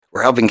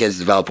we're helping kids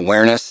develop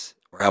awareness.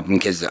 We're helping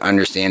kids to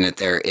understand that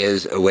there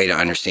is a way to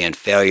understand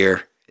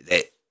failure,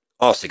 that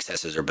all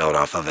successes are built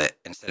off of it.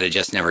 Instead of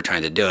just never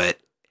trying to do it,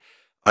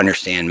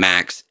 understand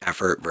max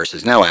effort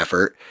versus no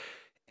effort.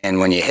 And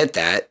when you hit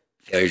that,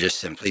 failure just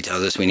simply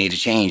tells us we need to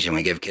change. And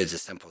we give kids a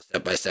simple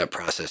step-by-step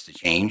process to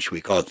change. We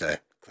call it the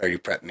Clarity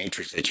Prep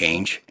Matrix of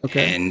Change.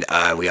 Okay. And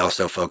we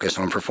also focus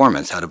on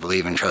performance, how to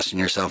believe and trust in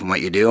yourself and what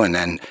you do. And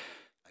then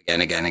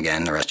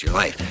again, the rest of your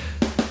life.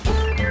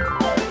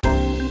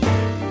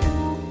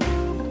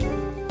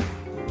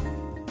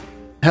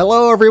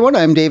 Hello, everyone.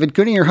 I'm David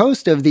Cooney, your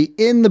host of the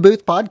In the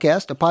Booth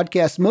podcast, a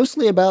podcast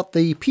mostly about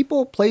the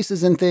people,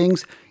 places, and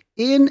things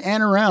in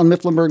and around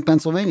Mifflinburg,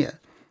 Pennsylvania.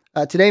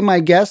 Today, my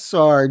guests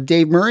are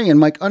Dave Murray and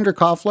Mike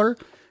Underkoffler.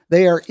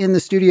 They are in the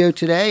studio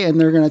today, and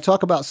they're going to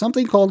talk about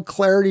something called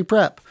Clarity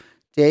Prep.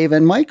 Dave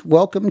and Mike,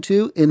 welcome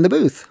to In the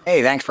Booth.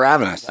 Hey, thanks for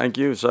having us. Thank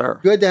you, sir.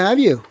 Good to have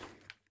you.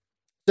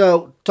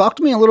 So, talk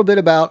to me a little bit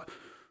about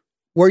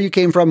where you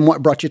came from and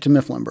what brought you to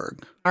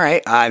Mifflinburg. All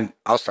right,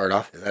 I'll start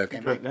off. Is that okay?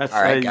 That's,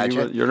 all right,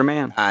 gotcha. You're the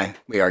man.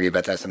 We argue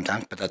about that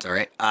sometimes, but that's all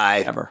right.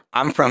 Ever.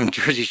 I'm from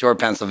Jersey Shore,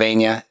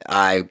 Pennsylvania.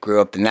 I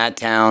grew up in that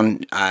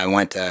town. I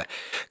went to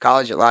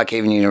college at Lock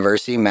Haven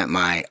University, met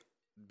my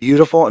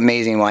beautiful,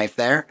 amazing wife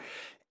there.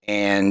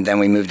 And then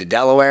we moved to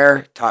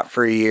Delaware, taught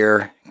for a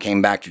year,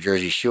 came back to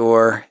Jersey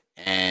Shore.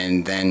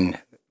 And then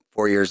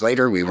 4 years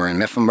later, we were in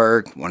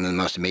Mifflinburg, one of the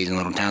most amazing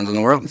little towns in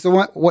the world.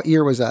 So what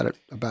year was that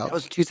about? That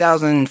was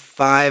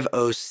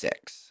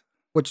 2005-06.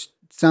 Which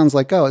sounds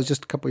like, it's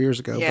just a couple years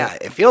ago. Yeah,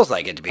 it feels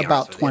like it, to be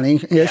about honest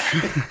with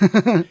 20-ish.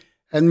 you.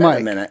 And Mike. Mike.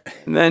 A minute.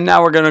 And then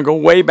now we're going to go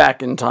way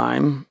back in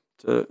time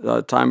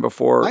to time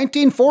before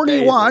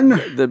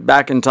 1941.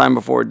 Back in time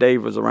before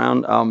Dave was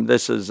around. I'm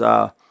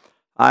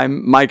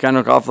Mike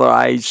Underkoffler.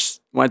 I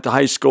went to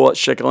high school at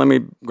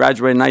Shikellamy,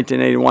 graduated in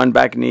 1981,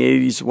 back in the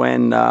 80s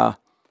when the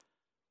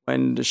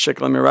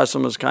Shikellamy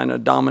wrestling was kind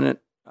of dominant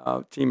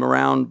team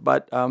around.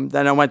 But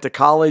then I went to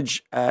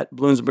college at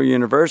Bloomsburg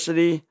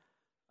University,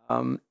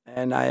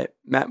 and I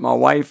met my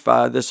wife.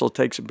 This will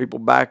take some people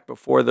back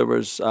before there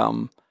was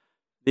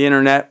the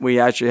internet. We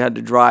actually had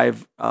to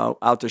drive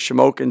out to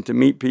Shamokin to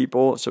meet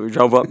people. So we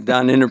drove up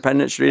down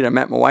Independence Street. I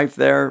met my wife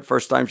there.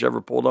 First time she ever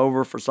pulled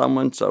over for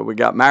someone. So we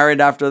got married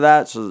after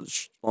that. So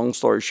long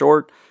story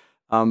short,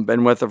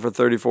 been with her for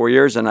 34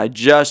 years. And I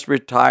just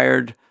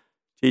retired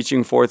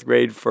teaching fourth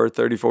grade for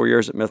 34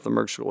 years at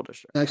Mifflinburg School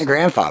District. My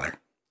grandfather.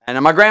 And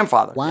I'm my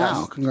grandfather. Wow,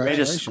 yes.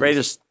 congratulations.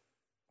 Greatest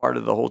part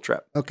of the whole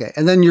trip. Okay,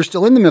 and then you're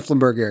still in the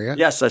Mifflinburg area.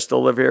 Yes, I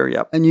still live here,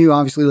 yep. And you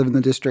obviously live in the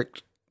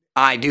district.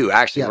 I do.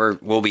 Actually,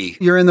 Yep. we'll be.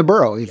 You're in the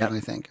borough even, Yep. I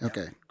think.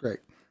 Okay, great.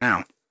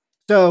 Now.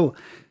 So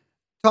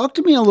talk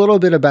to me a little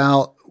bit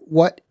about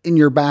what in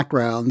your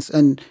backgrounds,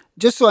 and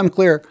just so I'm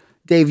clear,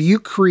 Dave, you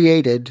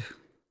created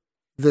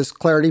this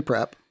Clarity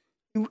Prep.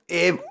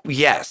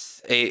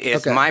 Yes.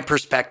 It's Okay. my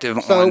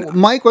perspective So on.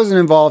 Mike wasn't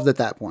involved at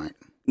that point.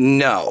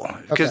 No,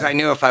 because Okay. I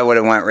knew if I would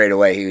have went right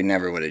away, he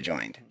never would have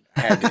joined.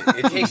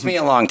 It takes me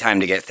a long time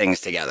to get things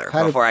together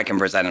before I can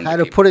present them How to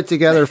to people. put it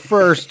together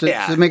first to,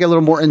 Yeah. to make it a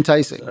little more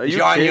enticing. Are you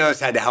John kidding?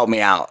 Yost had to help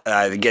me out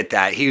to get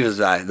that. He was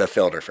the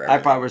filter for I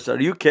everything. probably said,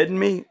 are you kidding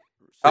me?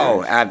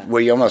 Oh,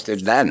 well, you almost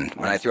did then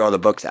when I threw all the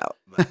books out.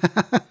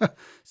 But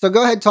So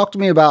go ahead, talk to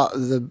me about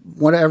the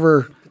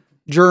whatever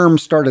germ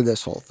started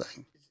this whole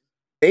thing.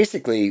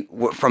 basically,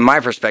 from my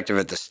perspective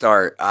at the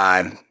start,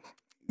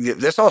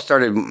 this all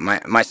started.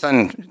 My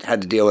son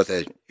had to deal with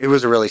it. It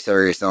was a really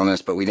serious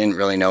illness, but we didn't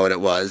really know what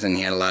it was, and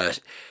he had a lot of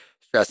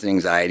stress and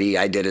anxiety.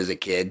 I did as a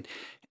kid,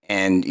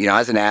 and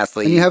as an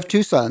athlete, And you have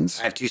two sons.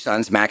 I have two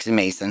sons, Max and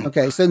Mason.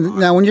 Okay, so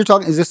now when you're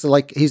talking, is this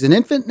like he's an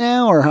infant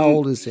now, or how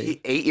old is he?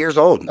 8 years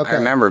old. Okay. I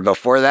remember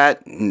before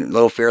that, a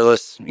little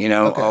fearless, Okay.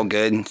 all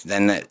good.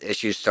 Then the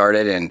issues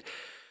started, and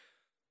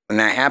when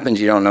that happens,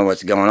 you don't know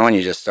what's going on.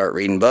 You just start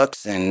reading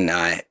books, and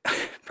I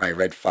probably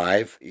read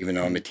 5, even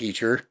though I'm a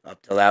teacher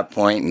up till that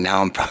point, and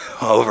now I'm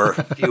over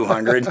a few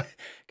hundred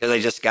because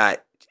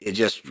it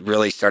just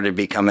really started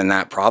becoming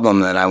that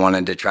problem that I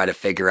wanted to try to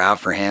figure out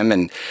for him.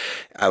 And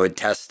I would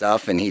test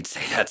stuff, and he'd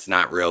say, that's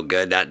not real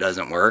good. That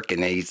doesn't work.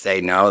 And then he'd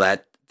say, no,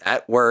 that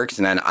works.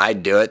 And then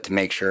I'd do it to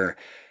make sure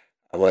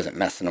I wasn't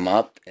messing him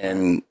up.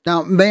 And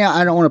Now,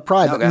 I don't want to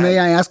pry, No, but go ahead. may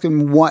I ask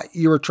him what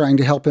you were trying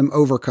to help him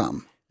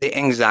overcome? the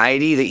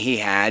anxiety that he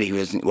had,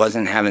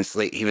 wasn't having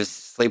sleep. He was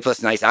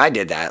sleepless nights. I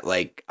did that.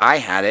 Like, I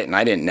had it, and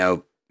I didn't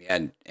know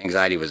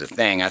anxiety was a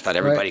thing. I thought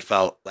everybody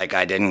felt like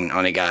I didn't.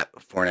 Only got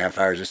 4.5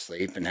 hours of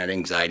sleep and had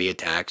anxiety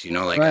attacks,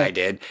 like Right. I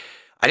did.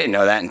 I didn't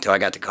know that until I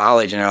got to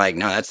college, and they're like,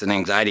 no, that's an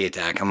anxiety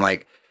attack. I'm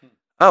like,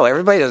 oh,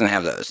 everybody doesn't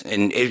have those.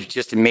 And it's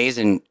just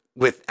amazing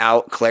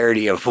without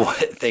clarity of what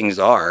things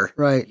are.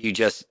 Right. You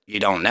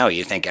don't know.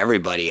 You think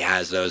everybody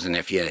has those. And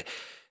if you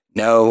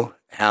know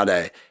how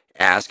to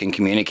ask and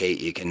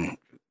communicate, you can.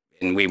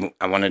 And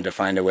I wanted to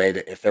find a way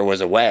that if there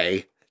was a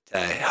way to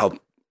help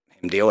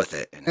him deal with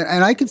it.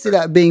 And I could see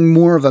that being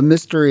more of a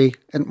mystery.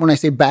 And when I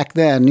say back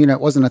then, it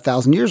wasn't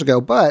 1,000 years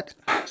ago, but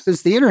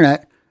since the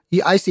internet,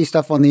 I see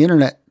stuff on the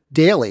internet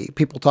daily,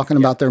 people talking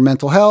about their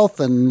mental health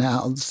and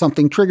how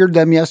something triggered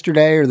them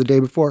yesterday or the day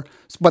before.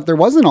 But there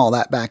wasn't all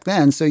that back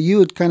then. So you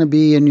would kind of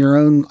be in your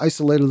own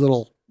isolated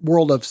little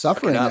world of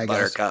suffering, Up, I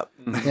guess. Buttercup.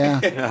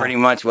 Yeah. Pretty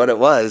much what it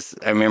was.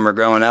 I remember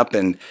growing up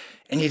and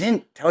you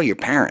didn't tell your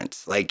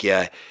parents. Like,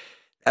 that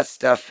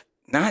stuff,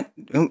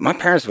 my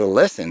parents would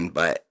listen,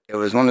 but it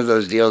was one of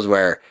those deals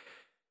where,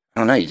 I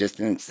don't know, you just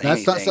didn't say That's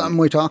anything. not something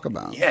we talk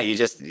about. Yeah,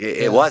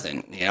 it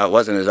wasn't. It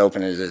wasn't as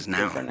open as it is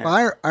now.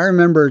 Well, I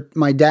remember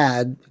my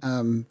dad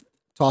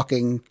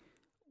talking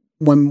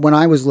when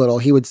I was little.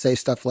 He would say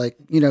stuff like,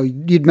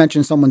 you'd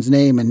mention someone's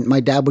name, and my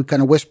dad would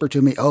kind of whisper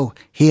to me, "Oh,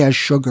 he has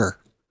sugar."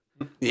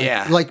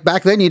 Yeah. Like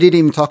back then, you didn't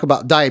even talk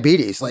about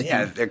diabetes. Like,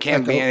 yeah, there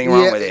can't be anything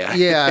wrong with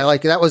you. Yeah,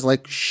 like that was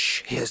like,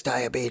 shh, he has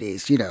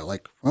diabetes.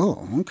 Like,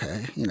 oh,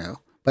 okay,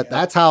 But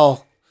that's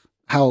how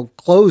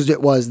closed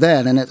it was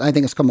then, and I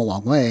think it's come a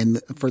long way,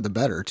 and for the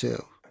better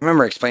too. I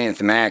remember explaining it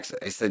to Max.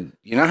 I said,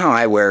 "You know how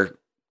I wear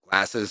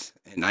glasses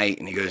at night?"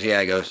 And he goes, "Yeah."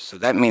 I go, "So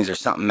that means there's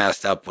something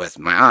messed up with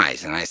my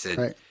eyes." And I said,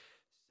 Right.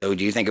 "So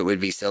do you think it would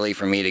be silly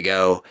for me to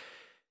go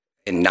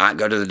and not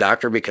go to the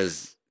doctor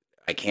because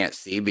I can't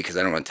see because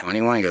I don't want to tell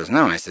anyone?" He goes,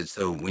 "No." I said,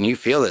 "So when you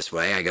feel this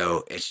way," I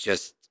go, "it's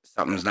just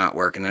something's not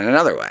working in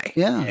another way."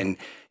 Yeah. And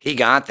he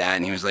got that,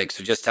 and he was like,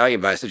 "So just tell you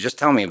about it." I said, "Just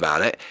tell me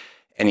about it."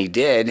 And he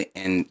did,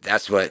 and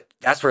that's where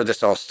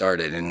this all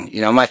started. And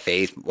my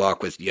faith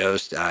walk with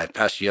Yost,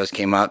 Pastor Yost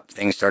came up.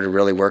 Things started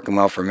really working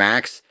well for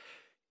Max,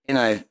 in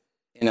a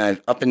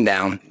up and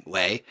down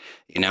way,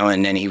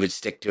 And then he would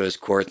stick to his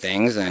core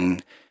things.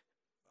 And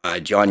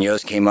John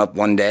Yost came up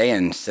one day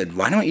and said,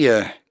 "Why don't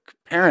you?"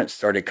 Parents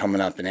started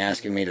coming up and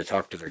asking me to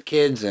talk to their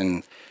kids.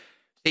 And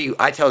see,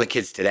 I tell the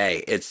kids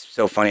today, it's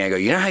so funny. I go,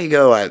 "You know how you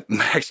go?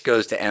 Max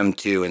goes to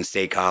M2 in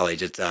State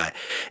College. It's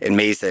in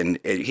Mason.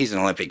 He's an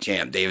Olympic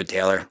champ, David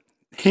Taylor.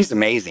 He's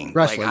amazing.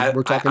 Wrestling.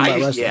 We're talking about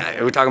wrestling.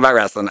 Yeah, we're talking about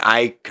wrestling.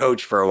 I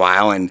coached for a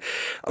while, and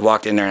I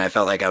walked in there, and I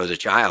felt like I was a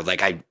child.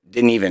 Like I've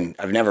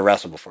never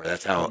wrestled before.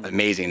 That's how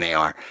amazing they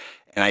are.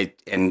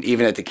 And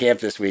even at the camp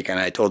this weekend,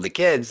 I told the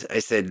kids, I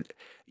said,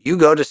 "You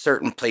go to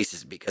certain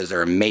places because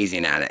they're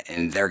amazing at it,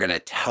 and they're going to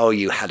tell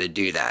you how to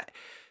do that.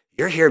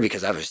 You're here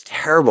because I was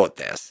terrible at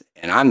this,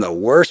 and I'm the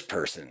worst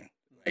person,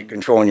 like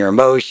controlling your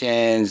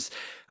emotions,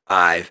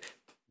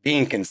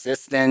 being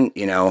consistent,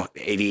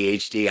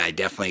 ADHD. I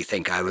definitely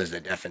think I was the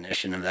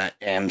definition of that.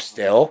 Am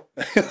still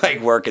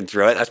like working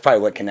through it. That's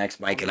probably what connects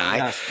Mike and I.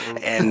 Yes,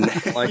 And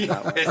like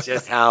that. it's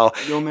just how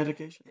Your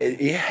medication?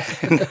 yeah.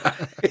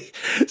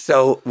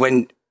 So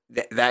when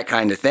that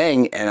kind of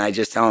thing, and I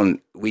just tell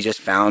them, we just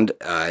found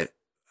a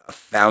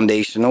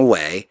foundational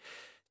way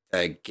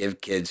to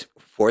give kids.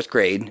 Fourth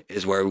grade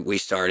is where we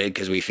started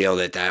because we feel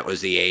that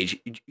was the age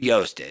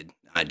Yost did.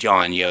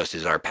 John Yost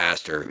is our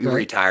pastor. He's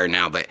retired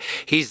now, but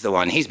he's the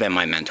one. He's been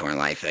my mentor in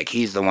life. Like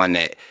he's the one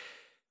that,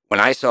 when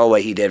I saw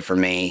what he did for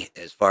me,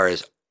 as far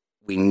as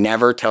we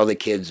never tell the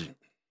kids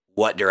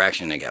what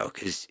direction to go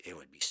because it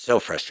would be so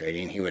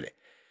frustrating.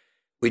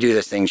 We do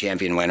this thing,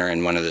 champion winner,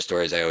 and one of the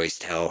stories I always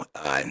tell,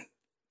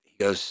 he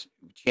goes,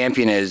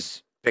 champion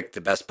is pick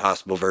the best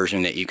possible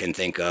version that you can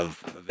think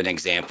of an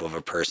example of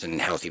a person,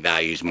 healthy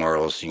values,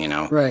 morals,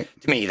 Right.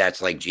 To me,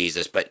 that's like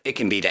Jesus, but it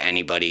can be to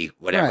anybody,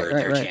 whatever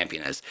their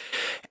champion is.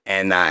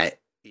 And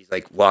he's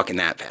like walking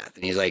that path.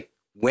 And he's like,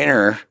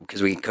 winner,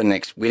 because we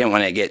didn't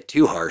want to get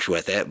too harsh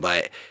with it,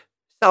 but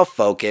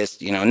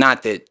self-focused,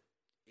 not that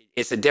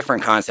it's a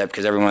different concept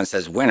because everyone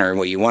says winner.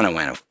 Well, you want to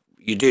win.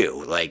 You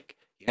do. Like,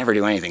 you never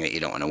do anything that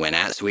you don't want to win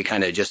at. So we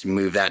kind of just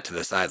move that to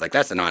the side. Like,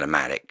 that's an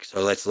automatic.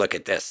 So let's look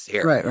at this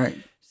here. Right.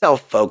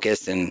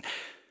 Self-focused and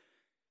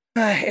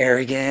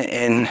arrogant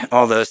and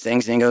all those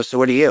things. And he goes, "So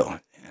what are you?"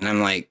 And I'm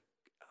like,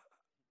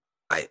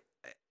 I've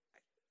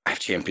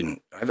been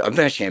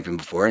a champion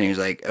before. And he was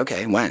like,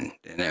 "Okay, when?"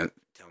 And I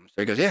tell him,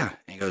 so he goes, "Yeah."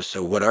 And he goes,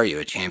 "So what are you,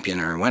 a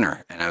champion or a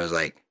winner?" And I was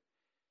like,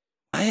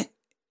 what?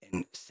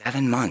 In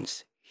 7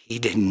 months, he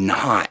did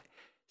not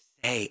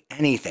say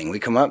anything. We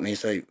come up and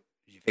he's like,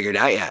 "You figured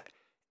it out yet?"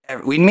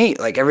 We'd meet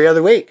like every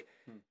other week.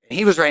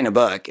 He was writing a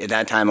book at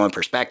that time on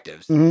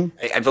perspectives. Mm-hmm.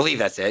 I believe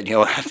that's it.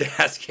 You'll have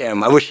to ask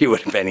him. I wish he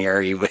would have been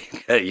here. You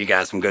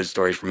got some good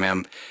stories from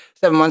him.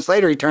 7 months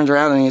later, he turns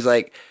around and he's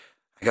like,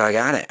 "I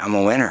got it. I'm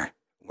a winner.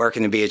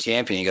 Working to be a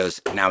champion." He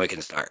goes, "Now we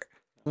can start."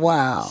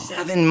 Wow.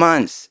 7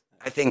 months.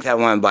 I think that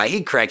went by.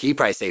 He'd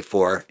probably say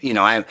 4. We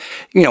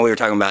were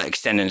talking about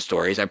extending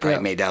stories. I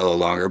probably made that a little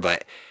longer,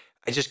 but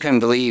I just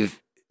couldn't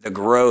believe the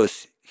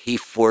growth he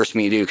forced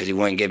me to do because he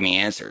wouldn't give me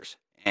answers.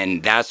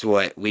 And that's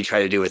what we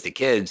try to do with the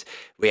kids.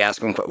 We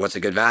ask them, what's a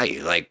good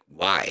value? Like,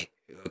 why?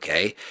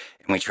 Okay.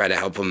 And we try to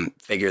help them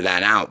figure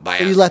that out by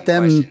so you let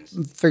them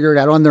questions. Figure it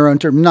out on their own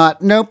terms.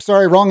 Not, nope,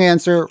 sorry, wrong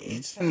answer.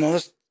 It's the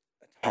most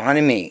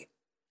autonomy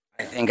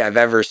I think I've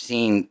ever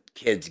seen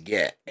kids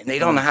get. And they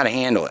don't know how to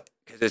handle it.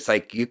 Because it's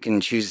like, you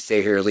can choose to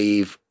stay here or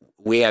leave.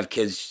 We have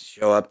kids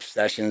show up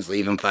sessions,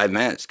 leave in 5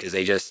 minutes because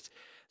they're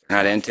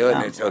not into it,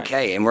 and it's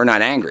okay, and we're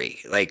not angry.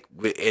 Like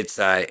it's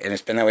and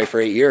it's been that way for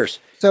 8 years.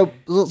 So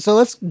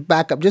let's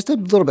back up just a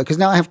little bit because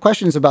now I have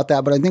questions about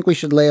that, but I think we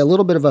should lay a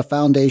little bit of a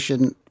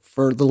foundation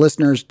for the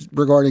listeners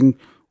regarding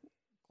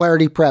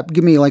Clarity Prep.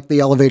 Give me like the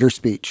elevator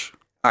speech.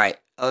 All right.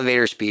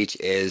 Elevator speech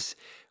is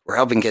we're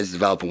helping kids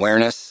develop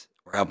awareness.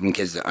 We're helping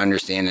kids to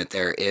understand that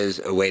there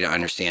is a way to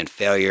understand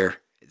failure,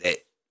 that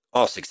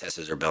all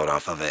successes are built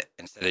off of it.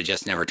 Instead of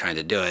just never trying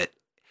to do it,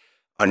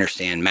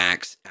 understand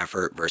max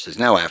effort versus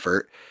no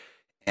effort.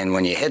 And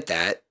when you hit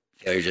that,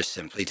 failure just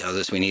simply tells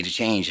us we need to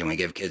change. And we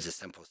give kids a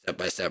simple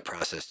step-by-step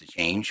process to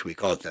change. We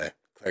call it the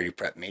Clarity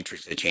Prep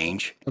Matrix of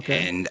Change.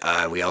 Okay. And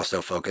we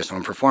also focus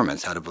on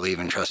performance, how to believe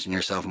and trust in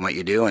yourself and what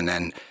you do. And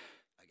then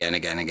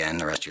again,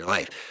 the rest of your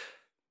life.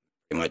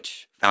 Pretty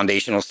much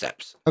foundational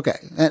steps. Okay.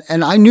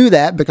 And I knew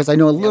that because I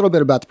know a little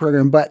bit about the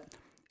program. But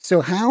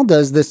so how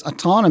does this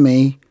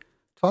autonomy,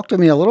 talk to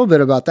me a little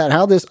bit about that,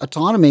 how this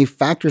autonomy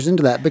factors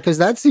into that? Because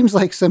that seems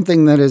like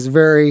something that is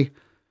very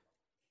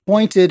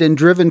pointed and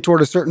driven toward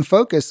a certain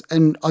focus.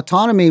 And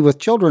autonomy with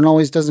children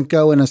always doesn't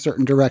go in a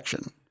certain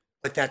direction.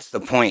 But that's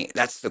the point.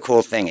 That's the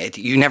cool thing.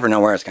 You never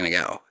know where it's going to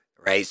go,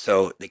 right?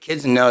 So the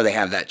kids know they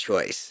have that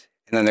choice.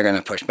 And then they're going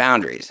to push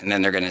boundaries, and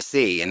then they're going to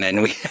see, and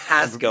then we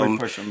ask them.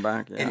 Push them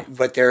back, yeah.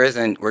 But there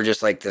isn't. We're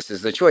just like, this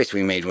is the choice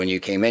we made when you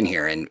came in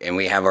here, and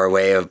we have our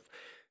way of.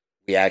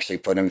 We actually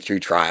put them through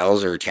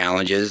trials or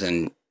challenges,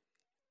 and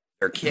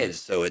they're kids,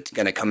 so it's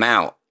going to come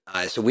out.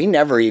 So we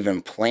never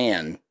even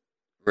plan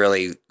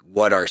really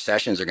what our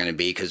sessions are going to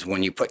be, because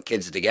when you put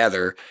kids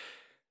together,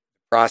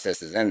 the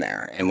process is in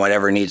there, and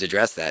whatever needs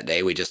addressed that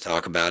day, we just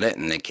talk about it,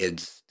 and the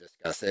kids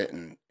discuss it,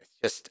 and it's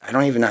just I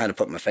don't even know how to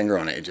put my finger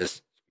on it. It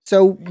just.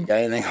 So, You got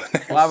anything on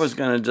that? Well, I was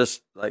going to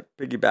just like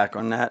piggyback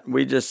on that.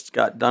 We just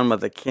got done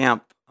with a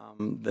camp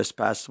this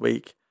past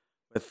week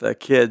with the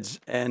kids,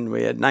 and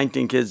we had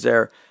 19 kids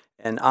there.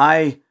 And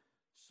I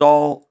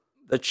saw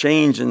the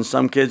change in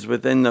some kids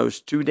within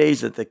those 2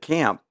 days at the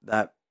camp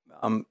that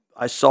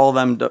I saw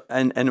them,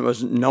 and it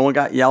was no one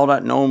got yelled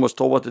at, no one was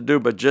told what to do,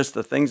 but just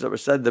the things that were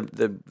said,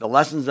 the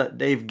lessons that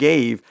Dave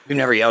gave. We've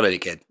never yelled at a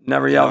kid.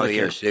 Never yelled at a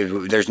kid.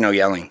 Years. There's no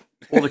yelling.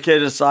 Pulled the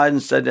kid aside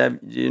and said,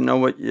 you know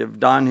what you've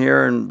done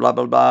here, and blah,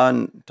 blah, blah,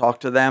 and talk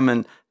to them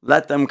and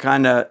let them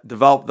kind of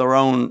develop their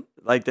own,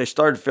 like they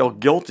started to feel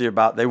guilty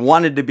about it. They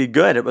wanted to be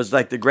good. It was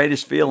like the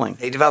greatest feeling.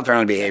 They develop their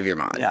own behavior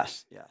model.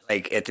 Yes.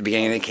 Like at the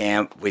beginning of the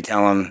camp, we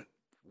tell them,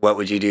 what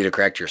would you do to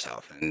correct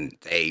yourself? And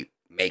they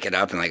make it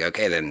up and like,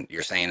 okay, then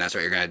you're saying that's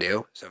what you're going to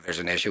do. So if there's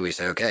an issue, we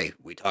say, okay,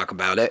 we talk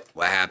about it,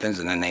 what happens,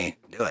 and then they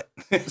do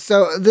it.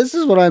 So this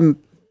is what I'm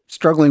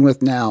struggling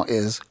with now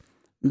is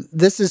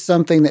this is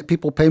something that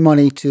people pay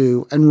money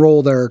to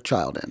enroll their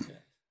child in.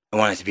 I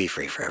want it to be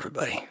free for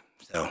everybody.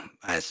 So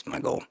that's my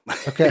goal.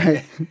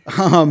 Okay.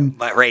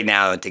 But right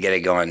now, to get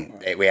it going,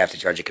 we have to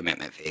charge a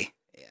commitment fee.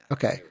 Yeah.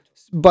 Okay.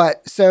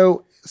 But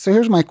so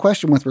here's my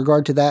question with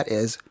regard to that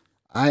is,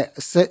 I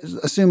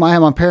assume I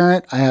have a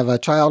parent, I have a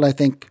child, I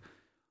think,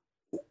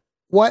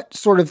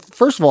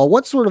 first of all,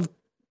 what sort of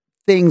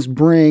things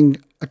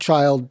bring a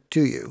child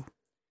to you?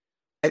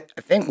 I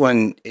think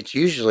when it's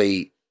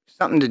usually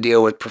something to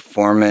deal with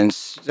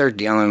performance, they're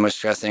dealing with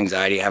stress,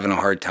 anxiety, having a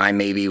hard time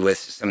maybe with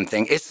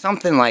something. It's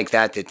something like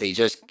that they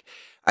just,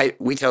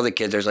 we tell the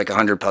kids there's like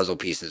 100 puzzle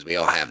pieces we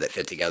all have that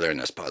fit together in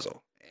this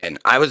puzzle. And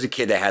I was a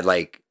kid that had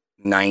like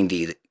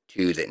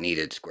 92 that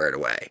needed squared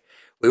away.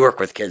 We work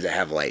with kids that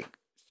have like,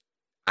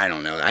 I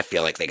don't know, I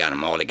feel like they got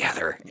them all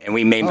together. And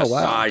we may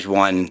massage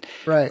one.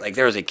 Right. Like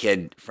there was a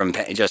kid from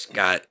just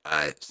got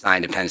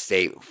signed to Penn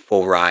State,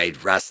 full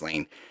ride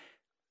wrestling.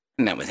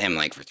 I met with him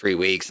like for 3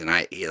 weeks, and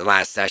the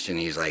last session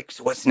he's like,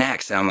 so what's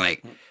next? And I'm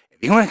like,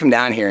 if you want to come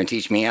down here and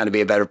teach me how to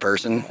be a better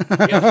person,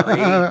 feel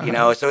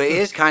free. So it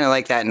is kind of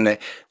like that, and the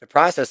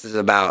process is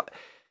about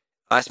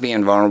us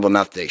being vulnerable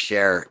enough to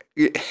share.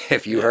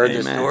 If you heard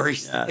the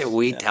stories that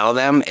we tell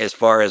them as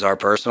far as our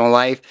personal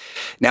life,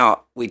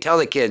 now we tell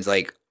the kids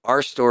like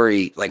our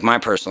story, like my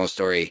personal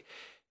story,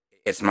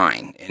 it's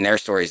mine, and their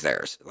story's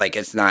theirs. Like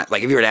it's not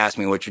like if you were to ask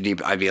me what you're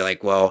deep, I'd be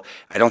like, well,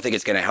 I don't think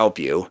it's going to help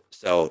you,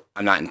 so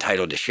I'm not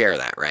entitled to share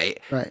that, right?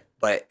 Right.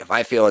 But if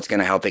I feel it's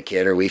going to help a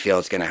kid, or we feel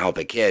it's going to help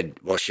a kid,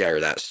 we'll share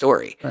that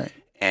story. Right.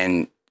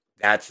 And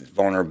that's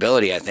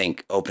vulnerability. I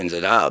think opens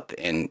it up,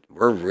 and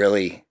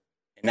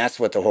and that's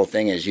what the whole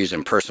thing is: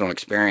 using personal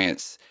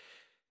experience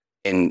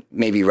in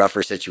maybe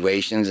rougher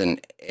situations,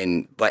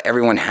 but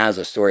everyone has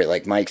a story,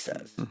 like Mike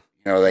says.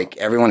 Like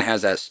everyone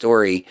has that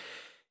story.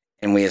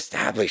 And we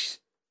establish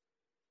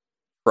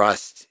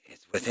trust.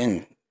 It's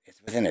within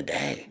a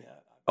day.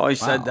 I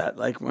always said that.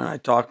 Like when I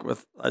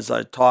as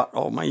I taught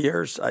all my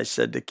years, I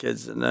said to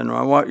kids, and then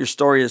I want your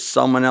story is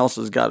someone else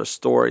has got a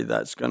story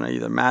that's going to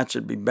either match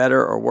it, be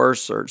better or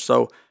worse, or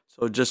so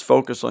just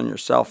focus on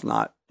yourself,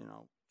 not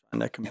trying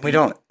to compete. We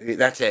don't.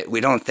 That's it.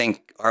 We don't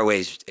think our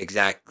way's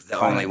the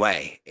only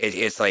way.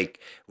 It's like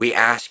we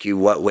ask you,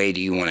 what way do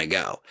you want to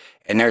go?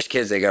 And there's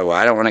kids that go, well,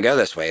 I don't want to go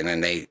this way, and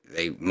then they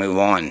move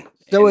on.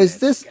 So is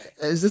this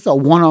a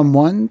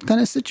one-on-one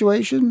kind of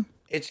situation?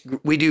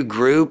 We do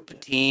group,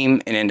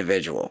 team, and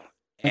individual.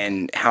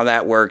 And how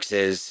that works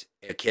is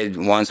a kid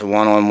wants a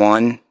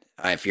one-on-one.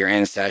 If you're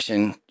in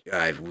session,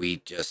 we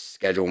just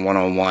schedule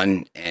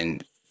one-on-one,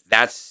 and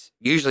that's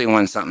usually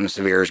when something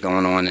severe is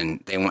going on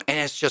and and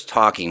it's just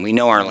talking. We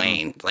know our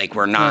lane. Like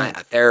we're not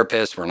a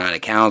therapist, we're not a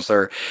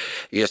counselor.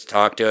 You just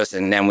talk to us,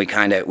 and then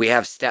we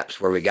have steps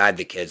where we guide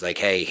the kids. Like,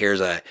 hey,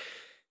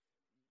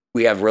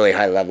 we have really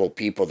high level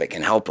people that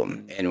can help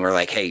them, and we're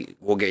like, hey,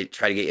 we'll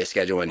try to get you a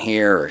schedule in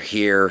here or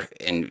here,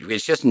 and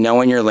it's just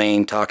knowing your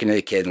lane, talking to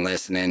the kid and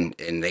listening,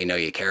 and they know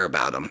you care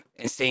about them,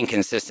 and staying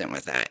consistent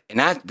with that. And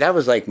that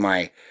was like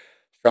my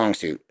strong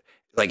suit.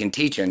 Like in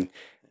teaching,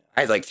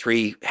 I had like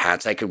 3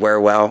 hats I could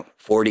wear well,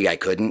 40 I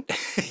couldn't,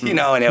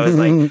 and it was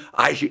like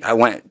I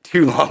went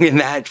too long in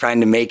that trying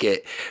to make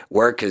it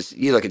work, because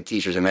you look at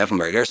teachers in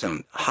Mifflinburg, there's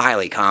some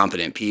highly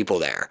competent people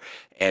there,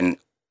 and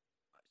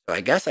so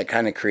I guess I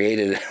kind of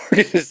created an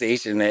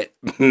organization that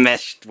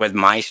meshed with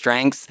my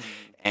strengths,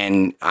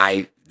 and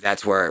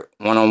that's where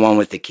one-on-one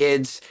with the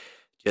kids,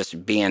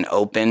 just being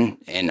open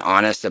and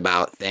honest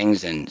about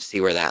things and see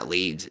where that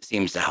leads. It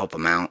seems to help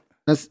them out.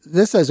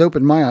 This has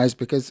opened my eyes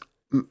because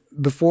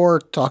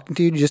before talking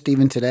to you, just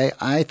even today,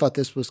 I thought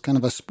this was kind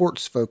of a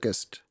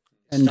sports-focused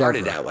endeavor.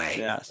 Started that way.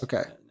 Yes.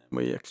 Okay. And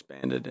we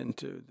expanded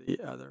into the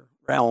other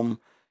realm.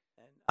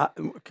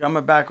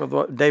 Coming back with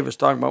what Dave was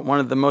talking about, one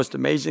of the most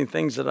amazing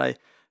things that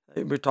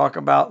we talk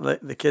about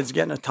the kids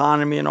getting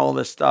autonomy and all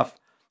this stuff,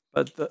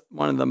 but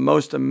one of the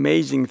most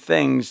amazing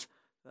things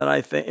that I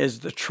think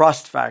is the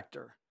trust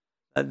factor.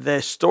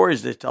 The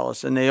stories they tell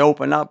us and they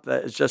open up,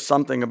 that it's just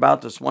something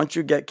about this. Once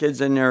you get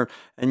kids in there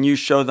and you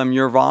show them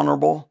you're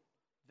vulnerable,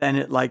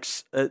 then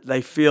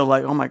they feel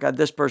like, oh my God,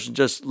 this person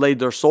just laid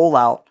their soul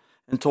out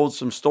and told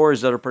some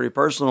stories that are pretty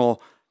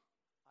personal.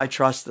 I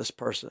trust this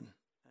person.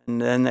 And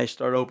then they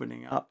start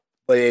opening up.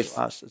 But it's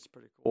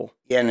pretty cool.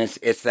 Yeah, and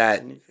it's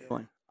that neat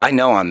feeling. I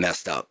know I'm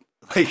messed up.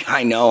 Like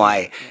I know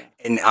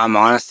and I'm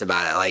honest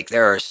about it. Like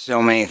there are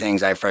so many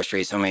things I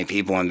frustrate so many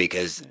people in,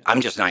 because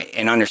I'm just not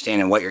in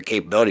understanding what your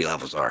capability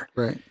levels are.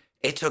 Right.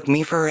 It took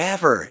me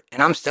forever,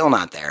 and I'm still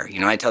not there.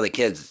 I tell the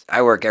kids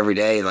I work every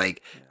day.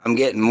 Like I'm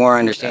getting more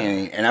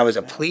understanding, and I was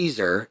a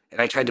pleaser, and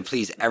I tried to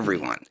please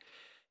everyone.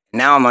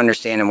 Now I'm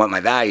understanding what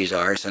my values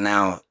are. So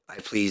now I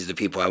please the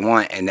people I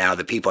want, and now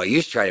the people I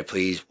used to try to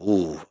please,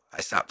 I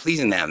stopped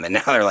pleasing them, and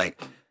now they're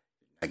like,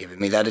 not giving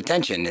me that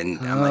attention. And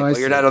I'm like, well,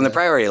 you're not on the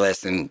priority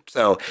list. And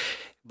so,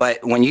 but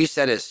when you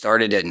said it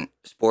started in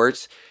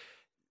sports,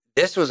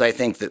 this was, I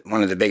think, that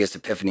one of the biggest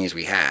epiphanies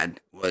we had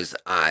was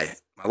my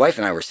wife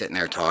and I were sitting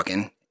there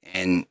talking,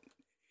 and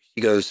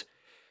she goes,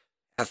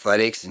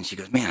 athletics. And she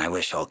goes, man, I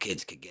wish all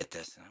kids could get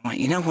this. And I went,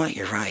 you know what?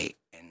 You're right.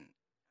 And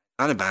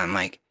I thought about it. I'm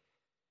like,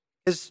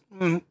 it's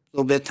a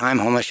little bit of time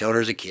on my shoulder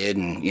as a kid,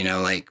 and,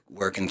 like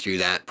working through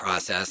that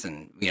process,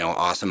 and,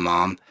 awesome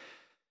mom.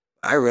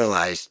 I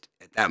realized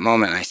at that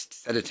moment, I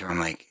said it to her, I'm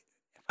like,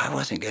 if I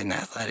wasn't good in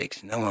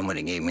athletics, no one would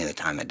have gave me the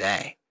time of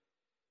day.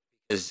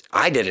 Because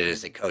I did it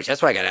as a coach.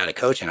 That's why I got out of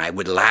coaching. I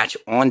would latch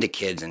on to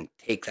kids and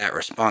take that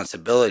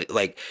responsibility,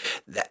 like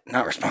that,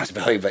 not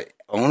responsibility, but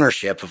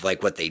ownership of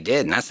like what they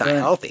did. And that's not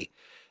healthy.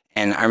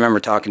 And I remember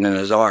talking to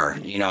Nazar,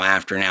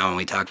 after now, and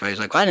we talked about it. He's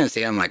like, well, I didn't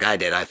see it. I'm like, I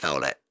did. I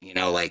felt it.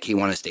 Like he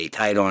won a state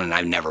title, and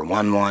I've never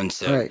won one.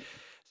 So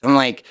I'm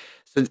like,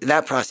 so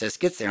that process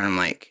gets there. And I'm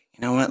like,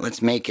 you know what? Let's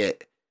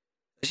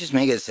just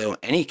make it so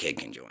any kid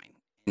can join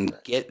and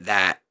get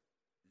that.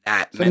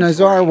 So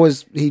Nazar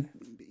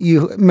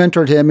you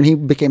mentored him, and he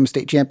became a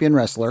state champion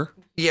wrestler.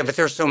 Yeah, but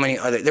there's so many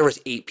there was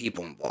 8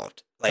 people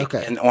involved. Like,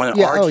 and on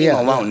our team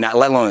alone, not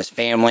let alone his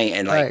family,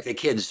 and like the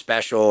kid's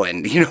special,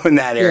 and in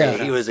that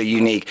area, he was a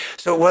unique.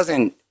 So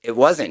it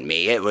wasn't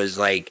me. It was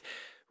like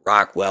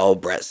Rockwell,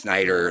 Brett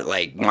Snyder,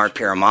 like Mark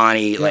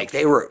Piramani. Like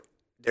there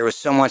was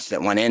so much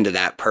that went into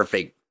that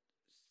perfect,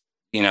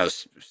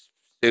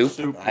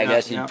 soup, I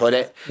guess you'd put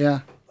it.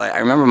 Yeah. But I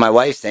remember my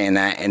wife saying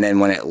that, and then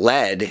when it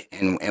led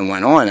and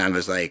went on, I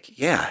was like,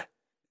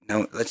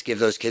 let's give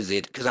those kids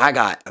because I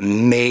got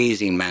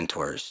amazing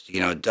mentors,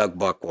 Doug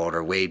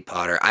Buckwalter, Wade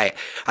Potter. I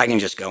can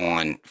just go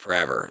on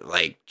forever.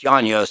 Like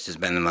John Yost has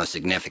been the most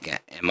significant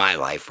in my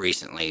life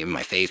recently, in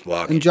my faith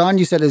walk. And John,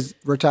 you said, is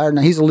retired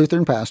now. He's a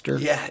Lutheran pastor.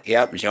 Yeah.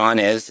 Yep. John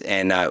is,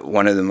 and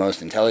one of the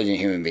most intelligent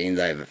human beings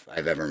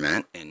I've ever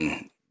met,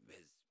 and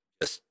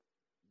just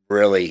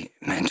really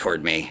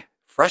mentored me.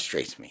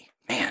 Frustrates me,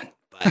 man.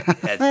 But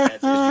that's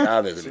his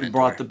job as a mentor. He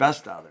brought the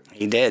best out of it.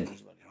 He did,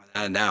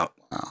 without a doubt.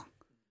 Wow.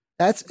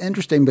 That's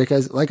interesting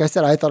because, like I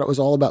said, I thought it was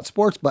all about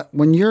sports. But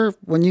when you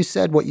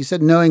said what you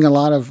said, I know a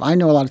lot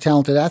of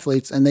talented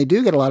athletes, and they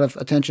do get a lot of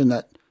attention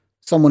that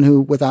someone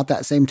who, without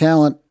that same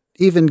talent,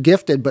 even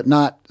gifted but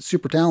not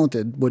super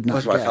talented, would not.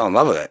 That's why I fell in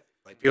love with it.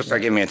 Like people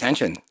started giving me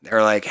attention. They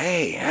were like,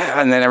 "Hey,"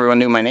 and then everyone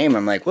knew my name.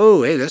 I'm like,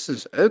 "Whoa, hey, this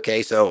is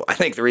okay." So I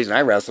think the reason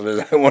I wrestled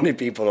is I wanted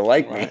people to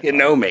like me and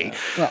know me.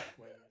 Well,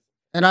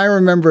 and I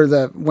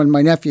remember when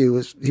my nephew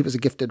was a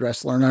gifted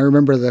wrestler, and I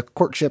remember the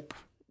courtship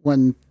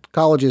when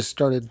colleges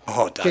started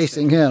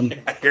chasing him.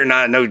 You're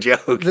not no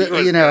joke.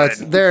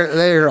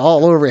 They're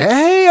all over.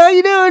 Hey, how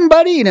you doing,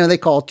 buddy? They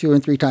call 2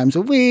 and 3 times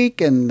a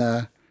week, and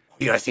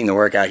you guys seen the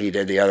workout he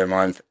did the other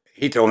month.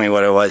 He told me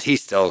what it was.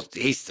 He's still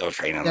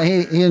training.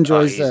 Yeah, he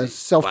enjoys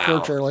self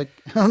torture. Like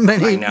how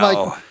many? I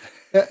know.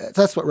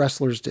 That's what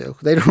wrestlers do.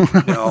 They don't.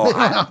 No, they don't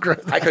outgrow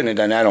that. I couldn't have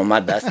done that on my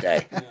best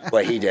day.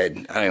 What he did,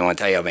 I don't even want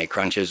to tell you how many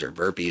crunches or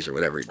burpees or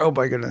whatever he did. Oh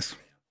my goodness.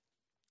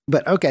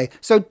 But okay,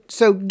 so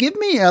give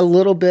me a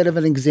little bit of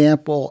an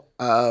example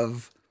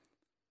of.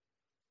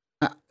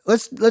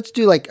 Let's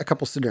do like a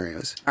couple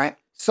scenarios. All right.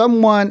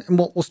 Someone, and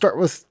we'll start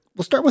with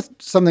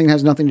something that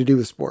has nothing to do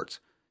with sports.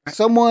 Right.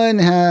 Someone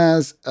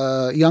has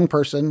a young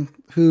person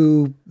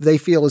who they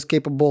feel is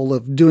capable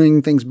of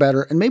doing things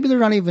better, and maybe they're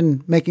not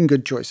even making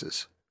good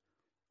choices.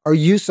 Are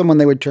you someone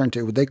they would turn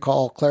to? Would they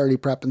call Clarity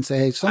Prep and say,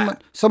 "Hey,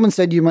 someone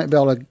said you might be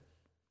able to,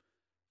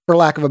 for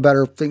lack of a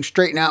better thing,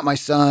 straighten out my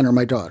son or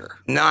my daughter"?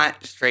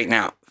 Not straighten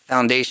out.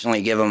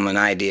 Foundationally, give them an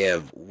idea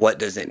of what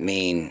does it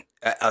mean,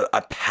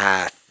 a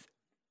path,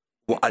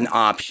 an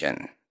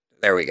option.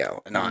 There we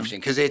go, an option.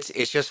 Because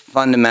it's just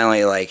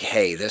fundamentally like,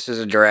 hey, this is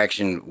a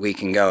direction we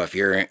can go if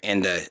you're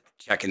into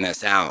checking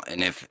this out,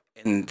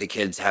 and the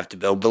kids have to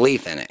build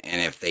belief in it,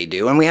 and if they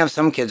do, and we have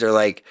some kids are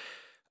like,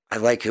 I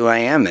like who I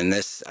am, and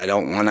this I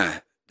don't want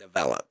to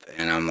develop,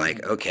 and I'm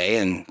like, okay,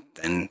 and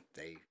then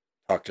they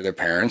talk to their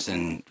parents,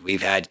 and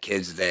we've had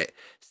kids that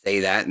say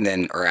that and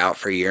then are out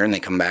for a year, and they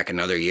come back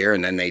another year,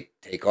 and then they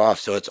take off.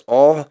 So it's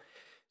all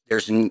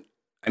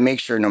I make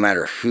sure no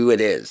matter who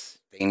it is,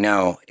 they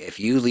know if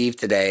you leave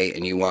today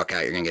and you walk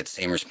out, you're going to get the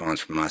same response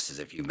from us as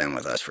if you've been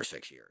with us for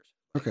 6 years.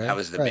 Okay. That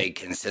was the big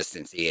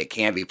consistency. It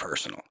can't be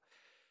personal.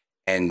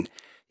 And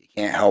you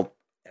can't help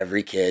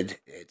every kid.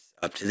 It's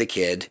up to the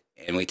kid.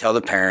 And we tell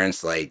the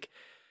parents, like,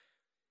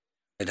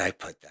 did I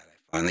put that?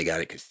 I finally got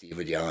it because Steve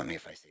would yell at me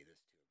if I say this.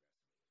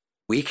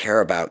 We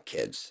care about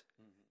kids.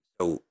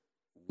 So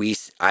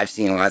I've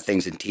seen a lot of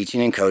things in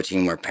teaching and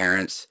coaching where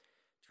parents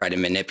try to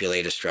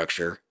manipulate a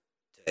structure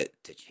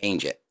to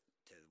change it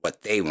to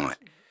what they want.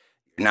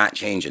 You're not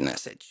changing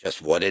this. It's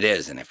just what it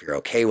is. And if you're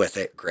okay with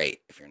it,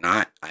 great. If you're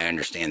not, I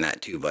understand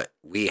that too. But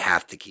we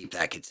have to keep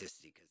that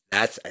consistency because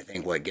that's, I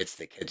think, what gets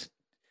the kids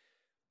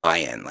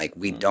buy-in. Like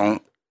we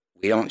don't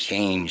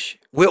change.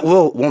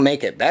 We'll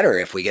make it better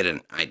if we get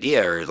an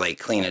idea or like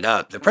clean it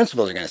up. The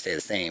principles are going to stay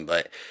the same,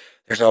 but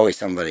there's always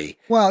somebody.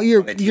 Well,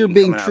 you're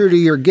being true to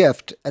your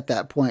gift at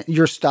that point.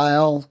 Your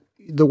style,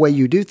 the way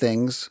you do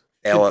things.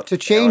 To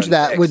change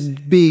that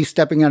would be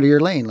stepping out of your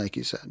lane, like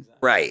you said.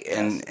 Right,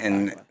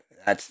 and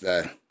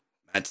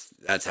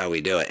that's how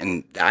we do it,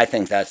 and I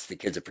think that's the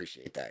kids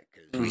appreciate that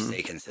because we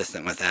stay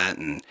consistent with that,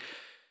 and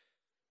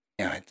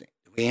did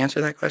we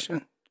answer that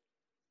question?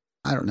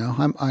 I don't know.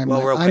 I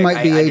quick,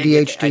 might be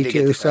ADHD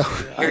too. So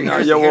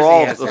we're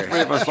all the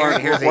three of us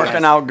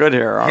working out good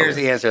here. Here's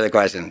the answer to the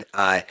question.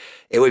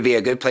 It would be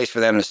a good place for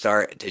them to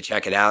start to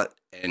check it out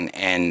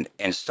and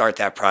start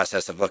that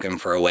process of looking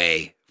for a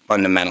way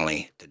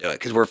fundamentally to do it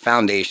because we're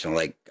foundational.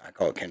 Like I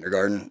call it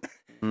kindergarten.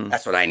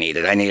 That's what I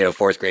needed. I needed a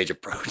fourth grade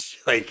approach.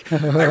 Like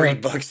I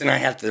read books and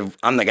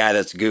I'm the guy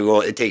that's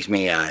Google. It takes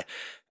me a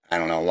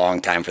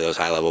long time for those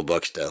high level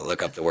books to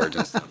look up the words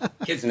and stuff.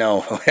 Kids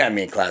know. I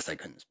mean, class I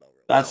couldn't spell.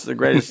 That's the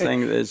greatest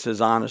thing is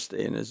his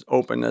honesty and his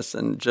openness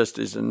and just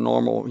he's a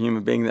normal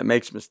human being that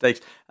makes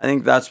mistakes. I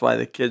think that's why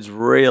the kids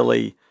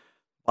really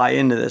buy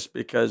into this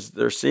because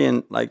they're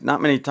seeing like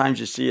not many times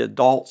you see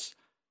adults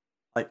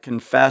like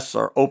confess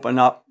or open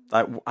up.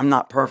 I'm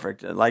not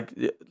perfect. Like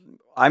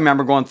I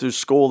remember going through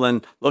school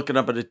and looking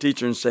up at a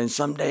teacher and saying,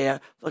 someday,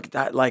 look at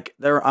that. Like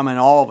I'm in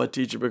awe of a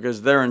teacher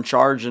because they're in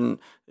charge and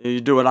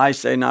you do what I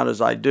say, not as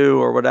I do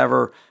or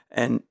whatever.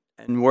 And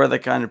we're the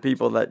kind of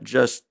people that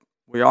just,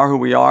 we are who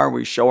we are.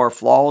 We show our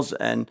flaws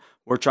and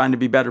we're trying to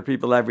be better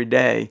people every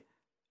day.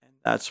 And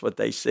that's what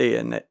they see.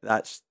 And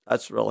that's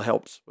really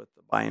helps with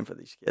the buy-in for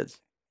these kids.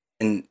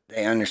 And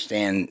they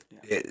understand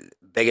the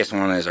biggest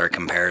one is our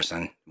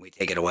comparison. We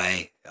take it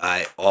away.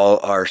 All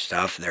our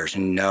stuff,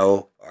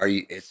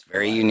 it's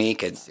very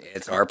unique.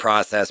 It's our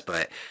process,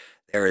 but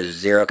there is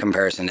zero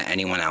comparison to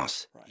anyone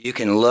else. Right. You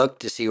can look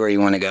to see where you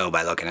want to go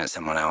by looking at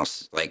someone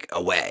else, like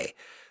away.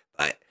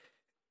 But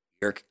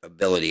your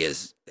ability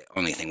is the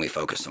only thing we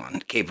focus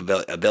on.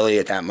 Ability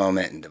at that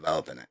moment and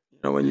developing it.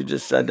 When you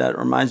just said that, it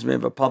reminds me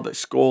of a public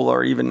school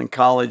or even in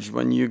college.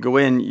 When you go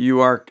in,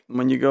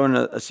 when you go in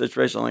a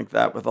situation like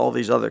that with all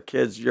these other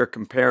kids, you're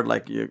compared.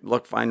 Like you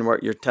find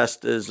what your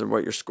test is and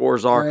what your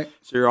scores are. Right.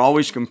 So you're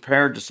always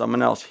compared to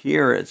someone else.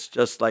 Here, it's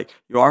just like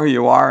you are who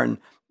you are,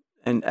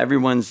 and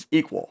everyone's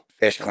equal.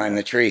 Fish climb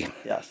the tree.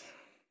 Yes.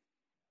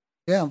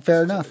 Yeah,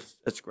 fair enough.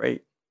 That's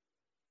great.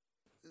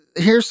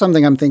 Here's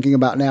something I'm thinking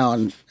about now,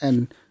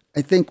 and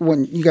I think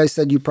when you guys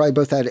said you probably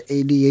both had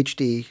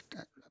ADHD.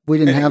 We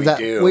didn't have that.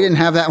 We didn't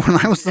have that when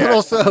I was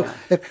little. So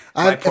if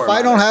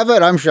I don't have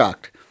it, I'm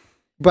shocked.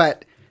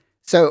 But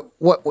so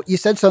what you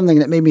said something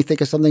that made me think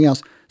of something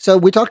else. So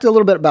we talked a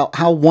little bit about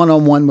how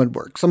one-on-one would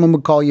work. Someone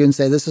would call you and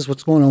say, "This is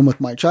what's going on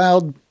with my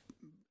child.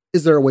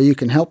 Is there a way you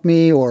can help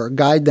me or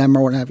guide them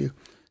or what have you?"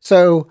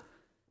 So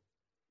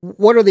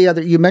what are the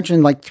other? You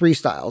mentioned like 3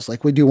 styles.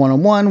 Like we do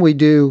one-on-one. We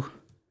do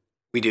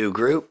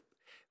group,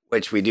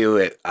 which we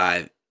do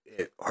at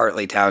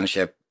Hartley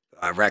Township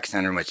Rec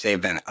Center, which they've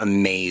been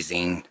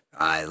amazing.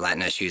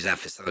 Letting us use that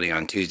facility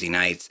on Tuesday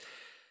nights.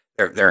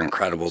 they're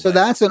incredible. So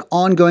that's an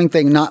ongoing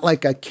thing, not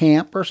like a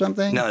camp or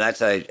something? No,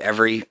 that's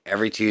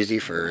every Tuesday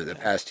for the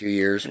past 2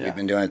 years. We've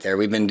been doing it there.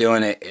 We've been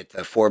doing it at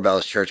the Four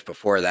Bells Church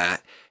before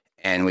that.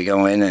 And we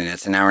go in and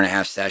it's an hour and a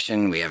half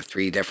session. We have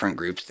 3 different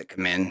groups that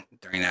come in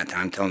during that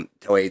time till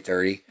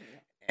 8:30.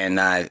 And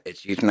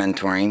it's youth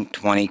mentoring,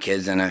 20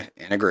 kids in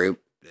a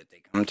group that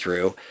they come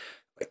through.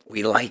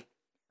 We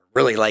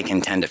really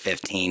liking 10 to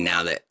 15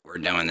 now that we're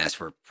doing this.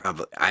 We're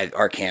probably,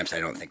 our camps, I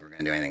don't think we're going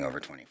to do anything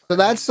over 25. So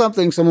that's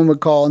something someone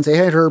would call and say,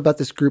 hey, I heard about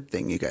this group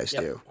thing you guys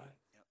do.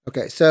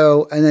 Okay.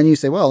 So, and then you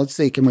say, well, let's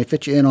see, can we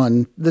fit you in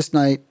on this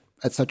night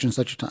at such and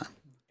such a time?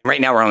 Right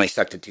now, we're only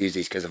stuck to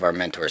Tuesdays because of our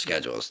mentor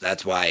schedules.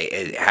 That's why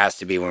it has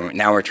to be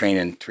now we're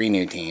training 3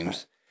 new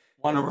teams.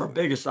 One of our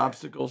biggest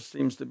obstacles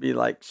seems to be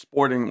like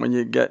sporting, when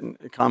you get in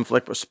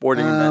conflict with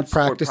sporting events,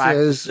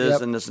 practices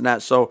and this and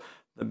that. So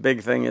the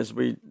big thing is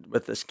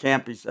with this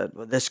camp, he said,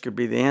 well, this could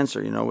be the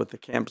answer, with the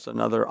camp's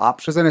another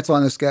option. Because then it's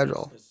on the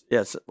schedule.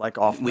 Yes, like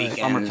off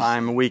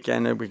summertime, a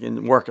weekend, and we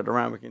can work it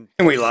around.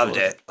 And we loved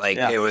it. Like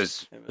it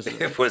was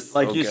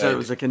like so you good. said, it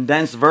was a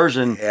condensed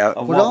version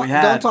of Well, what we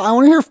had. I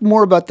want to hear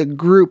more about the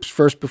groups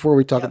first before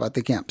we talk about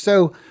the camp.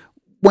 So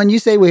when you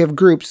say we have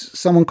groups,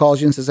 someone calls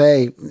you and says,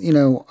 hey,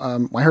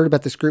 I heard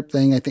about this group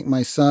thing. I think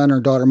my son or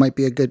daughter might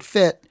be a good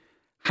fit.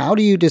 How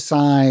do you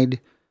decide,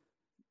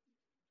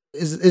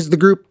 is the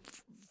group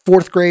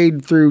 4th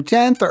grade through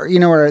 10th,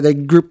 or, are they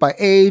grouped by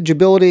age,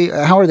 ability?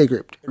 How are they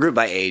grouped? Grouped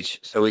by age.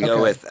 So we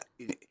go with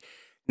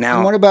now.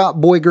 And what about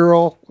boy,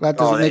 girl? That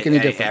doesn't make any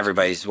difference.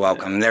 Everybody's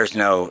welcome. There's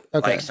no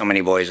like so many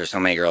boys or so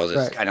many girls.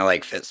 It's kind of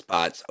like fit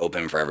spots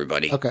open for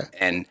everybody. Okay.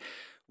 And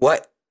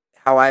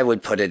how I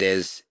would put it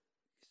is,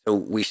 so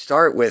we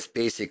start with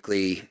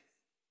basically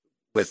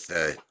with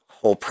the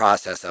whole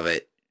process of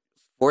it.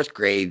 4th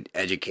grade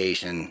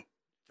education,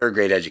 3rd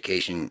grade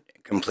education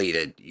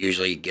completed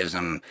usually gives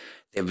them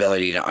the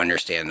ability to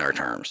understand our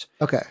terms.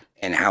 Okay.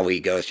 And how we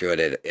go through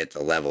it at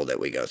the level that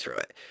we go through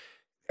it.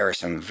 There are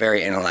some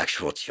very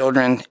intellectual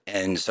children.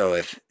 And so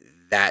if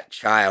that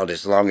child,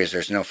 as long as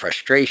there's no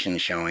frustration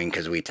showing,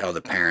 because we tell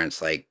the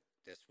parents, like,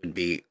 this would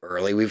be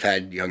early. We've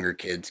had younger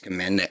kids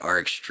come in that are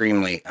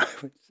extremely, I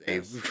would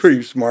say,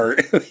 pretty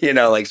smart,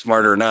 like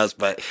smarter than us,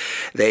 but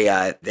they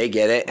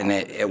get it and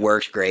it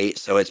works great.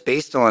 So it's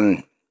based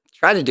on,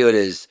 try to do it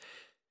as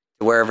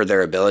wherever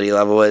their ability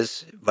level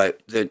is.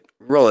 But the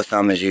rule of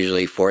thumb is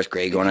usually 4th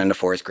grade going into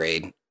 4th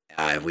grade.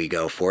 We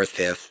go 4th,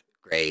 5th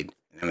grade,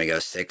 and then we go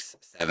 6th,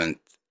 7th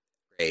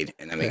grade,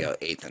 and then we go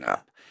 8th and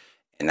up.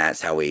 And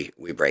that's how we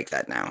break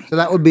that down. So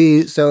that would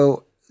be,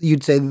 so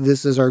you'd say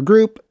this is our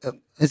group.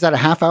 Is that a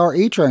half hour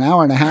each or an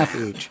hour and a half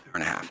each? Hour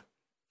and a half.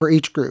 For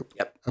each group?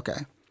 Yep.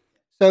 Okay.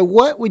 So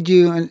what would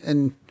you,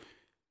 and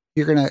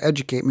you're going to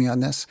educate me on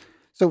this.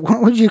 So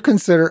what would you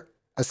consider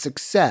a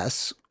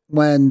success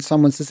when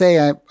someone says,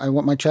 hey, I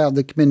want my child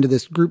to come into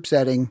this group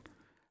setting?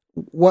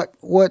 What,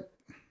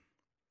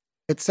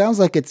 it sounds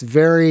like it's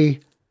very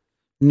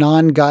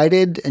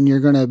non-guided and you're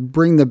going to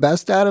bring the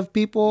best out of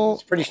people.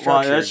 It's pretty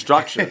structured. Well, it's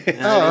structured.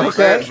 Oh,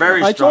 okay.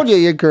 Very I told you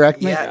you'd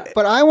correct me. Yeah.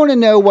 But I want to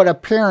know what a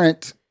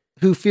parent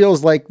who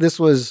feels like this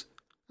was,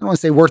 I don't want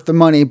to say worth the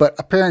money, but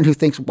a parent who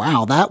thinks,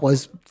 wow, that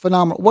was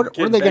phenomenal. What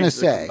are they going to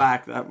say?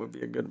 Back, that would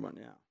be a good one,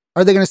 yeah.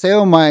 Are they going to say,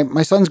 oh,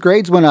 my son's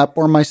grades went up,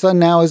 or my son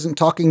now isn't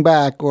talking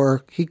back,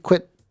 or he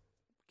quit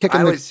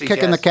kicking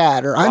the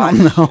cat, or I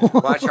don't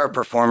know. Watch our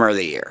Performer of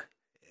the Year.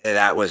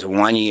 That was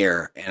 1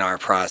 year in our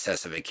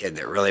process of a kid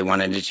that really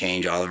wanted to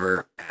change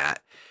Oliver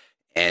Pat.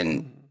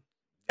 And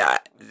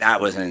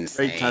that was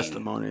insane. Great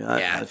testimony.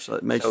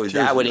 That makes so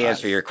that would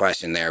answer your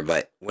question there.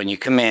 But when you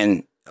come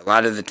in, a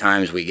lot of the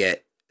times we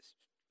get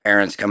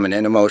parents coming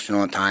in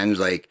emotional at times,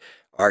 like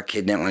our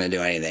kid didn't want to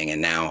do anything,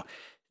 and now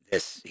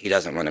he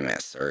doesn't want to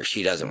miss, or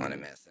she doesn't want to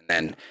miss. And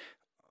then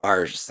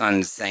our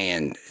son's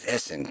saying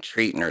this and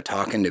treating or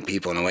talking to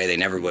people in a way they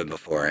never would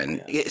before.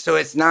 And so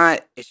it's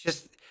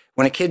just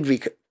when a kid,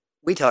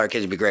 we tell our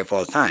kids to be grateful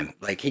all the time.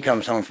 Like he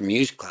comes home from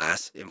youth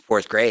class in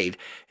 4th grade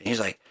and he's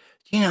like,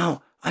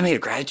 I made a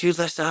gratitude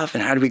list stuff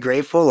and how to be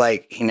grateful.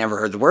 Like he never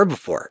heard the word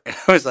before. And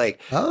I was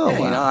like,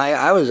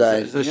 I was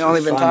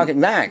only been talking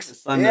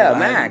Max. Yeah,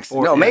 Max.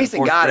 No,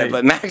 Mason got it,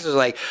 but Max was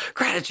like,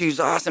 gratitude's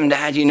awesome,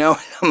 Dad.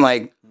 I'm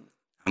like,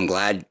 I'm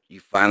glad you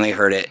finally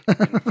heard it in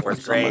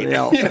 4th grade.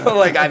 Like he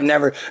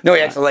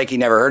acted like he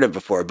never heard it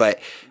before. But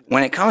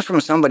when it comes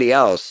from somebody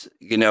else,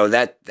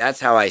 that's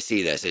how I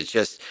see this. It's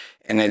just,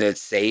 and that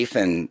it's safe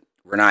and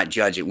we're not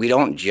judging. We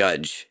don't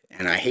judge.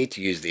 And I hate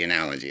to use the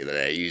analogy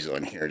that I use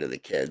on here to the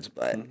kids,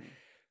 but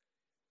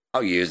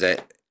I'll use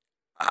it.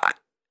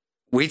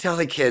 We tell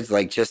the kids,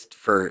 like, just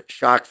for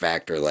shock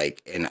factor,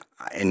 like, in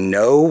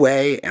no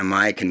way am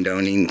I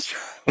condoning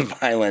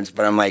violence,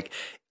 but I'm like,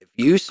 if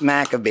you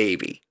smack a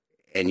baby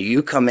and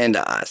you come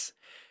into us,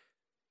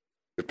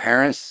 your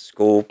parents,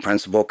 school,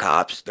 principal,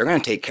 cops, they're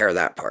going to take care of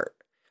that part.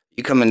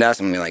 You come into us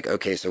and be like,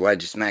 okay, so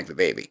why'd you smack the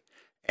baby?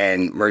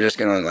 And we're just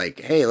going to like,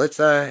 hey, let's,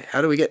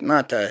 how do we get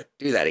not to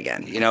do that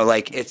again?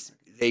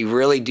 They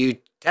really do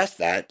test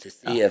that to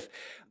see if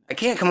I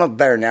can't come up with a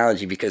better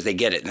analogy because they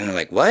get it. And they're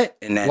like, what?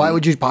 And then Why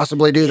would you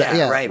possibly do that?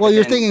 Yeah, Yeah. right, Well, but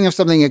you're then- thinking of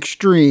something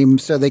extreme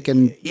so they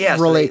can so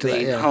relate they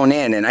to that. Yeah. hone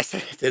in, and I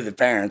said it to the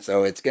parents,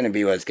 so it's going to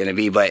be what it's going to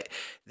be. But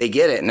they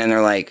get it, and then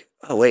they're like,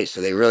 "Oh, wait,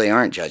 so they really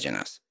aren't judging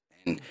us?"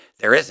 And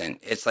there isn't.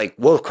 It's like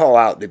we'll call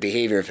out the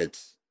behavior if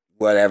it's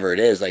whatever it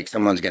is, like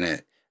someone's going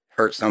to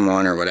hurt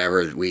someone or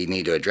whatever. We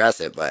need to address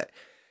it, but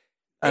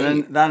And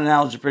then that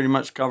analogy pretty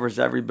much covers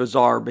every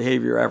bizarre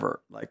behavior ever.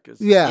 Like,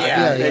 Yeah.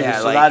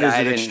 So like, that is I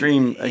an didn't-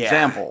 extreme yeah.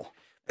 example.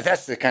 But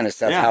that's the kind of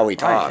stuff Yeah, how we right,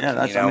 talk. yeah,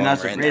 that's- you know, I mean, when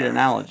that's we're a in great there.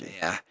 analogy.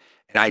 Yeah,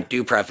 and I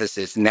do preface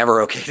it's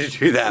never okay to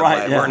do that, Right,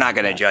 but yeah. we're not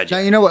going to judge Now,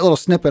 it. you know what little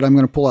snippet I'm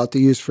going to pull out to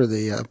use for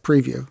the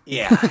preview?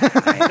 Yeah,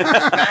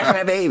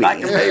 smacking a baby. Back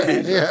in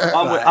babies.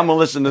 I'm going to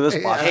listen to this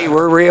podcast. Hey,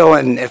 we're real,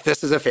 and if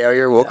this is a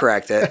failure, we'll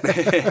correct it.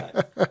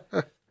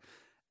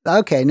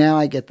 Okay, now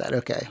I get that.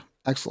 Okay,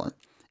 excellent.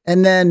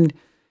 And then,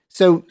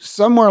 so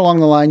somewhere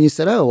along the line, you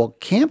said, oh, well,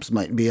 camps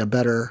might be a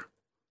better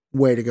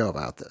way to go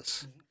about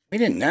this. We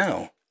didn't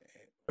know.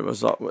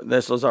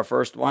 This was our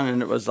first one,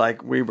 and it was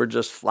like we were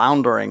just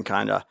floundering,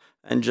 kind of,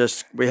 and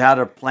just we had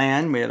a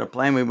plan.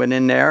 We went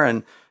in there,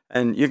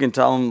 and you can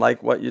tell them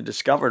like what you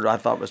discovered. I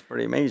thought was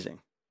pretty amazing.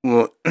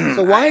 Well,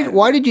 So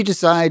why did you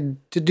decide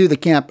to do the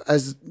camp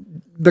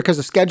because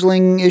of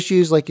scheduling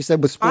issues, like you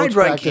said, with sports I'd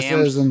run practices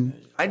camps. and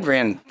I'd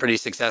ran pretty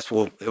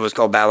successful. It was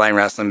called Battle Line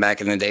Wrestling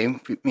back in the day,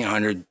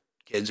 100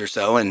 kids or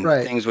so, and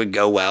Right. things would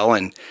go well.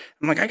 And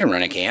I'm like, I can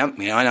run a camp.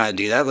 I know how to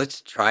do that.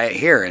 Let's try it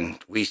here. And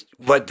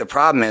what the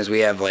problem is, we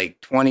have like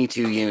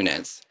 22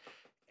 units,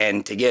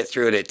 and to get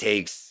through it, it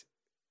takes,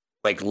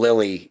 like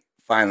Lily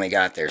finally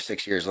got there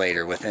 6 years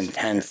later within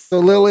 10. so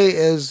Lily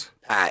is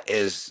Pat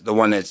is the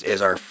one that is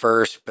our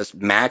first, but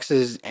Max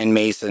is and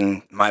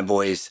Mason, my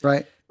boys,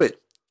 right. but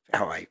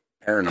how I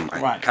parent them,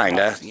 Right. kind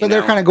of. So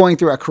they're kind of going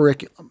through a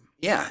curriculum.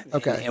 Yeah.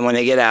 Okay. And when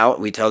they get out,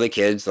 we tell the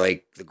kids,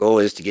 like, the goal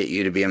is to get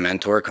you to be a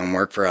mentor, come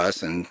work for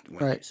us. And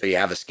Right. so you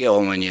have a skill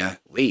when you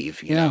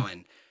leave, you Yeah. know.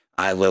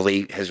 And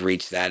Lily has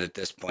reached that at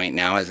this point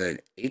now as an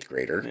 8th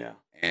grader. Yeah.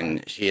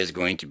 And she is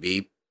going to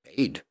be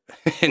paid.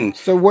 And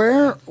So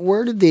where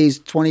did these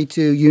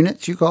 22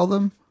 units, you call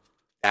them?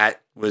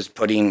 that was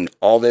putting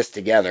all this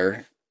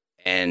together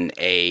in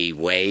a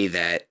way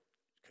that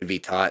could be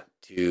taught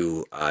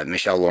to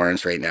Michelle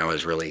Lawrence right now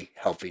is really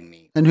helping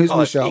me. And who's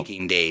Michelle?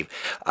 Speaking Dave.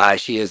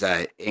 She is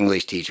a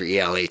English teacher,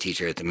 ELA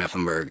teacher at the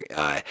Mifflinburg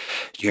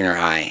Junior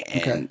High.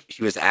 And Okay.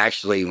 she was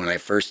actually, when I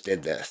first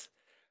did this,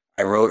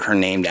 I wrote her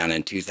name down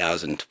in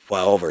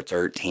 2012 or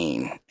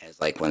 13 as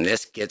like, when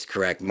this gets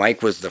correct.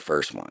 Mike was the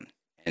first one.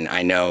 And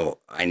I know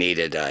I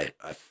needed a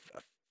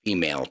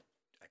female,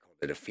 I called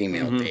it a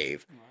female Mhm.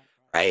 Dave.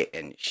 Right.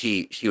 And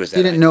she was.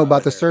 You didn't know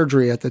about the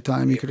surgery at the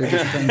time. You could have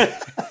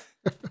just done.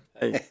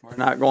 Hey, we're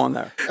not going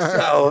there.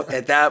 So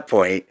at that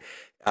point,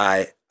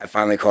 I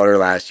finally called her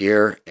last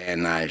year,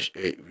 and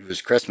it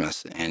was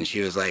Christmas, and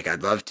she was like,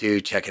 "I'd love to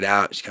check it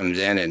out." She comes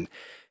in, and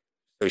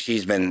so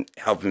she's been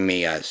helping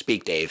me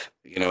speak Dave.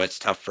 It's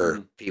tough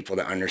for people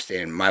to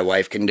understand. My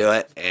wife can do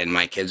it, and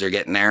my kids are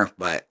getting there,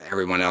 but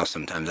everyone else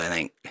sometimes I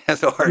think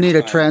has a hard Need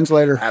a time.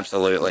 translator.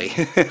 Absolutely,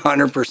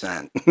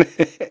 100%.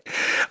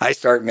 I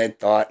start mid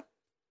thought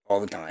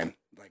all the time.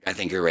 Like I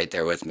think you're right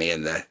there with me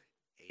in the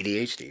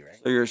ADHD, right?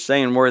 So you're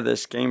saying where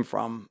this came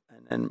from,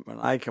 and then when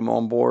I come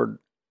on board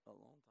a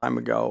long time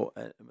ago,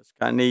 it was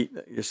kind of neat.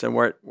 You said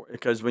where,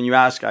 because when you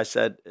asked, I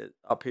said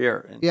up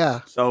here. And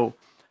Yeah. So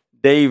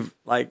Dave,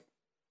 like,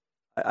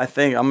 I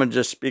think I'm gonna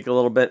just speak a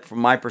little bit from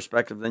my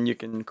perspective. Then you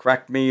can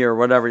correct me or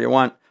whatever you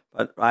want.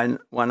 But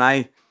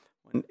when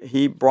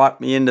he brought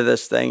me into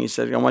this thing, he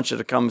said, "I want you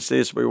to come see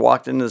us." We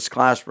walked into this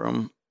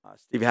classroom,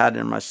 Steve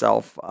Haddon and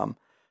myself, to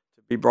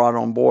be brought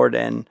on board,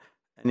 and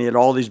he had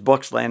all these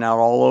books laying out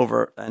all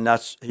over, and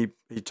that's he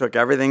took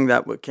everything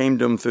that came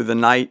to him through the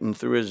night and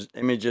through his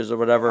images or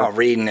whatever,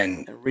 Reading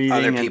and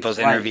other people's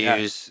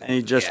interviews. and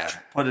he just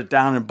put it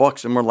down in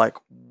books, and we're like,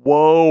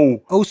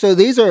 whoa. Oh, so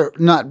these are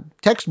not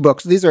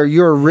textbooks. These are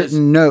your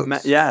written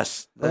notes.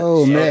 Yes.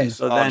 Oh, man.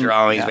 So all then,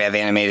 drawings. We have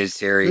animated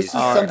series. This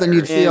is something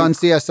you'd see on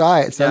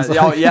CSI. It sounds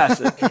like. Oh, yes.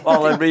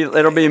 Well,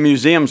 it'll be a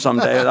museum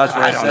someday. That's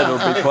what I said. know.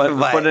 It'll be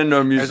But put into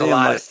a museum. There's a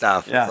lot of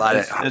stuff. Yeah, a lot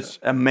it's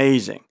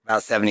amazing.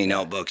 about 70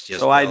 notebooks. Just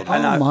So filled.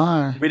 Oh,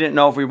 my. we didn't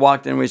know if we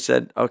walked in. We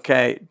said,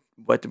 okay,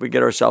 what did we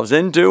get ourselves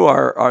into?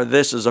 Or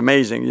this is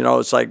amazing.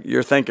 It's like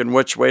you're thinking,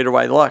 which way do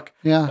I look?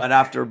 Yeah. But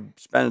after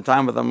spending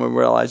time with them, we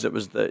realized it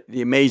was the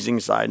amazing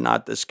side,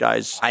 not this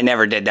guy's. I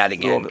never did that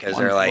again Little because bit-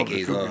 they're one like, flew over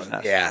he's the a cuckoo's little,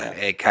 nest. yeah,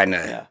 it kind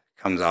of Yeah.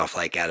 comes off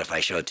like that if I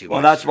show it too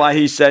Well, much. that's why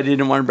he said he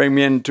didn't want to bring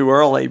me in too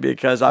early,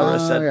 because I would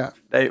have said,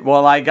 yeah.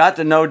 well, I got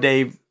to know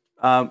Dave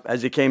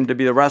as he came to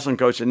be the wrestling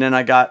coach, and then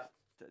I got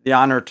the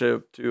honor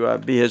to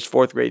be his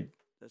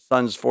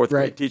son's fourth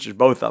grade Right. teachers,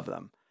 both of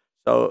them.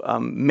 So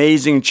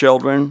amazing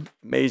children,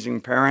 amazing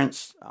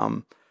parents,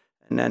 and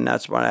then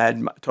that's when I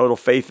had total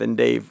faith in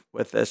Dave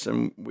with this,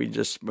 and we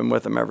just been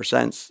with him ever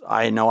since.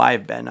 I know I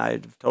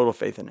have total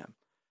faith in him.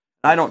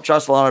 I don't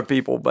trust a lot of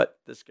people, but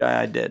this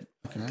guy I did.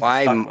 Stuck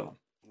with him.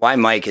 Why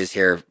Mike is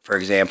here, for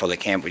example, the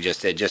camp we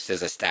just did, just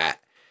as a stat.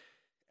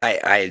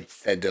 I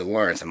said to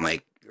Lawrence, I'm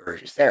like, or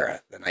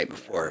Sarah, the night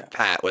before,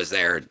 Pat was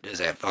there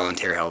as a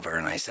volunteer helper,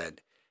 and I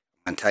said,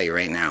 I'm gonna tell you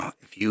right now,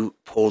 if you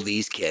pull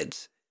these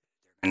kids,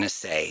 they're gonna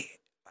say,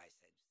 I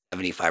said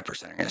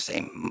 75% are gonna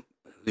say,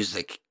 who's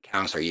the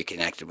counselor you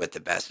connected with the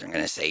best? They're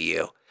gonna say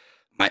you,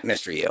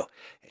 Mr. You.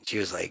 And she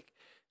was like,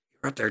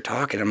 you're up there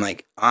talking. I'm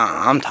like,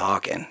 I'm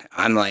talking.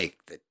 I'm like,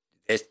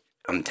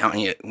 I'm telling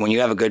you, when you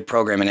have a good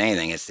program in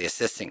anything, it's the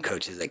assistant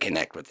coaches that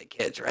connect with the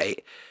kids,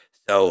 right?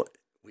 So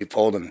we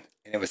pulled them,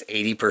 and it was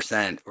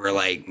 80% were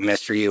like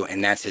Mr. U,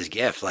 and that's his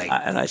gift. Like,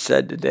 And I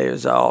said today,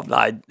 it's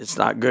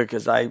not good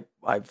because I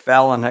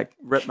fell and I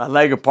ripped my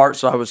leg apart,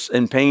 so I was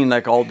in pain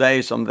like all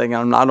day. So I'm thinking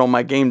I'm not on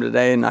my game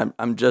today, and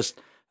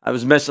I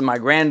was missing my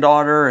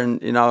granddaughter,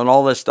 and and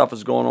all this stuff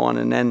was going on,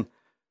 and then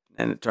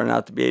it turned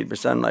out to be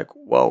 80%. I'm like,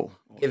 whoa.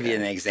 Give you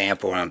an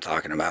example what I'm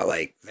talking about.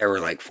 Like, there were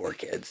like 4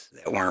 kids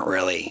that weren't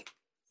really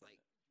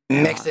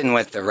like mixing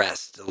with the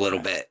rest a little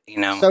bit,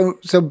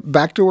 So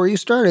back to where you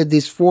started.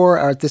 These 4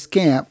 are at this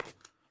camp.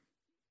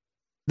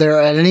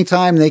 They're at any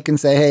time they can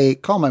say, "Hey,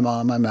 call my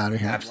mom. I'm out of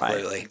here."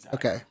 Absolutely. Right,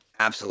 exactly. Okay.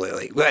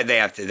 Absolutely. Well, they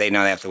have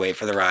to wait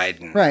for the ride.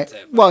 And Right.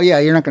 Well, yeah,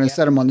 you're not going to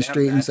set them on the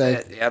street and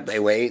say. Yep, they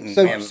wait. And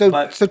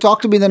So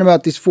talk to me then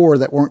about these 4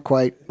 that weren't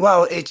quite.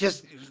 Well, it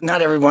just,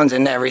 not everyone's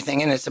into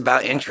everything, and it's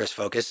about interest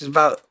focus. It's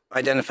about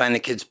identifying the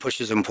kids'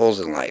 pushes and pulls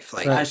in life.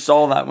 Like, I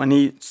saw that when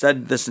he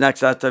said this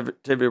next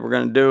activity we're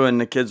going to do, and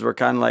the kids were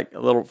kind of like a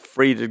little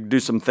free to do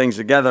some things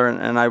together.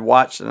 And I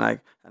watched and I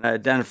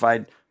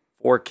identified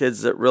 4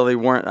 kids that really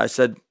weren't. I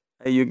said,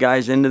 "Hey, you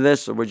guys into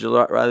this, or would you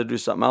rather do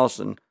something else?"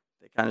 And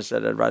they kind of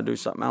said, "I'd rather do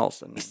something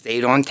else." And we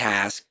stayed on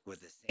task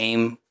with the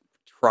same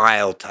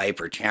trial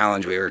type or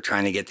challenge we were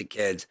trying to get the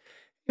kids.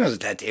 He was at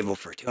that table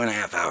for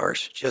 2.5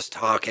 hours, just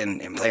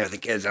talking and playing with the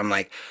kids. I'm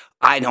like,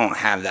 I don't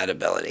have that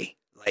ability.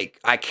 Like,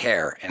 I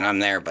care and I'm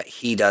there, but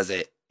he does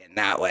it in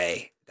that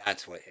way.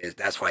 That's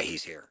why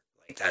he's here.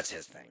 Like, that's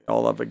his thing.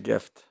 all of a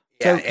gift.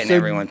 Yeah, and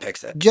everyone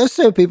picks it. Just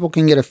so people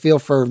can get a feel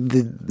for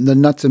the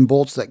nuts and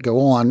bolts that go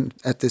on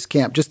at this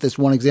camp, just this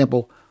one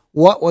example,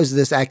 what was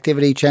this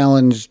activity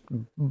challenge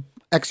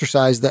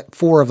exercise that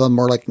 4 of them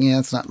were like, yeah,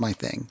 it's not my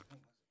thing?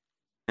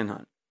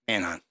 Manhunt.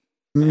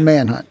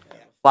 Manhunt.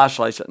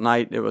 Flashlights at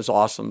night. It was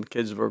awesome.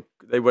 Kids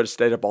they would have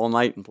stayed up all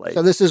night and played.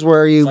 So this is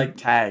where you like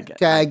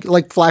tag,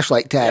 like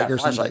flashlight tag Yeah, or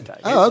flashlight something.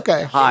 tag. Oh,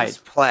 okay. Hide.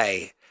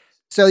 Play.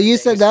 So you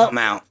said Come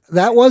out.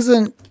 that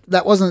wasn't.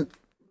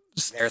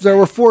 There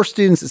were 4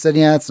 students that said,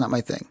 "Yeah, it's not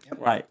my thing."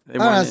 Right. They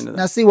Oh, weren't into now,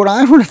 that. see what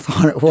I would have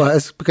thought it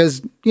was,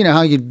 because you know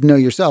how you know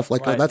yourself,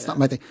 like, oh, Right, that's yeah. not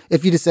my thing.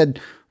 If you just said,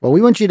 "Well,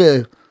 we want you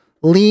to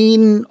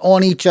lean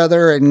on each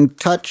other and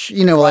touch,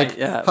 like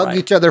yeah, hug right.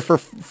 each other for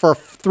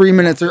 3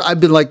 minutes," or I'd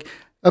been like,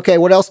 "Okay,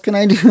 what else can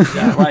I do?"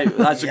 Yeah, right.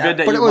 That's a good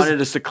that But you it was-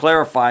 wanted us to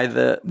clarify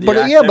the but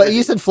activity.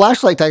 you said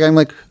flashlight tag. I'm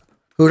like,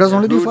 who doesn't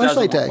want to do Who doesn't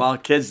flashlight want- tag? Well,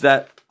 kids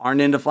that aren't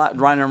into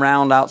running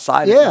around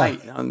outside Yeah.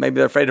 at night. Maybe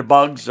they're afraid of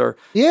bugs or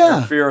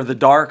Yeah. fear of the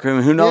dark.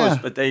 Who knows? Yeah.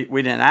 But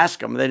we didn't ask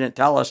them. They didn't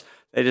tell us.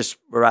 They just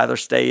would rather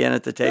stay in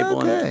at the table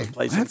Okay. and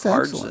play some That's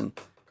cards excellent. and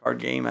card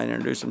game. I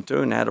introduced them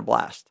to and they had a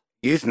blast.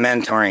 Youth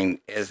mentoring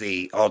is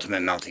the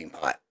ultimate melting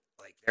pot.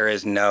 Like, there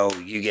is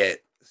you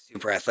get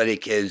super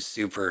athletic kids,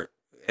 super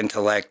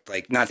intellect,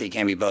 like, not that you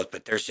can't be both,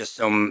 but there's just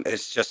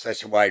it's just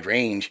such a wide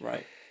range.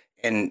 Right.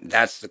 And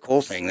that's the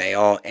cool thing.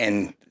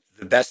 And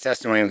the best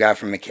testimony we got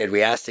from a kid,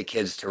 we asked the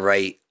kids to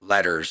write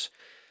letters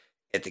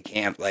at the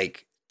camp,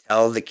 like,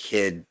 tell the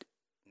kid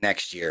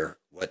next year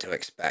what to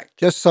expect.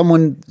 Just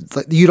someone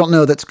like, you don't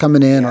know that's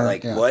coming in, or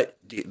Like,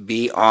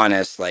 be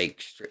honest,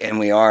 like, and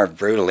we are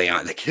brutally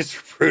honest. The kids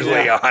are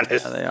brutally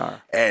honest. Yeah, they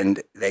are.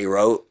 And they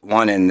wrote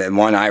one, and the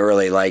one I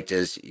really liked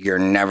is, you're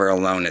never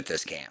alone at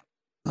this camp.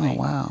 Oh,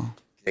 wow.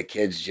 The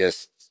kids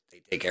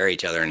they take care of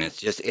each other, and it's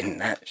just, in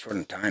that short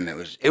of time, it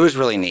was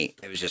really neat.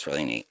 It was just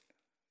really neat.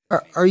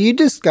 Are you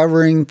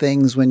discovering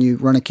things when you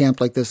run a camp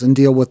like this and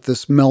deal with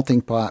this melting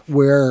pot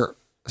where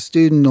a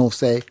student will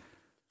say,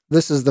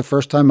 "This is the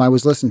first time I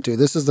was listened to.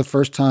 This is the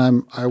first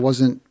time I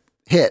wasn't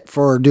hit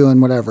for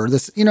doing whatever."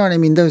 This, you know what I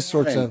mean? Those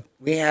sorts of.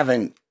 We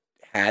haven't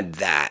had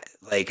that.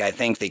 Like, I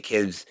think the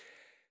kids,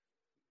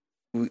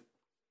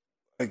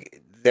 I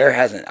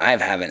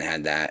haven't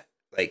had that.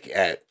 Like,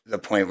 at the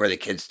point where the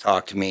kids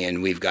talk to me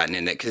and we've gotten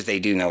in it, because they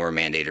do know we're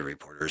mandated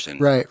reporters and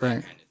Right. that kind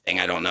of thing.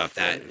 I don't know if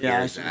that. Yeah, I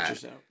hears see what that. you're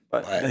saying.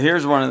 But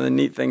here's one of the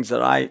neat things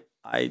that I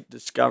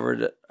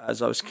discovered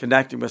as I was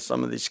connecting with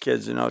some of these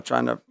kids,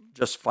 trying to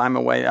just find my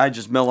way. I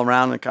just mill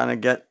around and kind of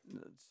get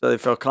so they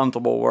feel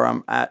comfortable where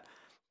I'm at.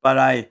 But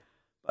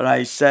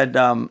I said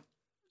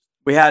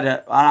we had an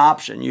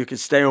option. You could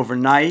stay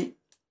overnight,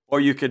 or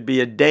you could be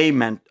a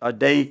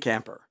day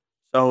camper.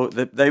 So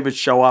they would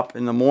show up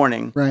in the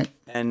morning. Right.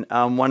 And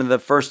one of the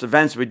first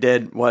events we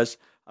did was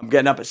I'm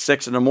getting up at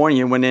 6 a.m.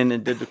 and went in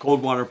and did the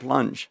cold water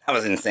plunge. That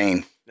was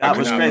insane. That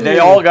was great. They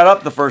all got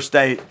up the first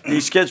day.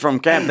 These kids from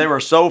camp, they were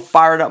so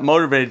fired up,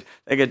 motivated.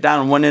 They get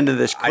down and went into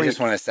this creek. I just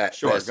want to set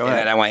Sure, this, go and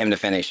ahead. then I want him to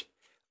finish.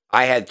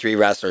 I had 3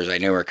 wrestlers I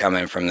knew were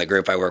coming from the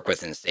group I work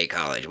with in State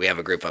College. We have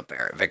a group up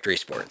there at Victory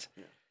Sports.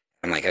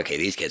 I'm like, okay,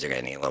 these kids are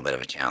going to need a little bit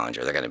of a challenge,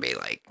 or they're going to be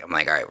like, I'm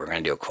like, all right, we're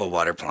going to do a cold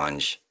water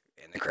plunge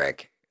in the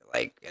creek,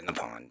 like in the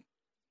pond.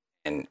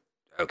 And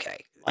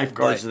okay.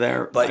 Lifeguards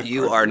there. But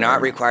you are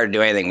not required to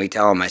do anything. We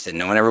tell them, I said,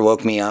 no one ever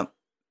woke me up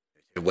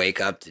to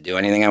wake up to do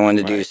anything I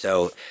wanted to do.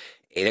 So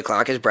 8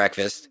 o'clock is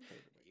breakfast.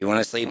 You want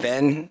to sleep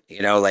in,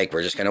 like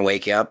we're just going to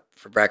wake you up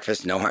for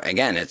breakfast. No,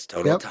 again, it's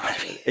total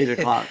autonomy. 8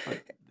 o'clock.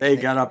 They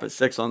got up at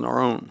 6 on their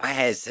own. I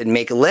had said,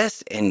 make a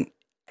list, and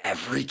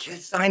every kid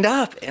signed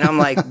up. And I'm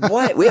like,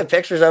 what? We have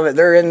pictures of it.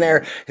 They're in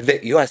there.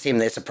 You want to see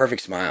them. It's a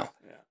perfect smile.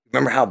 Yeah.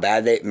 Remember how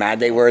mad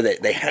they were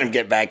that they had them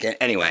get back in?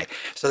 Anyway,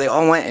 so they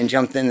all went and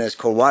jumped in this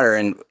cold water.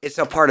 And it's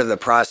a part of the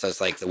process,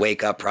 like the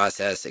wake up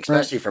process,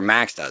 especially for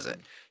Max does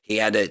it. He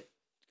had to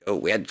go,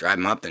 we had to drive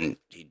him up, and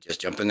he'd just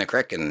jump in the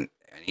creek and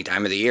any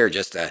time of the year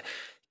just to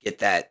get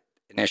that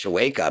initial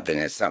wake up. And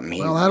it's something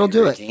that'll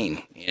do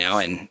routine,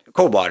 and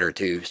cold water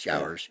too,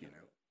 showers,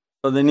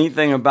 So the neat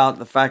thing about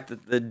the fact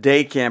that the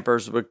day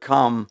campers would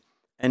come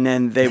and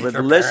then they would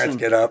listen.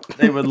 Get up.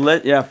 They would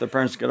if the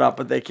parents get up,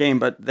 but they came,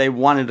 but they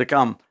wanted to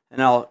come.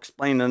 And I'll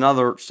explain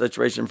another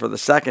situation for the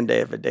second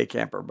day of a day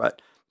camper.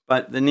 But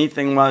the neat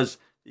thing was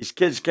these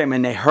kids came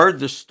and they heard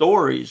the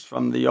stories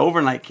from the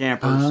overnight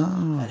campers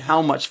and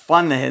how much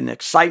fun they had and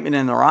excitement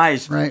in their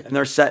eyes. Right. And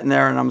they're sitting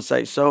there, and I'm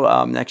saying,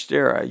 so next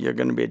year you're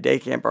going to be a day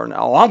camper. And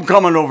I'm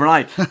coming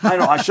overnight. I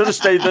know I should have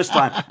stayed this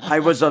time. I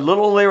was a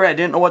little leery. I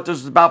didn't know what this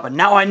was about, but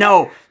now I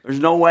know. There's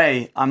no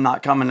way I'm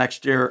not coming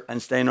next year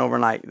and staying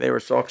overnight. They were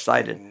so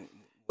excited.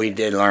 We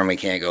did learn we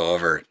can't go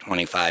over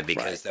 25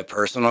 because the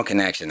personal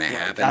connection that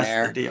happened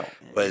there the deal.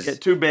 Was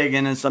get too big,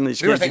 and then some of these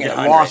kids get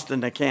 100. lost in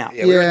the camp.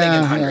 Yeah, we were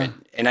thinking 100.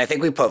 And I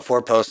think we put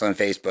 4 posts on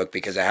Facebook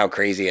because of how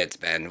crazy it's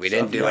been. We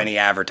didn't do any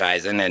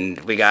advertising, and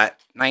we got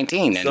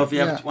 19. And so if you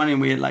have 20,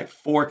 we had like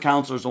 4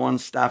 counselors on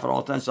staff at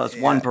all times. So that's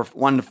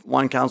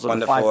one counselor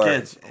to 5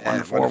 kids. 1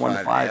 to 4, 1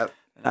 to 5. Yep.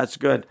 And that's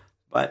good.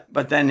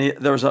 But then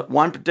there was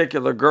one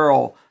particular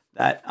girl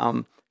that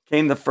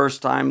came the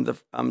first time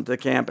to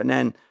camp, and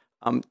then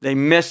they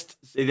missed.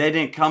 See, they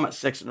didn't come at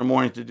 6 in the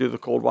morning to do the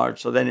cold water,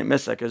 so they didn't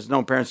miss it because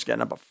no parents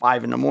getting up at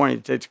 5 in the morning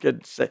to take the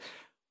kid to say.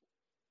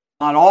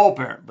 Not all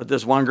parents, but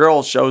this one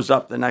girl shows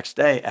up the next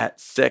day at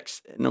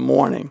 6 in the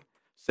morning.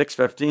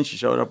 6:15 she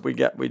showed up. We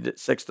did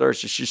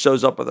 6:30. She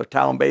shows up with her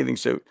towel and bathing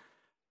suit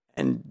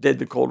and did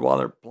the cold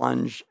water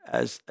plunge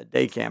as a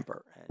day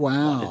camper.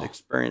 Wow. Wanted to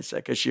experience it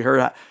because she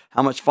heard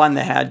how much fun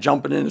they had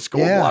jumping in this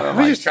cold water.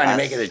 We're just trying to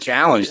make it a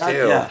challenge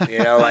too.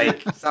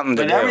 Like something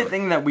to do. But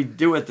everything that we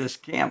do at this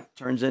camp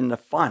turns into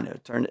fun.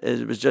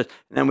 It was just,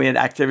 and then we had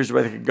activities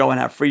where they could go and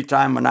have free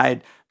time when I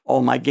had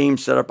all my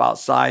games set up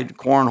outside,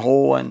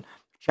 cornhole and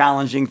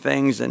challenging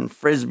things and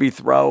frisbee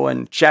throw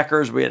and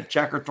checkers. We had a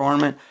checker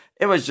tournament.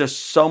 It was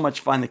just so much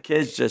fun. The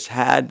kids just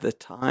had the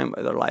time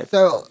of their life,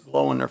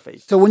 blowing their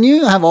face. So when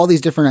you have all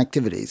these different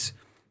activities,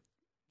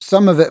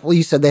 some of it, well,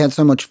 you said they had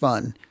so much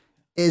fun.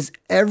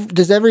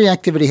 Does every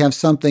activity have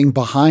something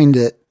behind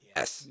it?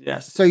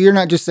 Yes. So you're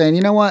not just saying,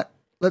 you know what?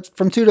 Let's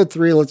from 2 to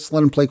 3, let's let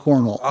them play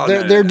cornhole. Oh,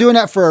 they're doing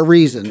that for a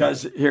reason.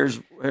 Because here's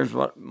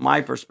what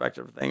my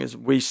perspective thing is: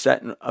 we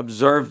set and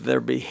observe their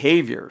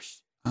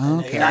behaviors.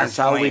 Okay. And that's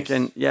how we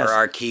can, are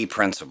our key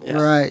principles,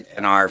 right,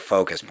 and our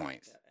focus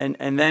points, and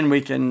then we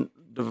can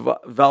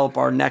develop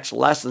our next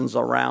lessons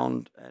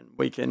around, and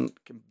we can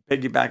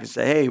piggyback and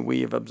say, hey,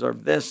 we have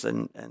observed this,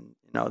 and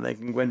they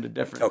can go into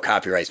different. So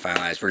copyright's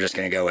finalized. We're just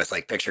going to go with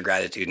like picture,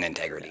 gratitude, and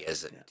integrity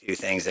as 2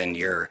 things, and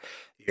your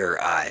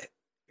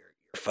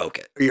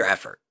focus, or your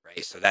effort,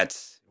 right? So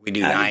we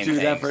do 9 things.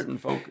 Effort, and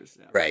focus.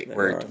 Yeah. Right.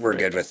 We're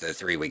good with the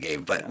 3 we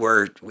gave, but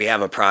we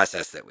have a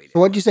process that we do.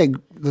 So what'd you say?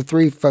 The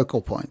 3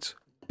 focal points.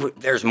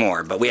 There's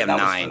more, but we have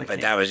 9. But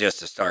that was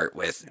just to start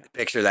with.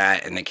 Picture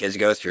that, and the kids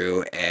go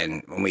through,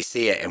 and when we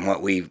see it,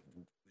 and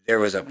there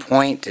was a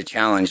point to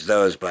challenge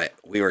those, but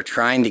we were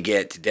trying to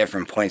get to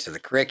different points of the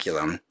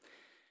curriculum,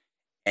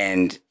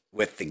 and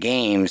with the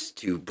games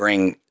to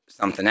bring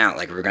something out.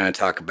 Like we're going to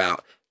talk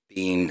about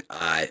being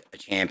a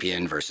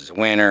champion versus a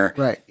winner.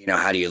 Right.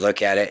 How do you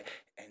look at it?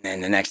 And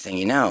then the next thing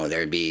you know,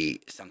 there'd be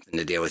something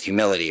to deal with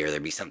humility, or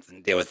there'd be something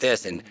to deal with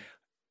this, and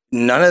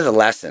none of the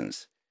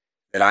lessons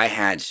that I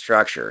had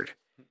structured,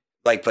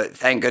 but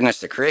thank goodness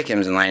the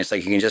curriculum's in line. It's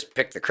like you can just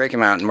pick the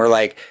curriculum out, and we're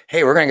like,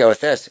 hey, we're going to go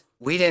with this.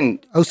 We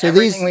didn't. Oh, so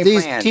these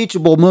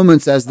teachable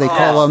moments, as they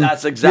call them.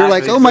 That's exactly. You're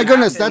like, oh my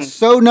goodness, that's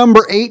so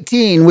number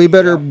 18. We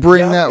better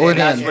bring that one in.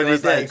 That's what he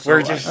did.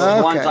 We're just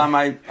one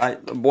time,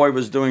 the boy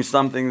was doing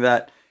something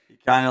that he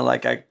kind of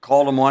like. I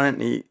called him on it,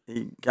 and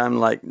he kind of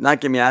like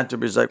not give me attitude,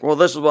 but he's like, well,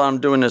 this is what I'm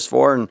doing this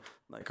for, and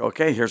like,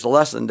 okay, here's a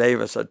lesson,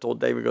 Davis. I told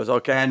David, goes,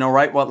 okay, I know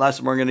right what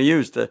lesson we're going to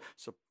use to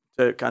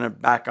kind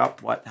of back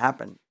up what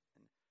happened.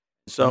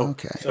 So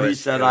he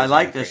said, I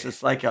like this.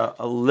 It's like a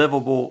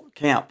livable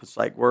camp. It's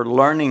like we're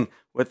learning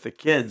with the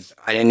kids.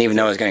 I didn't even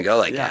know it was going to go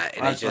like that.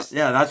 And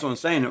that's what I'm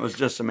saying. It was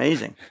just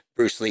amazing.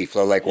 Bruce Lee,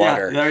 flow like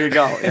water. Yeah, there you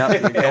go. Yeah, you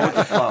go with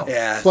the flow.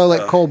 Yeah, flow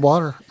like cold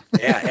water.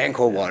 Yeah, and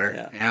cold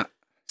water. Yeah.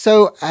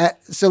 So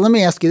let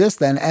me ask you this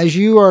then. As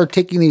you are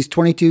taking these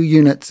 22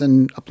 units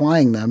and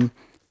applying them,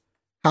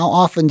 how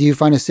often do you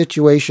find a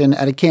situation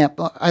at a camp?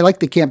 I like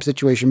the camp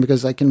situation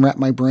because I can wrap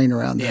my brain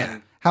around that. Yeah.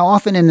 How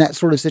often in that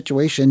sort of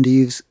situation do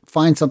you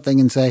find something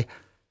and say,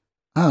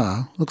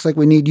 looks like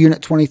we need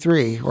unit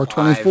 23 or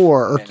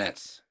 24 or 5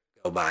 minutes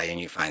go by and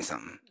you find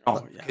something.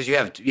 Oh, yeah.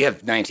 Because you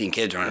have 19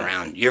 kids running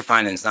around. You're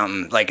finding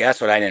something. Like, that's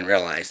what I didn't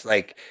realize.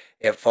 Like,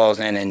 it falls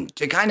in. And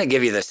to kind of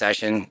give you the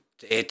session,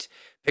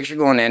 picture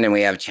going in and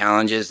we have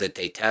challenges that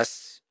they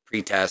test,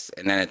 pre-test,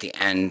 and then at the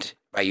end,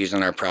 by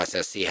using our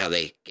process, see how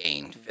they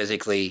gain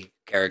physically,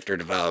 character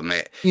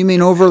development. You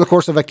mean over the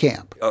course of a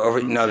camp?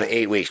 The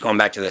 8 weeks, going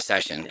back to the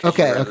session.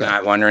 Okay.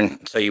 Not wondering.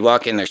 So you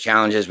walk in, there's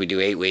challenges. We do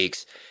 8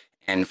 weeks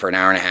and for an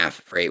hour and a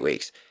half for 8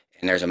 weeks.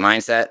 And there's a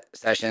mindset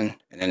session,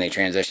 and then they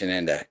transition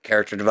into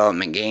character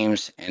development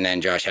games. And then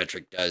Josh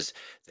Hetrick does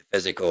the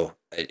physical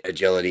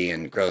agility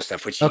and growth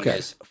stuff, which he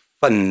is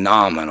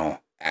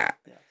phenomenal at.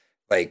 Yeah.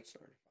 Like,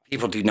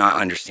 people do not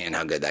understand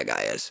how good that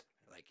guy is.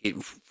 Like,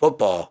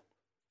 football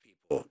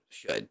people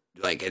should,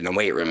 like, in the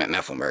weight room at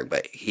Mecklenburg,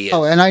 but he is.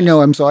 Oh, and I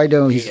know him, so I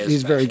know he's very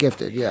special.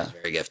 gifted. Yeah. He's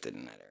very gifted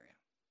in that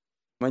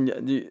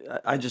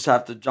area. I just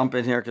have to jump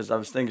in here because I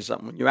was thinking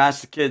something. When you ask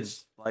the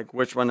kids, like,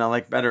 which one I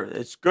like better,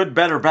 it's good,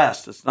 better,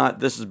 best. It's not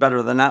this is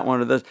better than that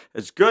one or this.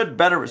 It's good,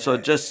 better. So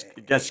it just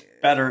gets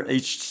better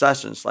each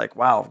session. It's like,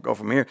 wow, go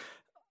from here.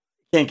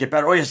 Can't get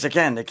better. Oh, yes, it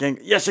can. They can.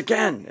 Yes, it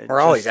can. We're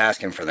always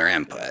asking for their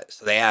input.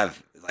 So they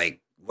have,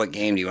 like, what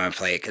game do you want to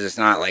play? Because it's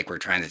not like we're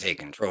trying to take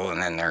control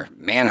and then they're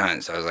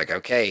manhunt. So I was like,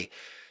 okay,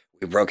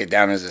 we broke it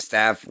down as a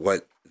staff.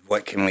 What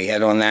can we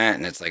hit on that?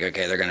 And it's like,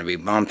 okay, they're going to be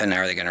bumping.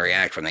 How are they going to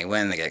react when they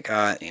win? They get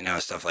caught,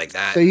 stuff like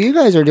that. So you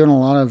guys are doing a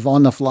lot of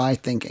on-the-fly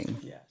thinking.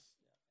 Yes.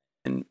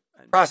 And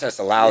process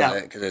allows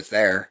it because it's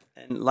there.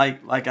 And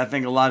like I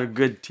think a lot of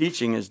good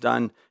teaching is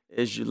done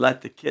is you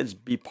let the kids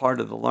be part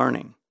of the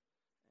learning.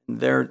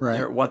 Their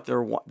what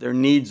their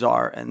needs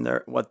are and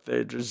what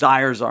their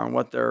desires are and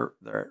what their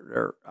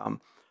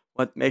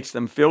what makes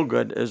them feel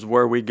good is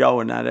where we go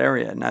in that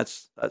area, and that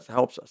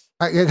helps us.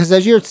 Because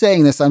as you're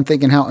saying this, I'm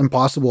thinking how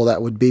impossible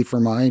that would be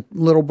for my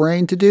little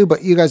brain to do.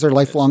 But you guys are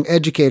lifelong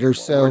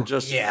educators, so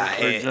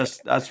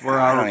that's where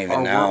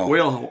our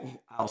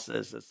wheelhouse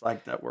is. It's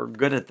like that we're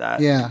good at that.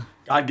 Yeah,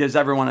 God gives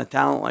everyone a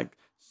talent. Like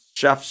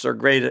chefs are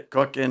great at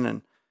cooking,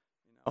 and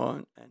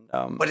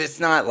but it's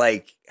not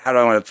like, how do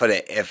I want to put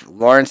it? If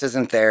Lawrence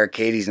isn't there,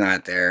 Katie's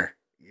not there,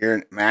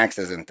 Max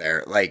isn't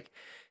there, like.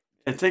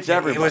 It takes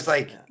everybody. It was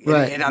like,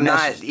 right. And I'm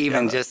not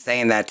even just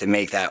saying that to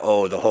make that,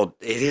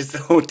 it is the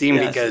whole team,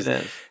 because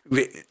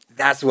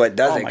that's what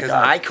does it. Because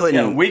I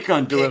couldn't. We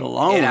couldn't do it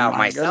alone. It out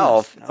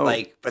myself. No.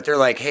 Like, but they're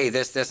like, hey,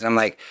 this, and I'm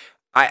like,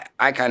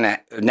 I kind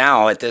of,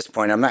 now at this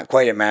point, I'm not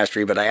quite at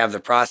mastery, but I have the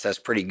process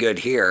pretty good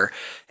here.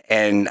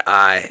 And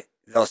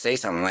they'll say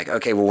something like,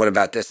 okay, well, what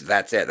about this?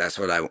 That's it. That's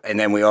what and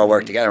then we all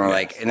work together. And we're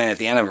like, and then at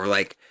the end of it, we're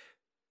like,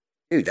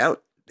 dude,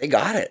 they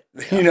got it,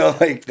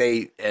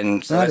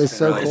 and so that is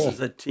so really cool. This is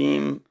a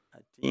team,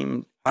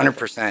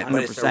 100%,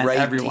 but it's the right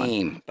everyone.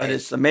 Team. But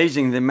it's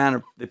amazing the amount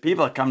of the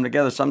people that come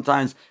together.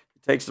 Sometimes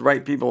it takes the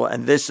right people,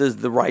 and this is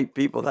the right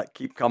people that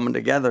keep coming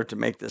together to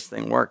make this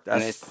thing work.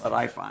 That's what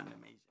I find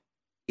amazing.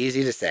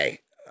 Easy to say.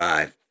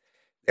 There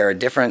are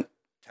different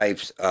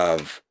types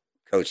of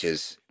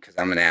coaches, because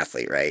I'm an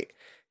athlete, right?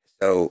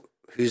 So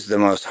who's the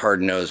most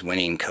hard-nosed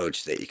winning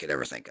coach that you could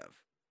ever think of?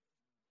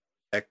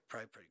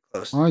 Probably pretty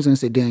close. I was going to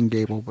say Dan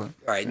Gable, but all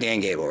right, Dan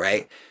Gable,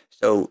 right?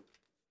 So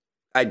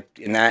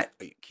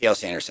Cale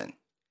Sanderson,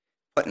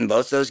 putting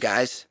both those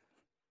guys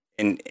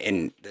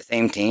in the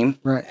same team,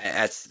 right?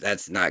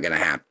 That's not going to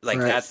happen. Like,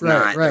 right.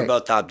 They're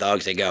both top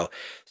dogs. They go.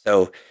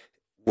 So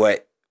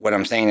what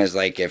I'm saying is,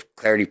 like, if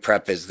Clarity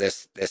Prep is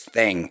this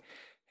thing,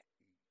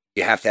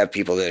 you have to have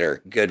people that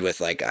are good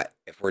with, like,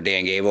 if we're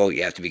Dan Gable,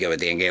 you have to be good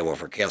with Dan Gable.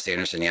 If we're Cale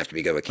Sanderson, you have to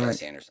be good with Cale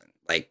Sanderson.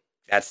 Like,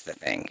 that's the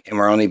thing. And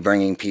we're only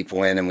bringing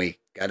people in, and we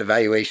got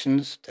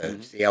evaluations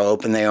to see how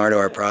open they are to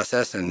our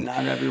process. And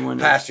not everyone.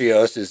 Pastor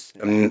Yost is, I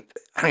don't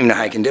even know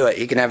how he can do it.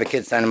 He can have a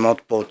kid sign a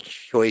multiple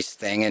choice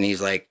thing, and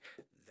he's like,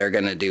 they're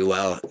going to do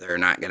well. They're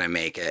not going to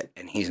make it.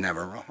 And he's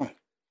never wrong.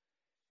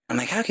 I'm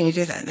like, how can you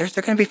do that? They're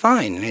going to be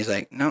fine. And he's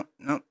like, no,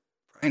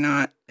 probably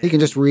not. He can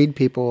just read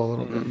people a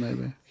little bit,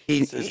 maybe.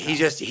 He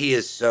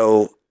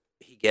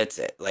gets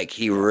it. Like,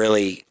 he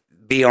really,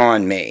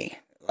 beyond me.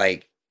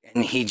 Like,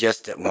 and he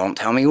just won't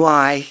tell me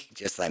why.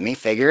 Just let me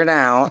figure it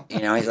out.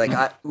 He's like,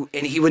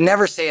 and he would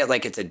never say it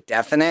like it's a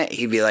definite.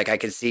 He'd be like, I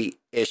could see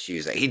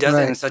issues. He does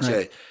it in such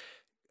a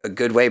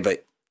good way,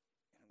 but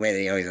the way that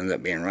he always ends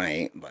up being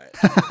right. But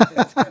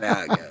that's kind of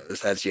how it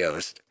goes. That's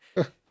Yost.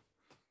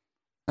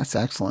 That's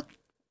excellent.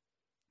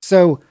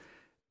 So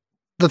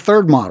the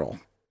third model,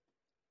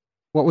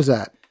 what was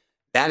that?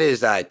 That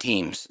is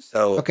teams.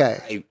 So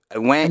okay. I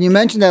went. And you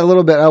mentioned that a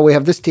little bit. Oh, we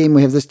have this team.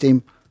 We have this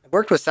team.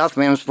 Worked with South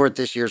Williamsport,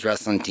 this year's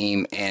wrestling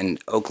team, and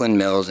Oakland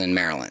Mills in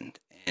Maryland.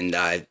 And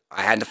I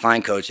had to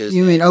find coaches.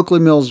 You mean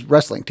Oakland Mills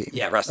wrestling team?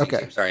 Yeah, wrestling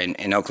team. Sorry,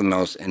 in Oakland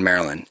Mills in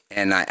Maryland.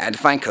 And I had to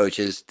find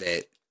coaches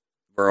that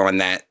were on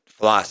that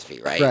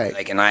philosophy, right? Right.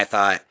 Like, and I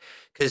thought,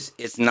 Because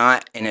it's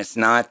not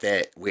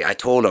that I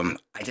told him,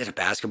 I did a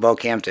basketball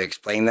camp to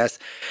explain this.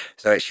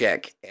 So at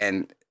Schick,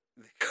 and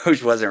the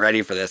coach wasn't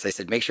ready for this. I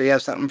said, make sure you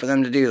have something for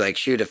them to do. Like,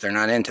 shoot, if they're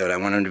not into it, I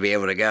want them to be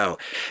able to go.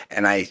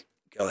 And I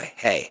go,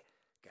 hey,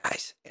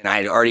 guys. And I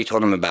had already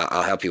told them about,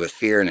 I'll help you with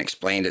fear, and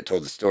explained it,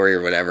 told the story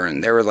or whatever.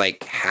 And there were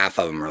like half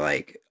of them were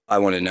like, I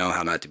want to know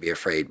how not to be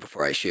afraid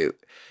before I shoot,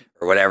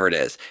 or whatever it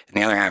is. And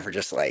the other half are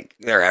just like,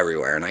 they're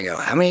everywhere. And I go,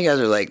 how many of you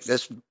guys are like,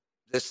 this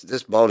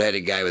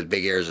bald-headed guy with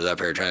big ears is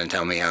up here trying to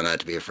tell me how not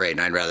to be afraid,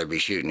 and I'd rather be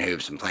shooting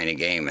hoops and playing a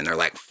game. And they're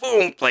like,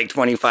 boom, like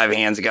 25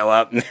 hands go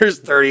up, and there's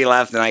 30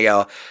 left. And I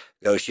go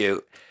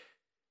shoot.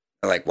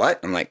 They're like, what?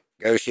 I'm like,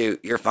 go shoot.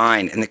 You're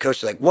fine. And the coach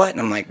is like, what?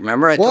 And I'm like,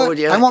 remember I told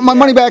you? I want my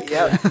money back.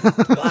 Yeah.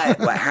 But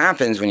what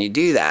happens when you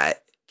do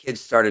that, kids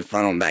started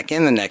funneling back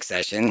in the next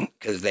session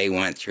because they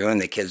went through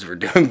and the kids were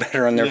doing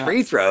better on their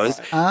free throws.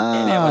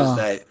 And it was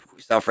the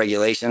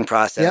self-regulation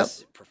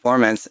process,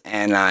 performance.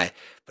 And,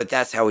 but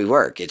that's how we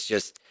work. It's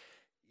just,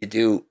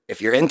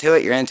 if you're into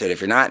it, you're into it. If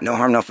you're not, no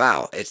harm, no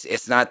foul.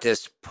 It's not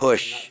this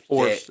push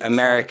to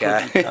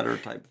America. Cookie cutter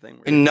type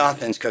thing. And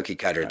nothing's cookie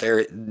cutter. There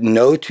are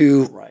no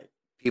two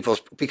people,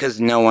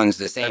 because no one's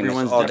the same.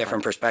 Everyone's it's all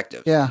different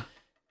perspectives. Yeah.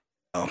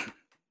 So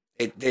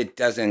it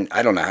doesn't,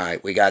 I don't know how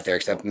we got there,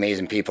 except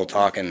amazing people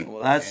talking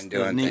That's and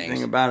doing the neat things.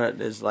 thing about it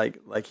is like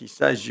he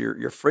says,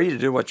 you're free to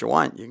do what you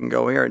want. You can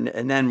go here,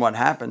 and then what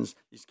happens?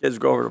 These kids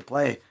go over to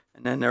play,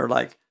 and then they're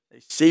like, they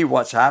see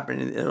what's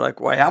happening. They're like,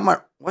 wait,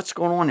 what's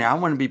going on here? I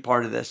want to be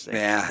part of this thing.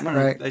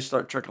 Yeah. They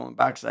start trickling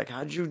back. It's like,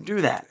 how'd you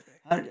do that?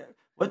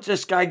 What's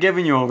this guy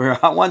giving you over here?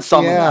 I want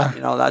some of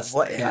that. That's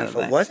the kind of if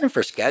thing. it wasn't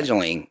for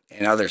scheduling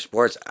in other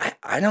sports,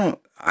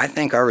 I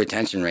think our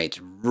retention rate's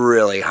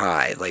really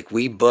high. Like,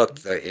 we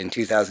booked in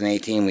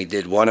 2018, we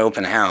did one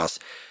open house.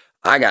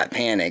 I got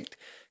panicked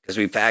because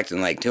we packed in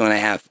like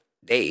 2.5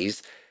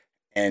 days,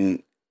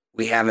 and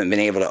we haven't been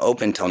able to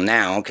open till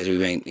now because we've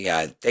been,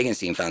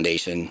 Degenstein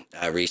Foundation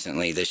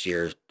recently this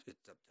year,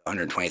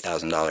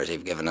 $120,000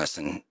 they've given us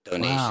in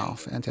donations. Wow,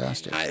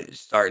 fantastic.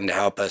 Starting to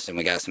help us, and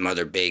we got some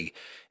other big,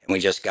 and we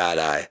just got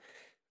a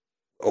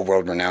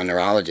world-renowned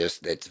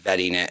neurologist that's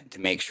vetting it to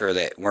make sure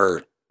that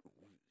I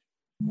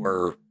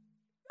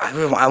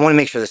want to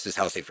make sure this is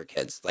healthy for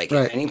kids. Like,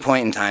 at any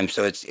point in time.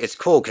 So it's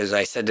cool because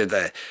I said she's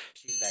vetting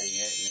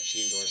it,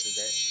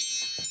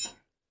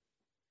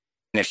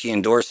 and if she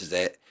endorses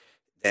it,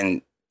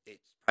 then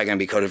it's probably going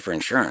to be coded for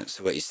insurance.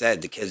 So what you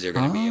said, the kids are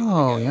going to be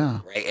able to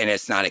go, right? And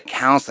it's not a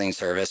counseling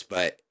service,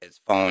 but it's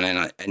fallen in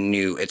a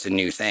new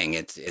thing.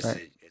 It's a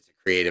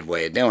creative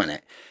way of doing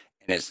it.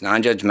 And it's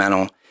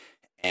non-judgmental,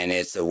 and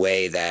it's a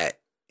way that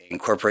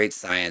incorporates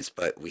science,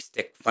 but we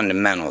stick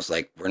fundamentals.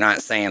 Like, we're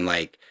not saying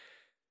like,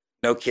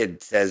 no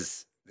kid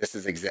says this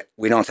is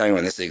we don't tell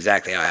anyone this is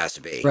exactly how it has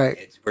to be.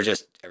 Right.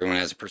 Everyone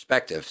has a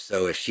perspective.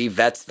 So if she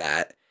vets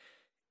that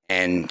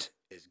and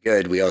is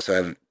good, we also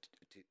have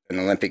an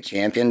Olympic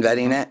champion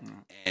vetting it,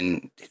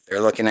 and they're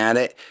looking at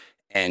it.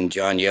 And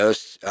John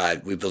Yost,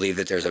 we believe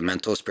that there's a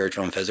mental,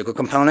 spiritual, and physical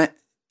component,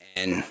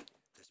 and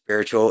the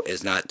spiritual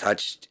is not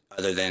touched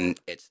other than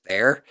it's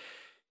there.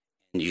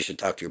 And you should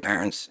talk to your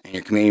parents and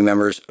your community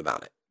members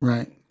about it.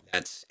 Right.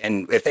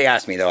 And if they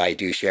ask me, though, I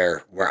do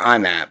share where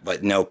I'm at,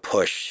 but no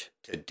push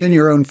to do. In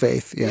your own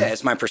faith. Yeah.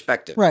 It's my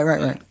perspective. Right.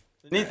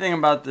 The neat thing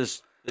about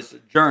this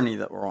journey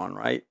that we're on,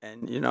 right?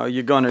 And,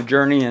 you go on a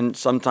journey, and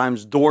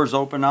sometimes doors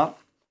open up,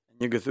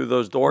 and you go through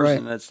those doors,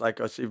 and it's like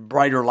I see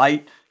brighter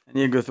light, and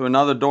you go through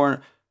another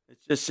door. It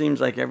just seems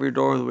like every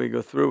door that we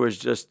go through is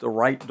just the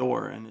right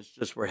door, and it's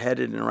just we're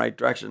headed in the right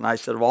direction. And I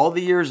said, of all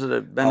the years that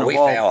have been involved, we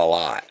fail a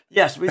lot.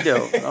 Yes, we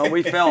do.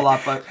 We fail a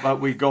lot, but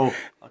we go,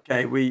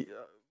 okay, we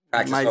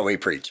practice what we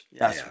preach.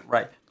 Yes,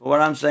 right. But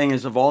what I'm saying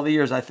is, of all the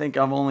years, I think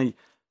I've only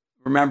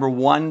remember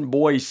one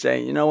boy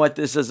saying, you know what,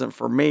 this isn't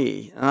for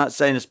me. I'm not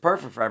saying it's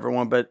perfect for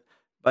everyone, but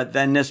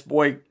then this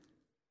boy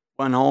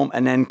went home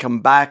and then come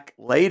back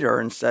later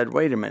and said,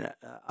 wait a minute,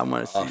 I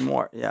want to see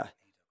more. Yeah.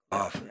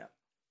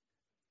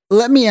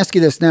 Let me ask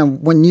you this now.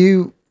 When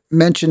you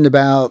mentioned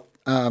about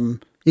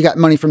you got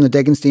money from the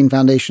Degenstein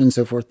Foundation and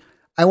so forth,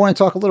 I want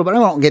to talk a little bit. I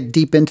won't get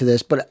deep into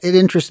this, but it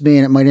interests me,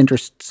 and it might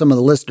interest some of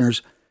the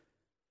listeners,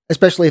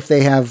 especially if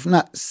they have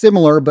not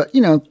similar, but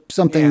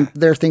something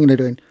they're thinking of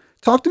doing.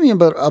 Talk to me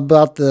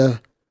about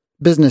the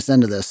business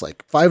end of this,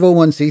 like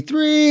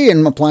 501c3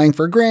 and applying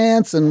for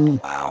grants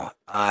and. Wow.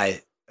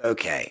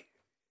 Okay.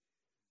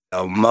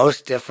 The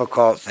most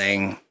difficult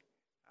thing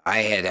I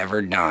had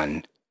ever done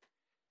at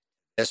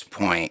this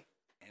point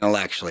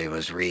intellectually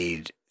was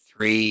read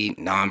 3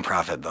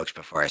 nonprofit books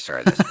before I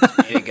started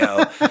this. To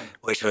go,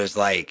 which was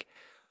like,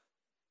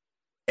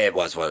 it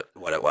was what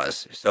it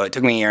was. So it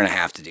took me 1.5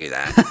 years to do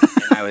that.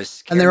 And I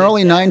was and they were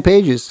only 9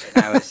 pages.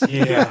 I was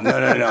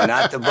no,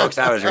 not the books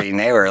I was reading.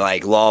 They were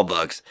like law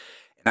books.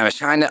 And I was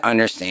trying to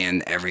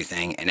understand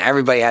everything, and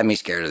everybody had me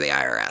scared of the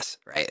IRS,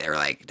 right? They were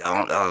like,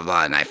 don't, blah, blah,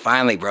 blah. And I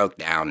finally broke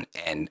down,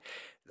 and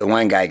the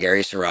one guy,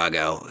 Gary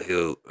Sarago,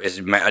 who is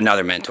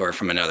another mentor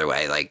from another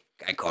way, like,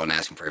 I called and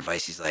asked him for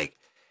advice. He's like,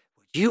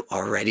 would you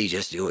already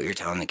just do what you're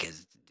telling the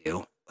kids to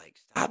do? Like,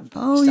 stop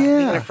Oh, being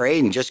yeah.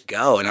 afraid and just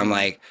go. And I'm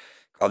like,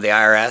 called the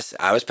IRS.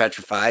 I was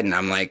petrified, and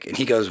I'm like, and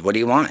he goes, what do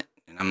you want?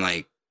 And I'm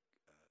like,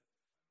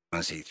 I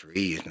want to see 3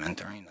 youth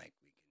mentoring, like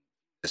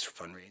this for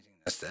fundraising,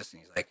 this.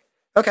 And he's like,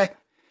 okay. And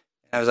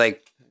I was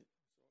like,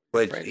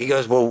 what? He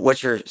goes, well,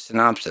 what's your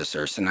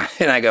synopsis and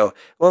I go,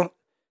 well,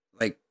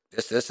 like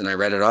this. And I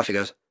read it off. He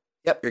goes,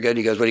 yep, you're good.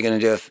 He goes, what are you going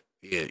to do if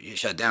you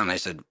shut down? And I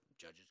said,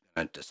 judge is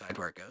going to decide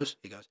where it goes.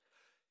 He goes,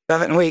 you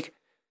have it in a week.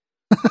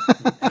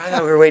 I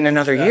thought we were waiting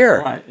another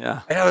year. Right,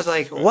 yeah. And I was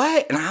like,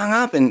 what? And I hung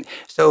up. And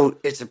so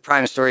it's a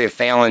prime story of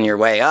failing your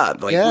way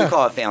up. Like we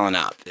call it failing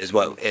up is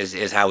what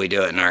is how we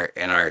do it in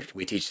our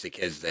we teach the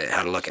kids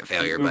how to look at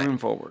failure. Moving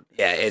forward.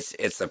 Yeah,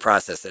 it's the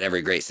process that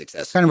every great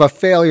success. Kind of a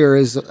failure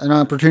is an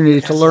opportunity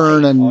to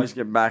learn and Always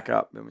get back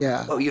up.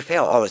 Yeah. Well, you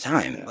fail all the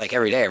time, like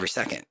every day, every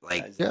second.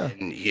 Like,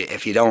 and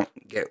if you don't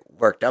get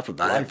worked up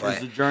about Life it,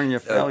 is a journey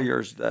of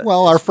failures.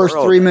 Well, our first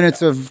 3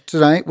 minutes of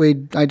tonight,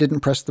 I didn't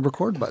press the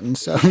record button,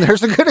 so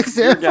there's a good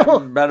example.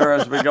 Getting better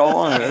as we go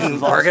on. This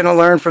is we're awesome. gonna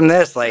learn from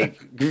this. Like,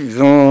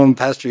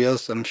 Pastor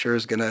Yos, I'm sure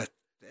is gonna,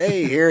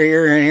 hey,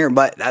 here,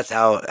 but that's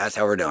how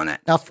we're doing it.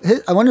 Now,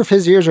 I wonder if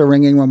his ears are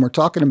ringing when we're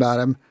talking about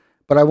him.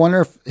 But I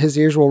wonder if his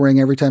ears will ring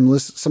every time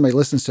somebody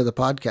listens to the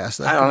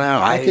podcast. I don't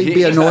know. I think it'd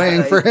be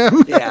annoying for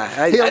him. Yeah,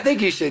 I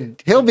think you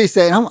should. He'll be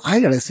saying,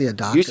 I got to see a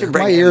doctor. You should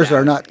bring My him ears down.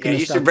 are not. Yeah,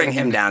 you should bring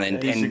him down,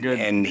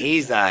 and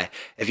he's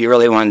if you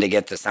really wanted to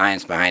get the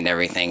science behind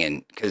everything,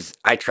 and because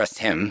I trust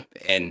him,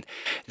 and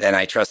then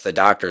I trust the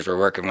doctors we're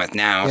working with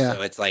now. Yeah.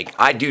 So it's like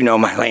I do know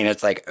my lane.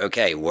 It's like,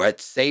 okay,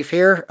 what's safe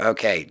here?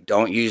 Okay,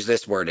 don't use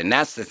this word, and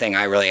that's the thing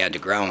I really had to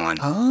grow on.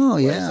 Oh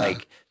yeah. It's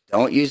like,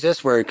 don't use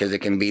this word because it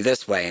can be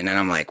this way. And then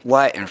I'm like,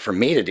 what? And for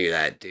me to do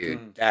that,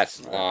 dude, that's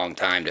a long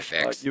time to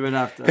fix. But you would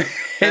have to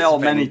fail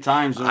many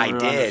times. In order I to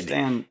did.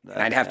 understand that.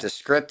 And I'd have to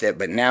script it,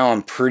 but now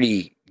I'm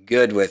pretty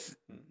good with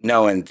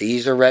knowing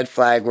these are red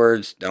flag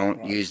words.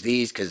 Don't use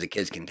these because the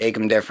kids can take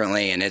them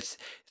differently. And it's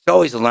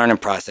always a learning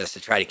process to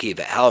try to keep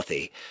it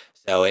healthy.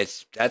 So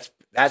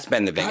that's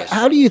been the biggest.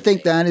 How do you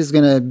think that is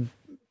going to?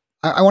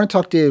 I want to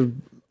talk to you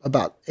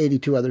about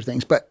 82 other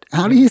things, but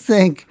how do you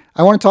think?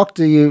 I want to talk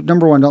to you.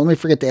 Number one, don't let me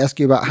forget to ask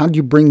you about how do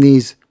you bring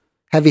these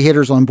heavy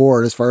hitters on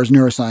board as far as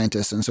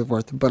neuroscientists and so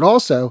forth. But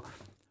also,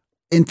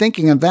 in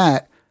thinking of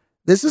that,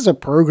 this is a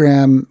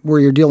program where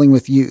you're dealing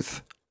with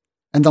youth,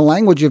 and the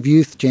language of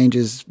youth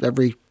changes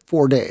every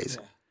 4 days.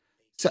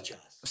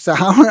 So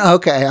how?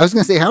 Okay, I was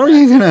going to say, how are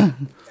you going to?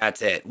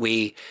 That's it.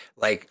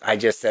 Like I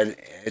just said,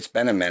 it's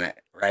been a minute,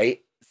 right?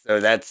 So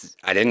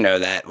I didn't know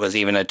that was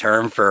even a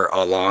term for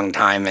a long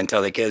time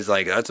until the kids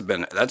like that's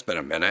been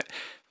a minute.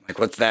 Like,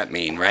 what's that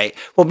mean, right?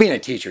 Well, being a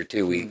teacher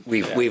too,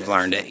 we've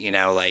learned it,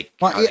 like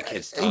how the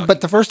kids talk.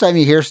 But the first time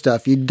you hear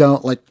stuff, you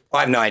don't like. Well,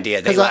 I have no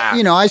idea. They laugh.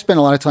 I spend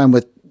a lot of time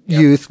with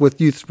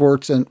youth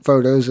sports and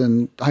photos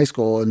and high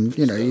school, and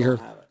you hear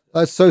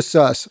that's so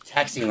sus.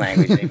 Texting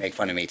language, they make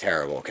fun of me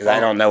terrible because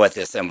I don't know what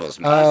the symbols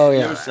mean. Oh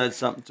yeah. You said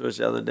something to us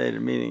the other day at a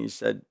meeting. He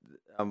said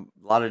a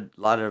lot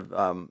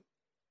of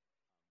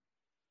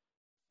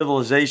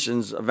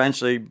civilizations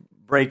eventually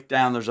break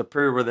down. There's a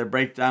period where they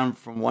break down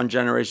from one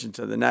generation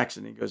to the next,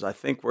 and he goes, I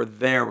think we're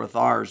there with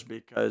ours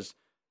because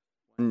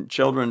when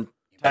children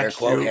text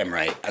quote him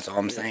right. That's all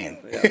I'm saying.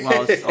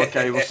 Well,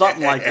 okay, well,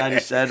 something like that. He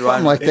said,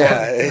 Something like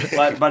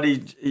that. but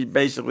he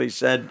basically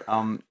said,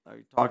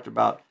 he talked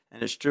about,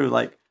 and it's true.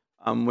 Like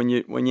when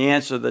you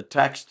answer the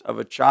text of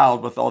a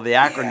child with all the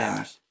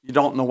acronyms, you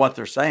don't know what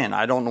they're saying.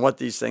 I don't know what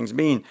these things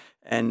mean.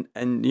 And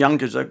young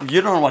kids are like,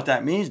 you don't know what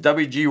that means,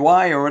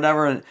 WGY or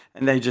whatever,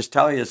 and they just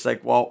tell you. It's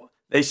like, well,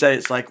 they say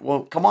it's like,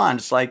 well, come on.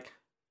 It's like,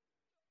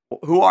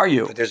 who are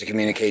you? But there's a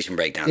communication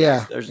breakdown.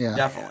 Yeah, There's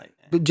definitely.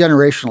 But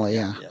generationally,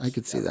 Yes, I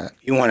could see that.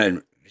 You want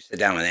to sit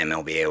down with him,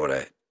 he'll be able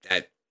to.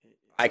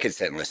 I could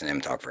sit and listen to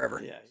him talk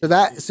forever.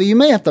 Yeah. So you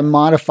may have to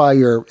modify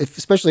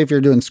especially if you're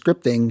doing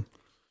scripting.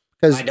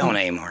 I don't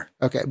anymore.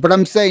 Okay, but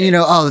I'm saying,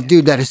 oh,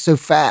 dude, that is so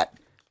fat.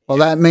 Well,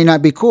 that may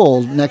not be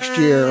cool next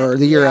year or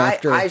the year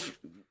after.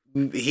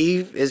 He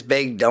is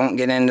big. Don't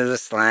get into the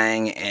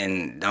slang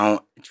and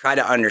don't try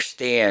to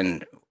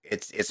understand.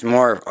 It's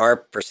more of our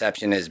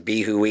perception is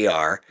be who we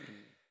are.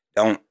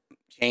 Don't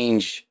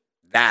change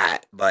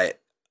that, but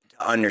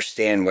to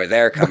understand where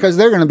they're coming. Because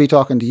they're going to be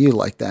talking to you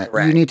like that.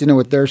 Correct. You need to know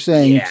what they're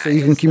saying so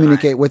you can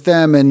communicate with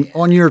them and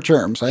on your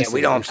terms.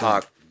 We don't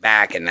talk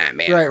back in that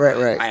manner.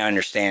 Right. I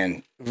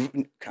understand,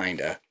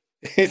 kind of.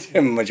 It's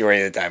the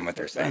majority of the time what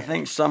they're saying. I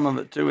think some of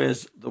it too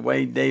is the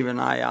way Dave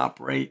and I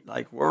operate.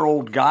 Like we're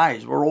old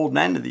guys, we're old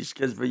men to these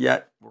kids, but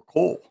yet we're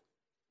cool,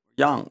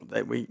 we're young.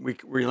 That we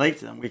relate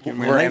to them. We can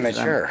relate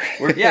immature.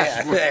 To them.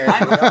 Yes,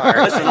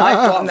 are. Listen, I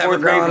taught Never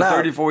fourth grade for grown up.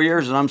 34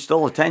 years, and I'm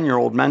still a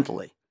 10-year-old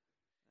mentally.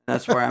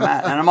 That's where I'm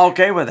at, and I'm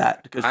okay with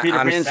that because Peter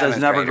I'm Pan says seventh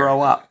never grader.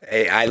 grow up.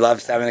 Hey, I love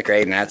 7th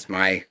grade, and that's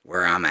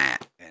where I'm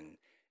at. And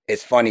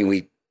it's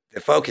funny. The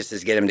focus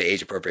is get them to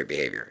age appropriate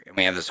behavior, and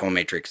we have this whole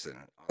matrix and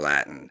all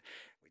that, and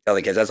tell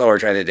the kids that's all we're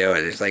trying to do.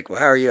 And it's like, well,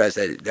 how are you? I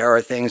said, there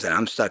are things that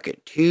I'm stuck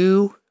at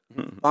 2,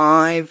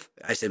 5.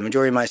 I said,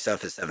 majority of my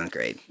stuff is 7th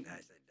grade. I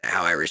said,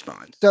 how I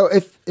respond. So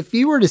if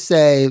you were to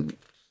say,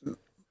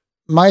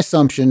 my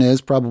assumption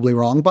is probably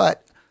wrong,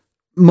 but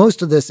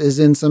most of this is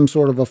in some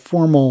sort of a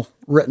formal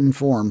written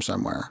form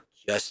somewhere.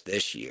 Just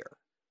this year.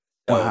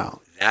 So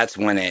Wow. that's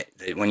when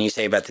when you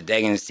say about the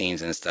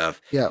Degensteins and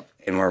stuff. Yeah.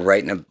 And we're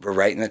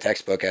writing the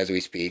textbook as we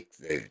speak.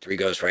 The 3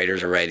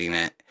 ghostwriters are writing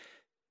it.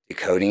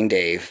 Decoding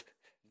Dave.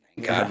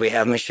 Thank God we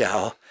have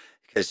Michelle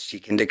because she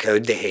can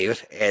decode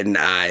Dave. And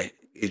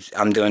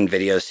I'm doing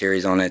video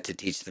series on it to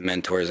teach the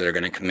mentors that are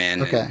going to come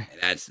in. Okay.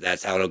 And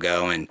that's how it'll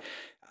go. And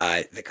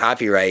the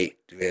copyright,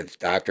 if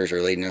doctors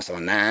are leading us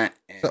on that.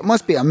 So it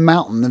must be a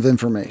mountain of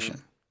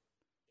information.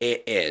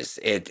 It is.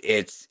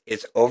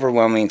 It's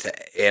overwhelming.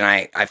 And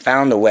I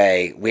found a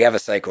way. We have a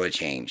cycle of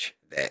change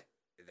that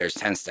there's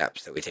 10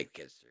 steps that we take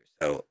kids through.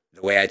 So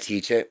the way I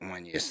teach it,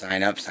 when you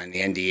sign the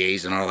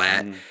NDAs and all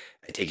that,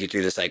 I take you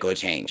through the cycle of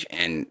change.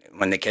 And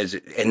when the kids,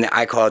 and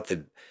I call it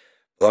the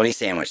bologna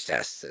sandwich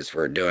test, as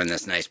we're doing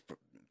this nice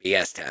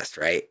BS test,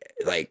 right?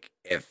 Like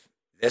if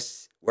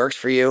this works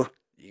for you,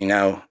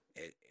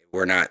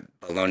 we're not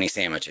bologna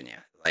sandwiching you.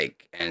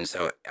 Like, and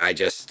so I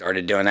just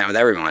started doing that with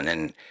everyone,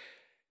 and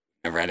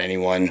never had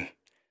anyone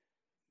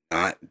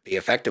not be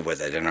effective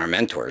with it, and our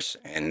mentors,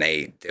 and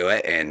they do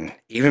it. And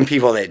even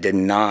people that did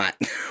not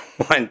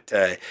want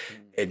to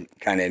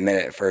kind of admit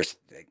it at first,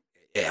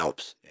 it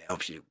helps. It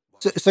helps you.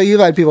 So you've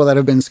had people that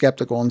have been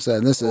skeptical and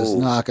said, this is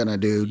not going to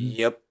do.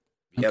 Yep.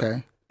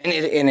 Okay.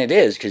 And it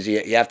is, because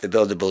you have to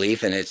build the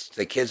belief, and it's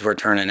the kids we're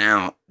turning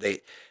out. The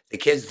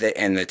kids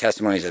and the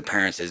testimonies of the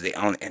parents is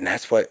and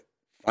that's what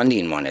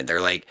funding wanted.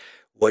 They're like,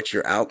 what's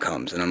your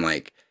outcomes? And I'm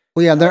like,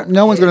 well, yeah,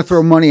 no one's going to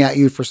throw money at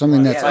you for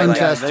something that's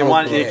untested. You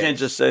can't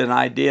just say an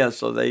idea,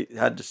 so they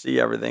had to see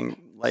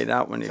everything laid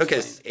out when you. It took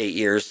us 8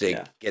 years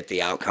to get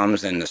the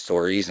outcomes and the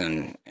stories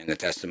and the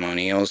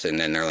testimonials, and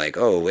then they're like,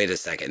 oh, wait a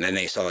second. And then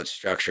they saw it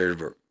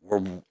structured.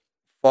 We're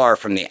far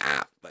from the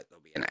app, but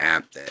there'll be an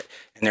app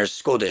and there's a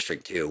school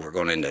district too. We're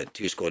going into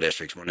 2 school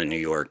districts, one in New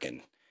York,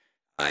 and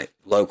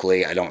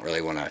locally, I don't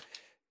really want to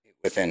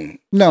within.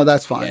 No,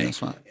 that's fine. That's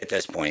fine at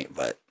this point,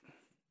 but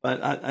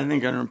I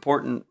think an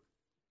important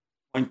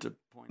point to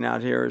point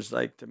out here is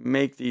like to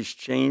make these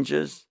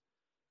changes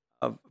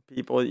of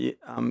people.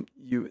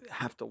 You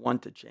have to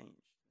want to change.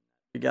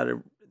 They got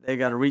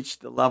to reach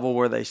the level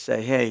where they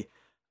say, "Hey,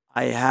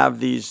 I have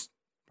these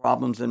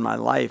problems in my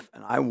life,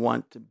 and I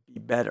want to be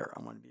better.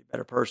 I want to be a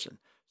better person."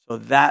 So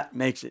that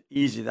makes it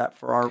easy. That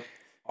for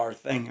our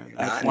thing.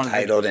 That's not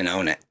entitled and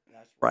own it.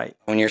 That's right.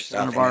 Own your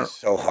stuff. And it's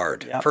so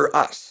hard for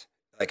us,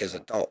 like as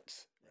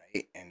adults,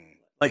 right? And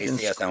like in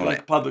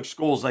public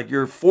schools, like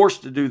you're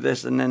forced to do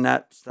this, and then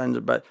that sends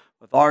it. But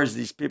with ours,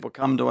 these people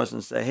come to us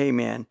and say, "Hey,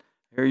 man,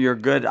 here you're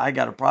good. I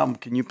got a problem.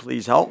 Can you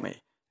please help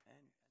me?"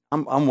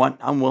 I'm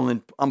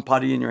willing. I'm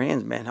putty in your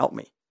hands, man. Help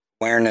me.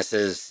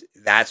 Awareness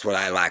that's what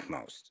I lack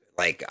most.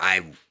 Like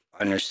I've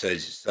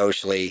understood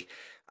socially,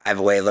 I have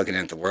a way of looking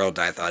at the world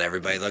that I thought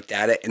everybody looked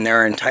at it, and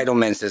there are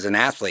entitlements as an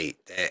athlete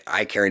that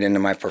I carried into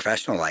my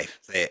professional life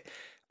that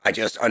I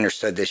just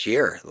understood this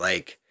year,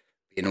 like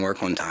being to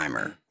work on time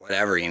or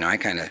whatever. I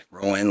kind of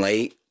roll in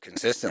late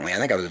consistently. I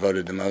think I was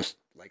voted the most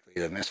likely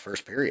to miss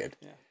first period.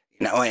 Yeah.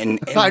 And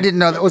I didn't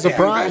know that was a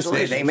prize.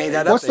 They made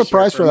that up. What's the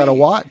price for that? A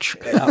watch?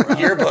 A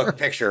yearbook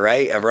picture,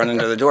 right? Of running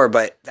to the door,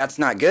 but that's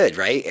not good,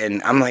 right?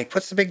 And I'm like,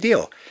 what's the big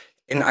deal?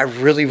 And I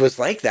really was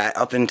like that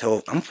up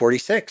until I'm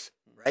 46,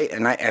 right?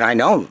 And I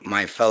know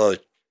my fellow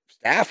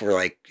staff were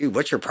like, dude,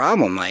 what's your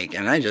problem? Like,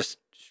 and I just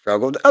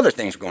struggled. Other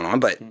things were going on,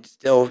 but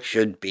still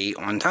should be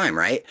on time,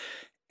 right?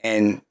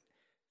 And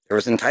there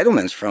was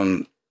entitlements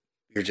from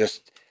you're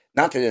just.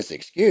 Not that it's an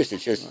excuse,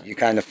 it's just you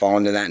kind of fall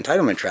into that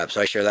entitlement trap.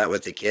 So I share that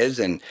with the kids,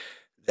 and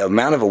the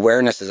amount of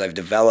awarenesses I've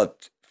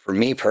developed for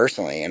me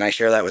personally, and I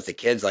share that with the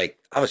kids. Like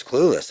I was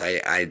clueless.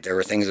 There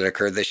were things that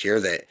occurred this year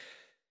that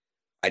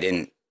I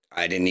didn't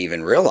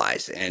even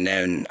realize. And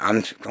then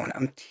I'm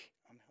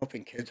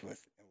helping kids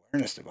with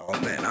awareness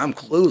development, and I'm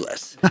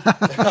clueless.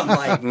 I'm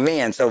like,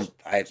 man. So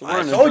I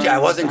told you I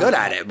wasn't good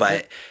at it,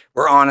 but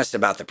we're honest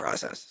about the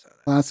process. So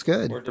that's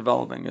good. We're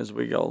developing as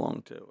we go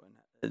along too.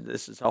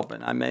 This is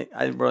helping. I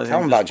really tell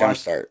them about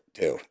Jumpstart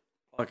too.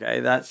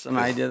 Okay, that's an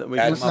idea that we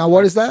now.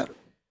 What is that?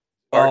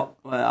 Well,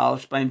 I'll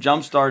explain.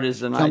 Jumpstart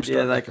is an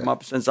idea that came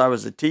up since I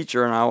was a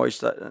teacher, and I always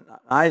thought,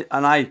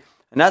 and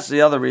that's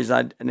the other reason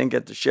I didn't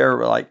get to share.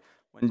 But like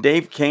when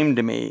Dave came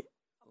to me,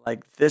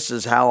 like this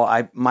is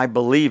how my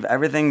belief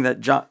everything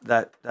that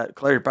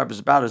Clarity Prep is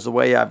about is the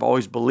way I've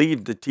always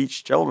believed to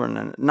teach children,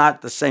 and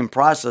not the same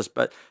process,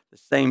 but the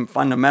same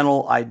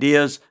fundamental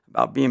ideas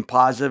about being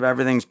positive.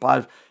 Everything's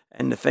positive.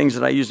 And the things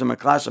that I use in my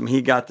classroom,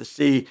 he got to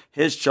see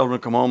his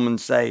children come home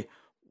and say,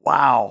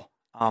 wow.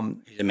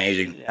 He's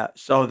amazing. Yeah.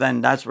 So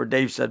then. That's where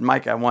Dave said,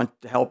 Mike, I want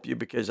to help you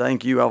because I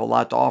think you have a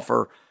lot to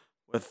offer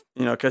with,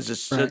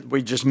 because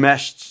we just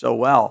meshed so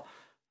well.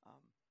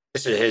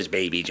 This is his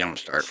baby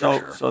Jumpstart for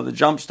sure. So the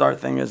Jumpstart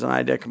thing is an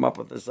idea I come up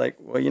with. It's like,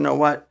 well, you know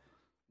what?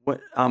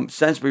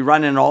 Since we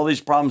run into all these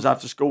problems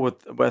after school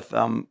with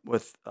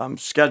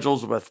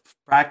schedules, with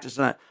practice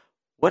and that,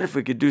 what if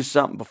we could do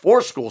something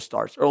before school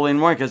starts early in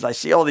the morning? Because I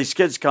see all these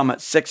kids come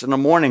at 6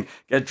 a.m,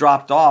 get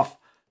dropped off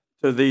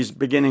to these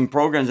beginning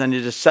programs, and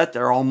you just sit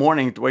there all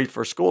morning to wait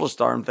for school to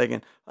start. I'm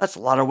thinking, that's a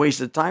lot of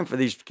wasted time for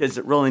these kids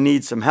that really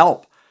need some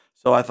help.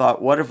 So I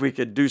thought, what if we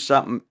could do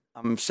something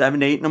 7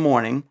 to 8 in the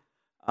morning,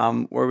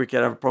 where we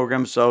could have a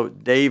program. So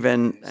Dave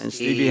and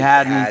Stevie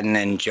Haddon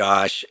and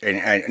Josh,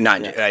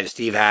 and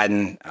Steve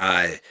Haddon,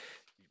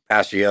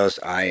 Pastor Yost,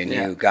 I and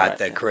you got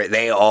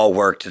they all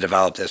worked to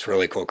develop this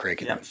really cool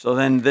curriculum. Yeah. So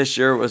then this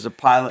year it was a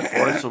pilot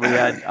for it. So we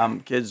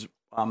had kids.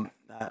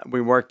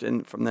 We worked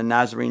from the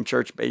Nazarene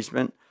Church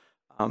basement.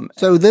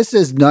 So this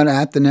is done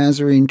at the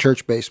Nazarene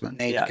Church basement.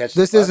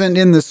 This isn't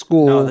in the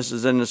school. No, this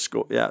is in the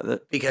school. Yeah.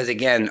 Because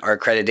again, our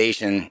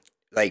accreditation,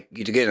 like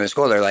you to get in the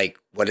school, they're like,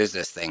 "What is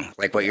this thing?"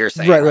 Like what you're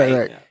saying, right.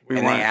 Yeah.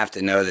 And they have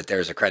to know that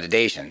there's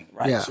accreditation,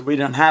 right? Yeah. So we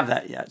don't have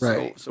that yet.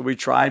 Right. So we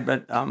tried,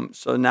 but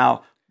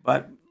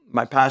but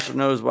my pastor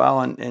knows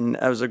well, and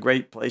that was a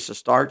great place to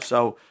start.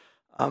 So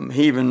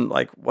he even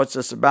like, "What's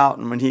this about?"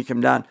 And when he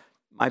came down,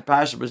 my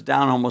pastor was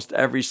down almost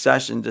every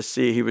session to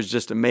see. He was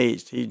just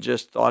amazed. He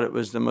just thought it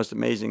was the most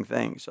amazing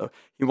thing. So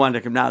he wanted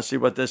to come down and see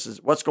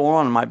what's going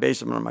on in my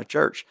basement of my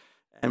church.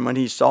 And when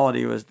he saw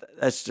it,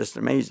 that's just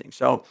amazing.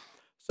 So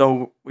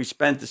we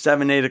spent the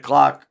 7, 8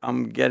 o'clock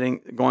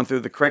going through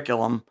the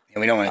curriculum. And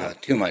we don't want to go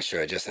too much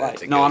through it. Just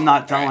right. No, I'm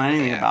not telling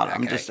anything about it.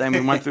 I'm just saying we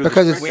went through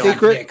because the it's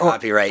secret.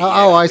 Copyright.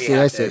 I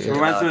see. So we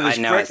went through this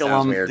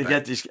curriculum to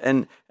get these,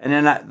 and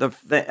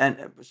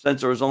then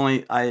since there was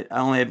I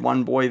only had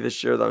one boy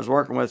this year that I was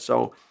working with,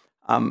 so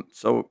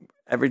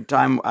every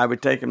time I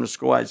would take him to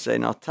school, I'd say,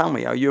 "Now tell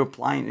me, are you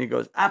applying?" And he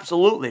goes,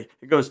 "Absolutely."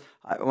 He goes,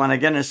 "When I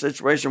get in a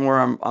situation where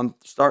I'm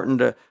starting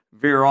to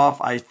veer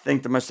off, I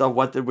think to myself,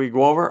 what did we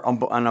go over?"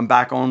 And I'm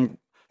back on.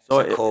 So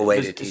it's a cool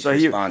way to teach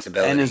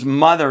responsibility. And his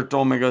mother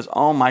told me, goes,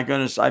 "Oh my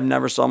goodness, I've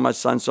never saw my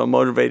son so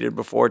motivated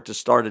before to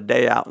start a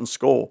day out in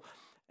school."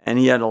 And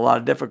he had a lot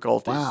of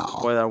difficulties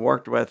that I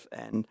worked with,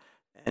 and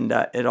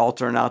it all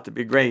turned out to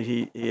be great.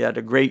 He had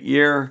a great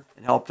year.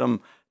 It helped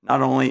him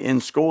not only in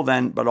school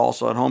then, but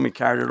also at home. He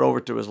carried it over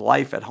to his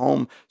life at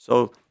home.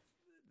 So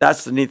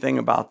that's the neat thing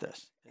about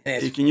this.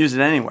 You can use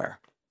it anywhere.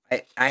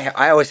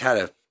 I always had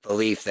a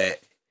belief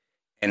that,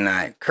 and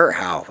Kurt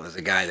Howe was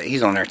a guy that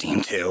he's on our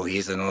team too.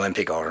 He's an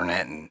Olympic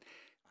alternate, and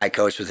I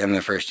coached with him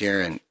the first year.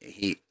 And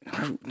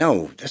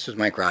this was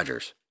Mike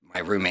Rogers, my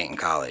roommate in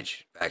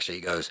college. Actually,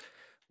 he goes,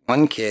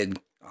 1 kid,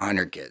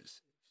 100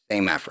 kids,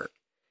 same effort.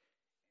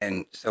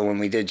 And so when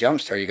we did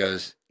Jumpstart, he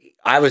goes,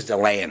 I was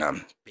delaying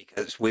them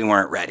because we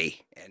weren't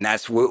ready. And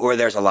that's where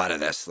there's a lot of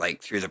this,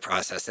 like through the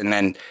process. And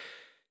then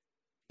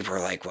people were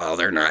like, well,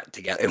 they're not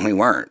together. And we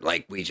weren't.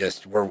 Like, we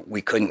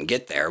couldn't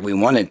get there. We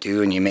wanted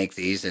to, and you make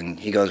these. And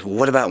he goes, well,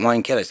 what about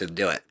 1 kid? I said,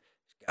 do it.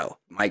 Go.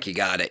 Mike, you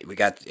got it.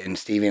 And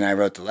Stevie and I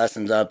wrote the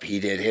lessons up. He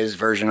did his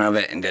version of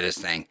it and did his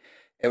thing.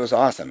 It was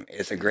awesome.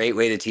 It's a great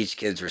way to teach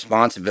kids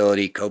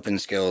responsibility, coping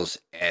skills,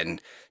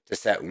 and to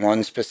set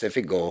one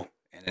specific goal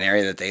in an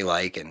area that they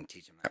like and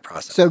teach them that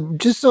process. So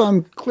just so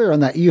I'm clear on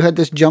that, you had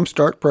this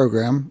Jumpstart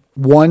program.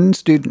 1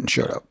 student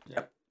showed up.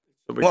 Yep.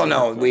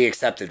 So we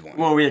accepted 1.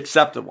 Well, we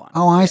accepted 1.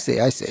 Oh, I see.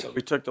 So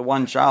we took the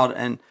 1 child,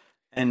 and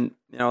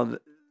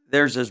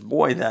there's this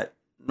boy that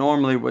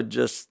normally would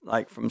just,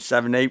 like, from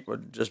 7 to 8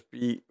 would just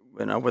be,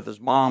 with his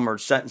mom or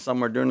sitting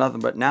somewhere doing nothing.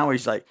 But now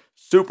he's like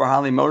super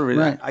highly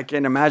motivated. Right. I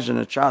can't imagine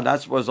a child.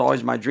 That was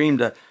always my dream,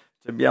 to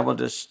be able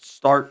to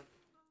start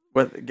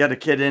get a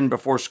kid in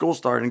before school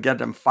started and get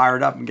them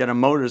fired up and get them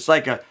motivated. It's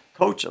like a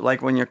coach.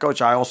 Like when you're a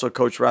coach, I also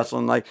coach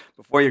wrestling. Like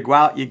before you go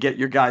out, you get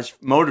your guys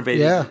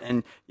motivated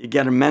and you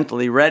get them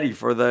mentally ready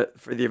for the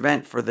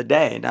event, for the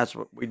day. And that's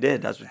what we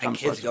did. That's what that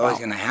kid's always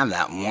going to have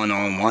that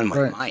one-on-one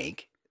with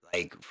Mike.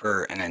 Like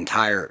for an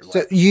entire.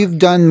 So you've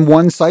done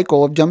 1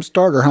 cycle of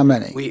Jumpstart, or how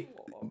many?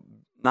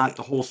 Not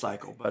the whole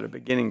cycle, but a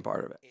beginning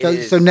part of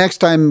it. So next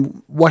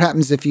time, what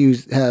happens if you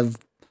have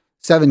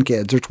 7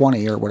 kids or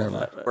 20 or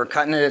whatever? We're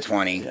cutting it at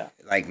 20,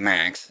 like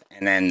max.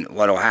 And then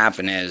what'll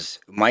happen is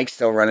Mike's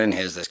still running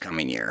his this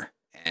coming year,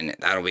 and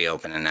that'll be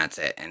open, and that's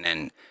it. And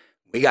then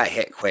we got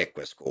hit quick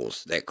with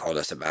schools that called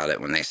us about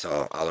it when they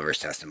saw Oliver's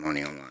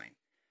testimony online.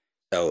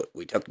 So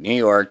we took New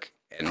York,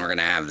 and we're going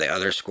to have the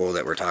other school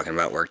that we're talking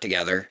about work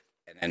together,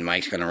 and then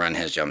Mike's going to run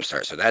his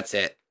Jumpstart. So that's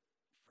it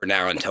for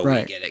now until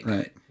we get it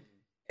good.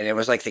 And it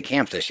was like the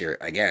camp this year.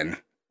 Again,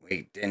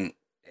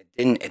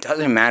 it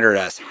doesn't matter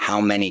to us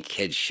how many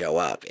kids show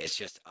up. It's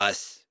just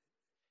us.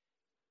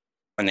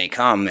 When they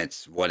come,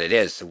 it's what it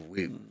is. So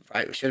we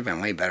should have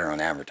been way better on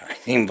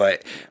advertising,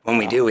 but when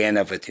we do, we end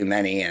up with too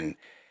many. And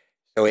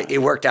so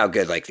it worked out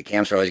good. Like the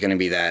camps are always going to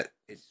be that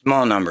it's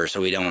small numbers,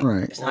 so we don't.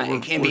 Right.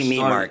 It can't be meat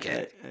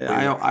market.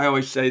 I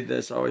always say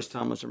this. I always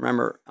tell them,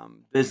 remember,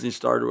 business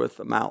started with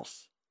the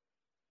mouse.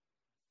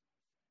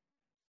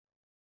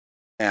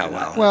 Yeah,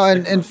 well,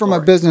 and from a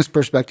business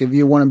perspective,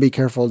 you want to be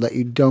careful that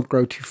you don't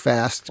grow too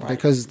fast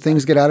because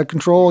things get out of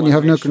control and you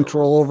have no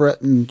control over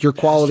it, and your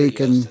quality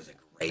can. Does a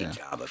great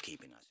job of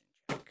keeping us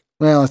in check.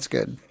 Well, that's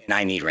good. And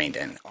I need reined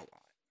in a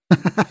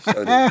lot.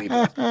 So do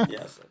people.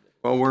 Yes.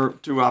 Well, we're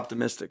too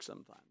optimistic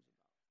sometimes.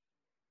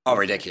 Oh,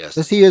 ridiculous.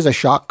 Does he use a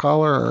shock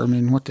collar, or I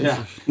mean, what does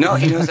he? No,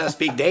 he knows how to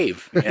speak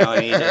Dave. You know,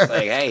 and he's just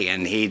like, hey,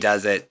 and he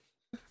does it.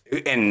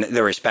 And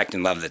the respect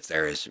and love that's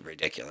there is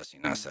ridiculous, you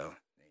know, so.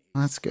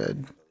 That's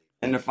good.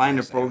 And to find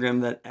a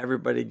program that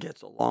everybody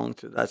gets along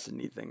to, that's the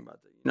neat thing about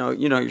it.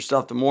 You know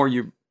yourself, the more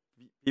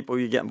people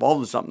you get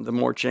involved in something, the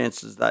more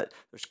chances that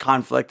there's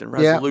conflict and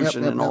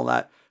resolution and all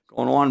that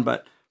going on.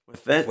 But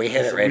with it, we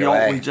hit it right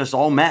away. We just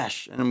all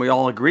mesh and we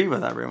all agree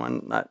with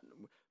everyone. Not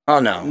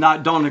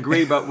don't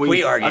agree, but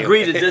we argue.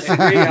 Agree to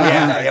disagree.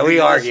 yeah, we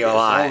argue a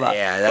lot.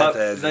 Yeah,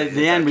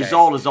 the end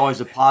result is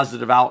always a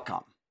positive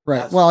outcome.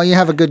 Right. Well, you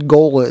have a good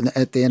goal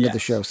at the end of the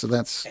show, so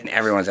that's. And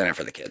everyone's in it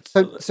for the kids.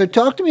 So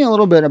talk to me a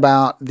little bit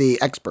about the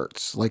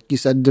experts. Like you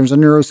said, there's a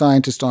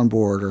neuroscientist on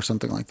board or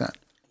something like that.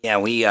 Yeah,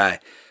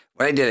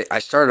 what I did, I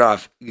started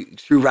off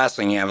through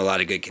wrestling. You have a lot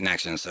of good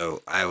connections.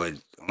 So I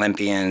would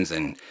Olympians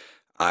and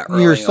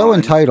you're so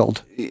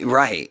entitled,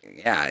 right?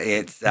 Yeah,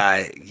 it's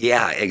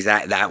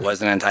exactly. That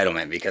was an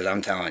entitlement because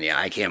I'm telling you,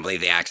 I can't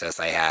believe the access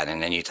I had.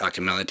 And then you talk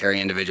to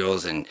military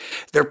individuals and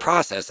their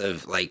process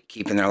of like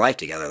keeping their life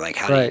together. Like,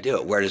 how do you do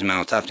it? Where does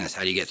mental toughness?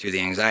 How do you get through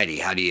the anxiety?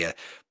 How do you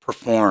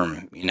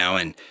perform? You know,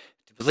 and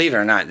believe it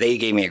or not, they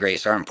gave me a great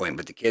starting point,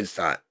 but the kids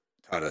taught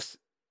us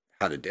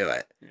how to do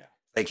it. Yeah,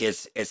 like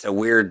it's a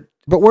weird.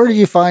 But where do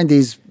you find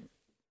these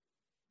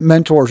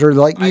mentors, or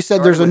like you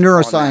said, there's a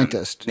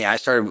neuroscientist? Yeah,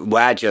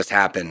 that just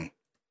happened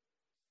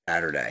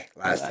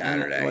last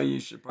Saturday. Well,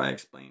 you should probably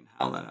explain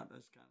how that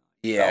happened.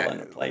 Yeah.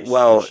 Into place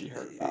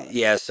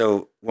yeah.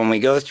 So when we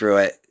go through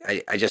it,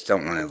 I just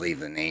don't want to leave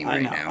the name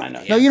now. I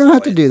know. No, you don't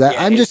have to do that.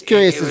 I'm just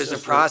curious. It was a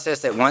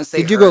process that once they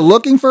did you go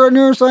looking for a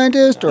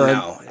neuroscientist or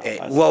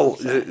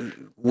no?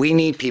 We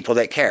need people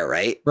that care,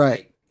 right?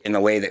 Right. In the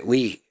way that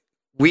we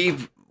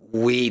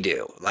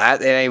do. Not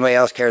that anybody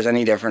else cares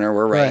any different, or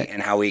we're right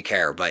in how we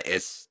care, but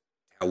it's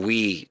how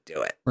we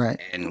do it. Right.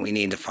 And we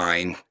need to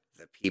find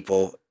the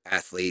people,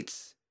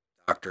 athletes,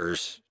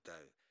 doctors, the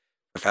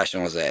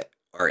professionals that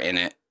are in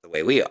it the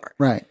way we are.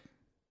 Right.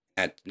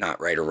 That's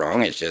not right or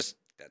wrong. It's just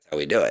that's how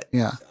we do it.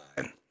 Yeah.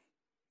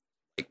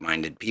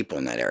 Like-minded people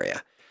in that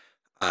area.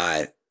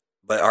 But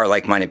our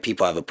like-minded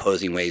people have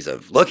opposing ways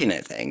of looking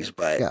at things,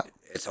 but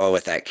it's all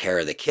with that care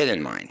of the kid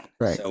in mind.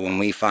 Right. So when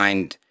we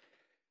find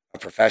a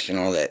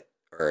professional that,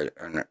 or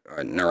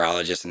a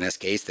neurologist in this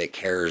case, that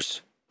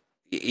cares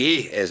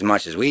as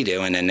much as we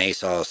do, and then they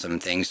saw some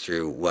things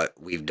through what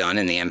we've done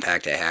and the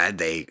impact it had,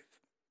 they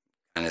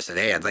kind of said,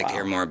 hey, I'd like to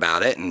hear more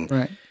about it, and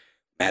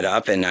met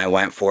up, and I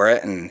went for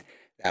it, and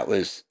that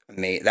was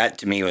amazing. That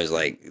to me was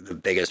like the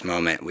biggest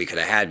moment we could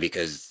have had,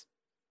 because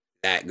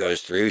that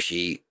goes through.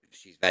 She's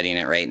vetting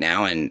it right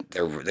now, and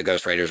the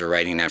ghostwriters are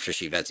writing after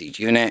she vets each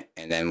unit,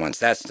 and then once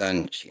that's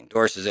done, she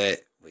endorses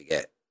it. We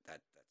get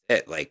that's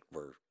it. Like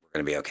we're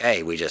going to be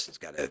okay. We just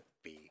got to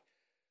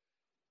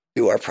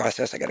do our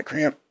process. I got a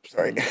cramp.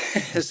 Sorry.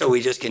 So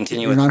we just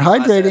continue. You're not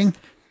hydrating.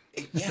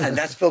 Yeah,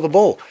 that's fill the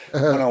bowl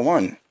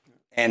 101.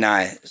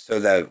 And so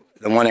the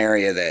one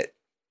area that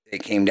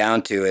it came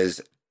down to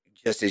is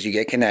just as you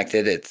get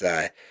connected, it's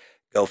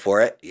go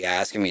for it. You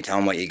ask them, you tell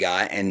them what you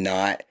got, and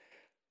not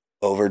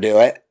overdo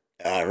it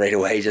right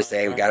away. Just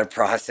say we got a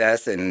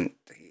process, and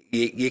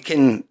you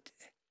can.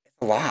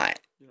 It's a lot.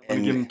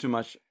 And give them too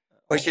much.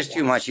 Well, it's just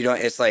too much. You don't.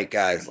 It's like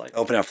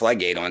open a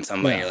floodgate on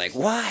somebody. You're like,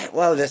 what?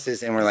 Well, this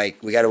is, and we're like,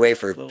 we got to wait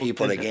for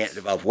people to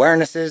develop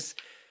awarenesses,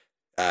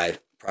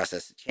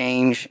 process to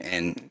change,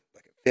 and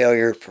like a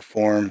failure,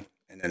 perform,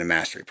 and then a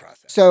mastery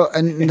process. So,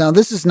 and now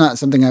this is not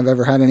something I've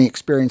ever had any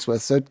experience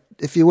with. So,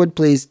 if you would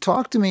please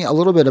talk to me a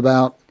little bit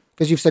about,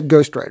 because you've said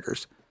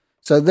ghostwriters.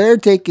 So they're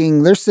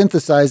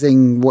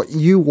synthesizing what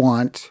you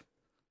want.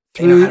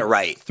 They know how to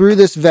write. Through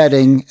this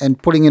vetting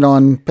and putting it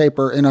on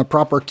paper in a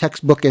proper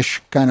textbookish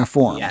kind of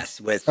form.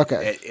 Yes,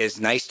 it is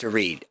nice to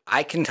read.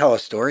 I can tell a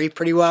story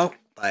pretty well,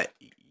 but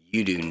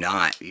you do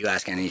not. You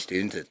ask any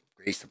student to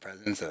grace the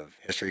presence of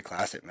history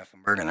class at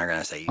Mifflinburg, and they're going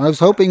to say... I was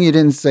hoping you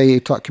didn't say you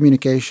taught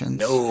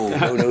communications. No.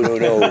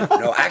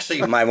 No,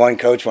 actually, my one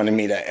coach wanted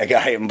me to...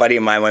 A buddy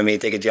of mine wanted me to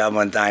take a job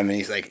one time, and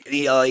he's like,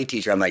 ELA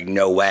teacher. I'm like,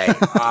 no way.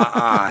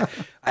 I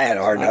had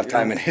a hard enough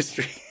time in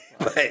history,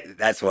 but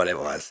that's what it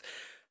was.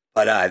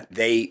 But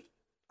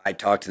I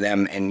talk to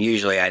them, and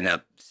usually I end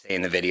up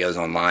saying the videos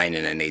online,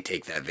 and then they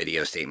take that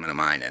video statement of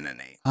mine, and then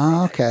they...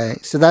 okay.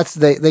 So that's,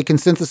 they can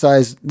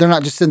synthesize, they're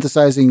not just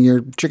synthesizing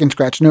your chicken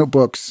scratch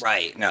notebooks.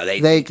 Right. No,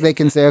 they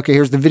can say, okay,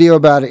 here's the video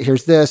about it,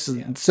 here's this.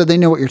 Yeah. So they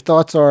know what your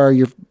thoughts are,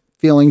 your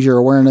feelings, your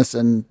awareness,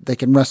 and they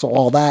can wrestle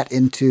all that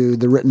into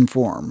the written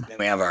form. Then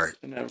we have our...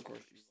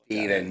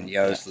 Steve and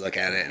Yost look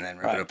at it and then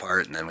rip it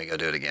apart, and then we go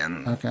do it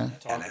again. Okay.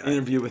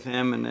 Interview with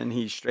him, and then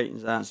he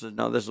straightens out and says,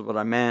 "No, this is what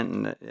I meant."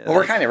 And well,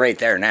 we're kind of right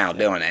there now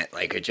doing it.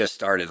 Like it just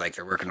started. Like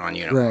they're working on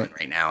Unit 1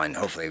 right now, and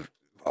hopefully,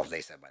 well,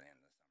 they said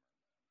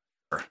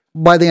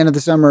by the end of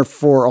the summer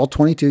for all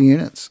 22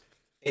 units.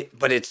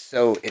 But it's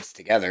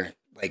together.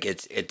 Like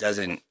it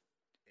doesn't.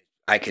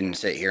 I can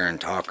sit here and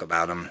talk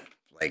about them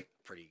like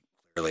pretty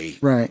clearly.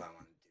 Right. What I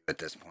want to do at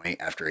this point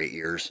after 8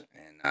 years,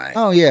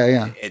 and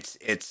yeah.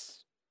 It's.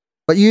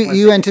 But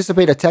you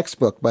anticipate a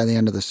textbook by the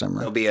end of the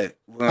summer. We're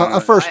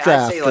A first I'd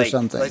draft say, or like,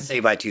 something. let's say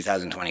by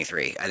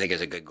 2023, I think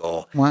is a good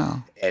goal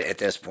Wow. at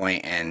this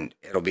point, and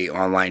it'll be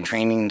online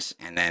trainings,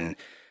 and then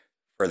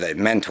for the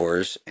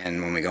mentors,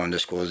 and when we go into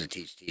schools to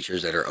teach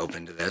teachers that are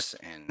open to this,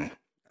 and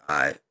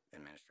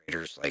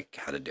administrators, like,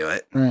 how to do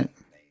it. Right.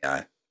 They pass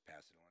it on,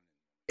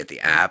 get the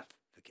app.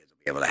 The kids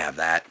will be able to have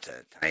that to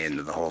tie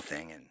into the whole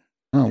thing, and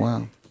Oh,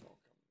 wow.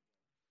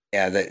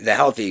 yeah, the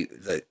healthy,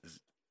 we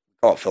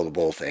call it fill the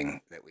bowl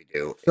thing that we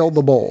do. Fill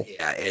the bowl.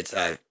 Yeah, it's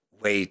a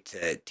way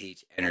to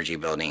teach energy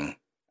building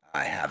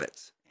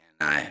habits,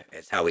 and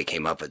it's how we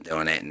came up with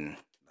doing it. And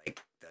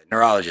like the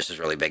neurologist is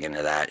really big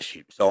into that.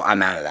 So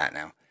I'm out of that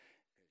now.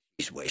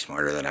 She's way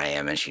smarter than I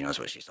am, and she knows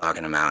what she's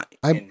talking about.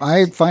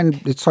 I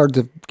find it's hard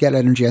to get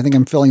energy. I think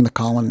I'm filling the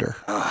colander.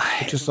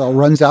 It just It's all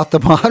runs out the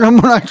bottom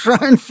when I try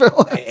and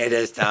fill it. It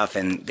is tough,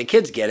 and the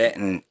kids get it.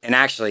 And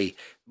actually,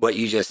 what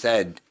you just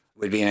said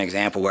would be an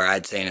example where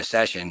I'd say in a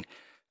session,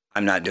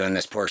 I'm not doing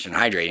this portion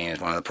hydrating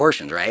as one of the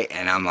portions, right?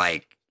 And I'm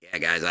like, yeah,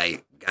 guys,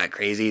 I got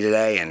crazy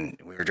today, and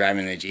we were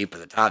driving the Jeep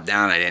with the top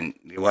down.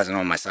 It wasn't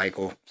on my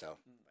cycle.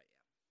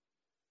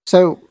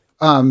 So,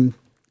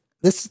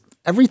 this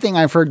everything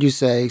I've heard you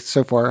say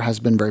so far has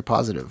been very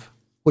positive,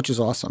 which is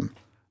awesome.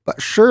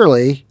 But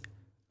surely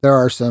there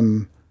are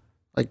some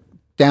like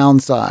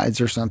downsides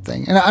or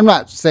something. And I'm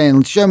not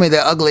saying show me the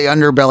ugly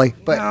underbelly,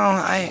 but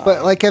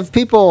but like have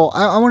people.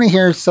 I want to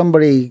hear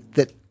somebody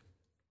that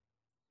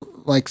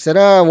like said,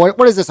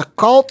 what is this, a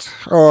cult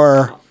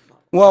or?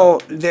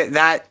 Well,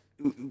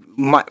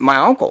 my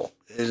uncle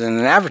is in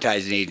an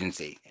advertising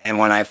agency, and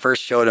when I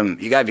first showed him,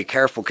 you got to be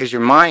careful because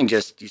your mind you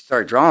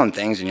start drawing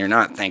things and you're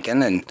not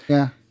thinking, and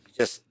Yeah.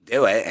 just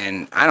do it.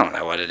 And I don't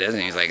know what it is,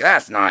 and he's like,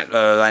 "That's not."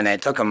 And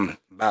it took him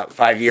about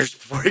 5 years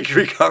before he could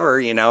recover,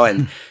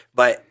 And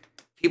but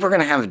people are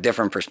going to have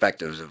different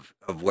perspectives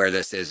of where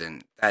this is,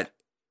 and that.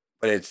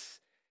 But it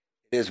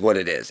is what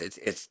it is.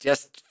 It's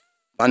just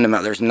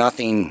fundamental. There's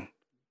nothing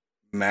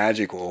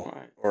magical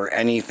or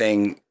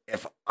anything.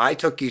 If I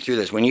took you through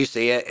this, when you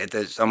see it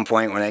at some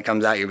point when it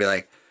comes out, you'll be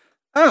like,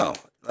 oh,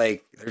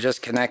 like they're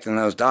just connecting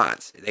those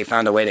dots. They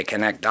found a way to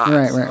connect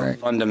dots, Right.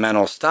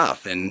 fundamental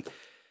stuff, and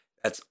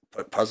that's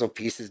put puzzle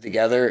pieces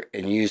together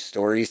and use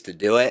stories to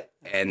do it,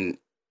 and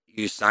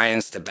use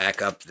science to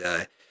back up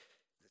the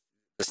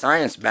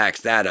science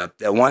backs that up.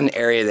 The one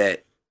area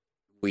that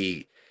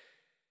we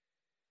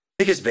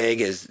think is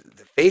big is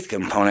the faith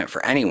component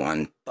for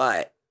anyone,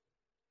 but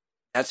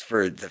that's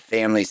for the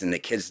families and the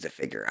kids to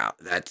figure out.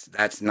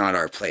 That's not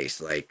our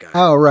place. Like,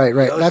 Oh, right.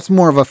 That's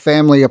more of a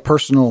family, a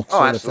personal. oh,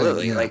 Sort absolutely. Of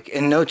thing, yeah. Like,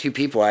 and no two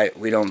people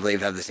we don't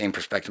believe have the same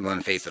perspective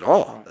on faith at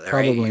all. Right?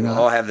 Probably You not.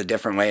 all have a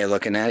different way of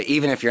looking at it.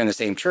 Even if you're in the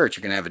same church,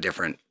 you're gonna have a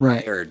different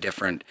Right. way or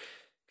different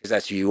because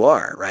that's who you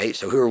are, right?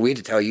 So who are we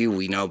to tell you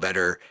we know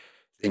better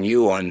than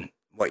you on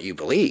what you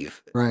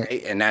believe,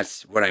 Right. And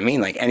that's what I mean.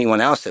 Like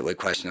anyone else that would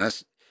question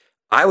us,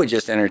 I would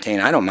just entertain.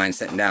 I don't mind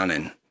sitting down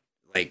and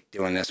like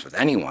doing this with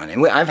anyone.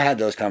 And I've had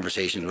those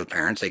conversations with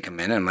parents. They come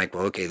in and I'm like,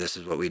 well, okay, this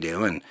is what we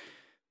do. And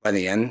by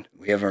the end,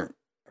 we haven't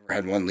ever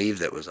had one leave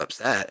that was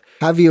upset.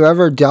 Have you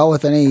ever dealt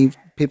with any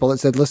people that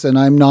said, listen,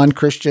 I'm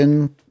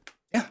non-Christian,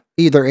 Yeah.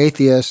 either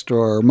atheist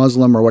or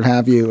Muslim or what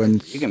have you?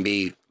 And You can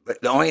be,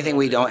 but the only thing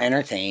we don't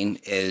entertain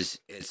is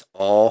it's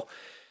all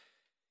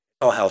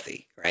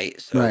healthy, right?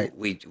 So Right.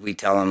 we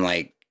tell them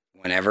like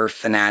whenever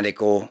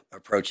fanatical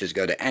approaches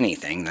go to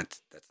anything,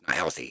 that's not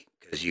healthy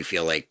because you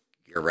feel like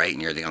you're right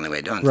and you're the only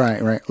way doing it.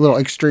 right. A little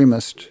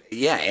extremist.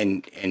 Yeah,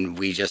 and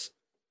we just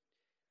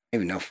I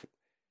don't even know if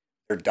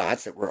they're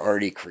dots that were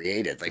already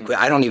created. Like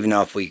I don't even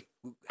know if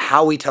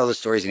how we tell the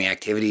stories and the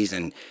activities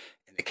and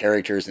the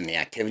characters and the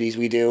activities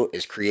we do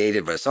is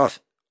created, but it's all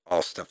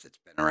stuff that's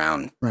been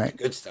around. Right.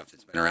 Good stuff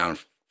that's been around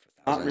for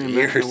Not thousands of reinventing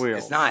years. the wheel.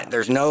 It's not.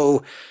 There's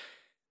no.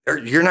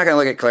 You're not going to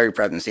look at Clarity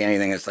Prep and see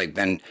anything that's like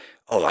been.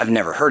 Oh, I've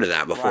never heard of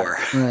that before.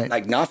 Right.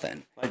 Like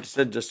nothing. Like you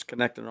said, just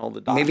connecting all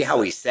the dots. Maybe how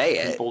that we say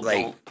it, people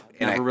like don't-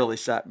 in never a really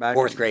sat back.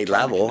 fourth and grade tried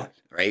to level, connect.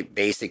 right?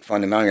 Basic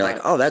fundamental. You're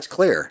like, oh, that's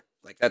clear.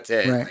 Like that's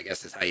it. Right. I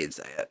guess is how you'd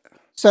say it.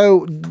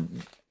 So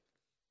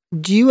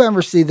do you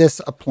ever see this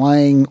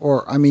applying,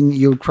 or, I mean,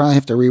 you would probably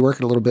have to rework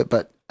it a little bit,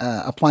 but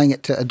applying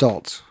it to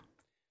adults?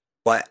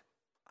 What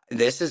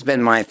this has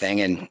been my thing,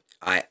 and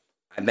I've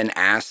been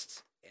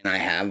asked, and I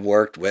have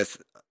worked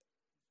with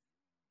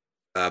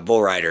a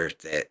bull rider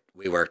that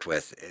we worked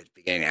with at the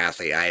beginning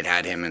athlete. I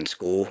had him in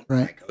school.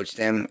 Right. I coached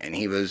him, and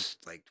he was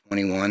like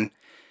 21.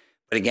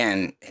 But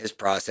again, his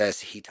process,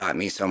 he taught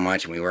me so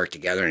much, and we worked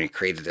together, and he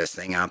created this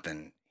thing up,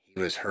 and he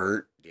was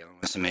hurt, dealing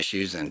with some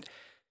issues, and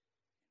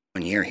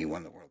 1 year he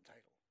won the world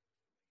title.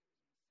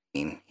 I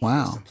mean, he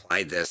Wow. just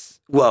applied this,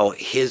 well,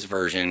 his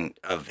version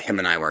of him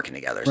and I working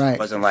together. So Right. it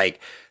wasn't like,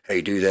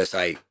 hey, do this.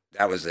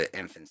 That was the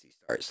infancy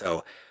start.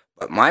 So,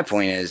 but my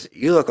point is,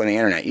 you look on the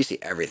internet, you see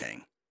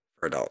everything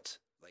for adults.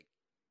 Like,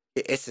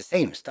 it's the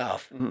same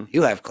stuff. Mhm.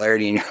 You have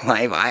clarity in your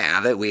life. I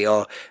have it. We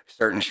all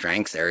certain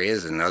strengths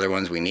areas and other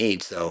ones we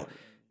need. So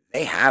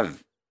they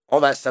have all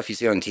that stuff you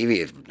see on TV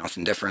is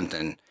nothing different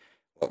than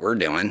what we're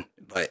doing,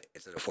 but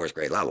it's at a fourth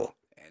grade level.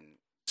 And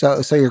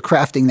So you're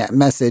crafting that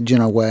message in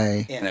a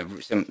way.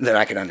 That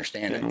I can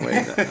understand it. In a way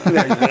that,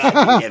 That I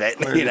can get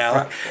it, you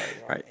know?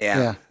 right.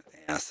 Yeah.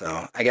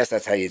 So I guess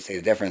that's how you'd see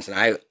the difference.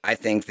 And I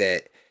think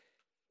that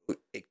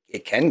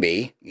it can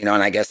be, you know,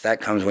 and I guess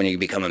that comes when you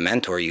become a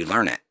mentor, you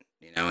learn it,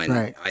 you know, and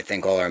Right. I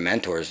think all our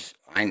mentors,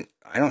 I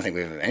don't think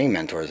we have any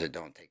mentors that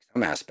don't take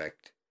some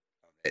aspect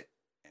of it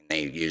and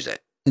they use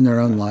it. In their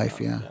own life,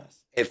 yeah.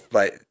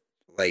 But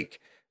like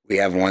we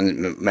have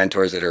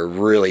mentors that are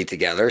really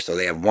together. So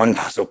they have one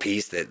puzzle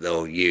piece that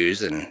they'll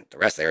use and the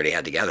rest they already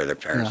had together. Their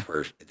parents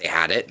they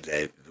had it,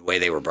 the way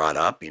they were brought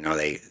up, you know,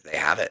 they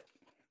have it.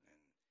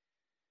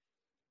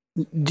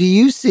 Do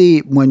you see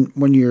when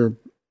you're,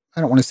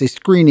 I don't want to say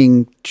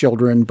screening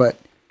children, but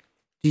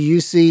do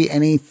you see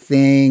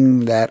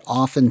anything that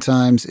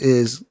oftentimes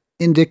is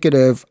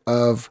indicative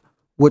of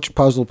which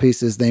puzzle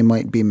pieces they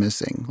might be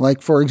missing?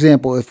 Like, for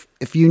example,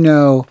 if you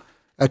know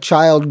a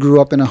child grew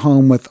up in a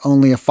home with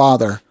only a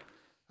father,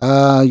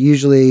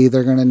 usually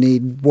they're going to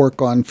need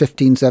work on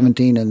 15,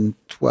 17, and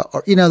 12,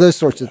 or, you know, those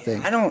sorts of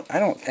things.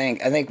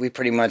 I think we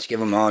pretty much give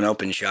them all an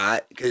open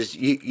shot because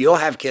you'll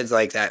have kids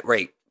like that,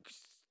 right?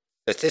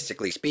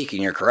 Statistically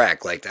speaking, you're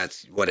correct. Like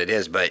that's what it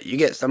is. But you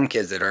get some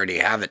kids that already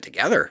have it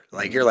together.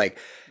 Like you're like,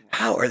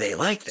 how are they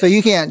like this? So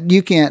you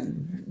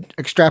can't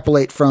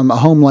extrapolate from a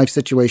home life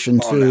situation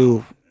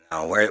to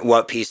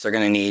what piece they're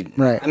going to need.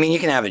 Right. I mean, you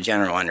can have a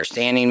general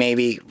understanding,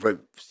 maybe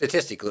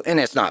statistically, and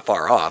it's not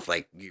far off.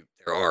 Like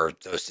there are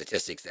those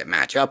statistics that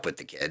match up with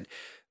the kid,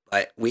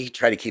 but we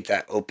try to keep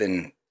that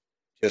open,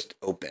 just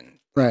open.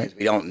 Right. Because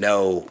we don't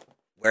know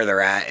where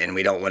they're at, and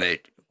we don't want to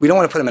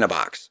put them in a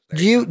box.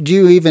 Do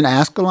you even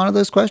ask a lot of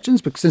those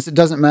questions? Because since it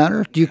doesn't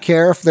matter, do you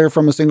care if they're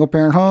from a single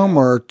parent home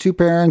or two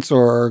parents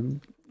or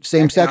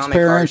same sex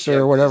parents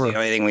or whatever? The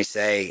only thing we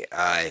say,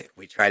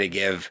 we try to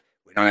give.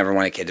 We don't ever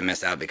want a kid to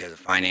miss out because of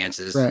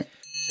finances. Right.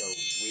 So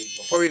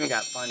before we even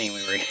got funding,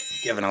 we were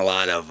giving a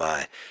lot of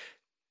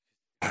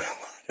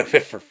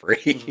it for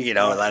free. You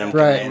know, let them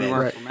come in. We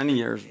worked for many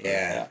years.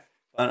 Yeah.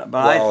 But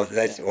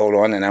hold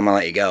on, and I'm gonna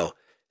let you go.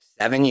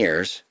 7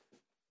 years.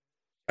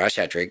 Josh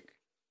Hetrick,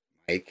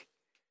 Mike,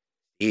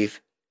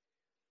 Steve,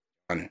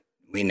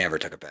 we never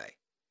took a pay.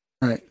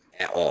 Right.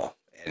 At all.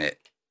 And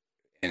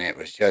it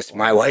was just,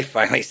 my wife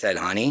finally said,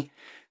 honey,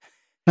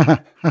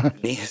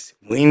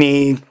 we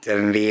need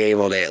to be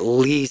able to at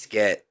least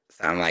get,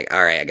 so I'm like,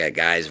 all right, I got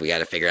guys, we got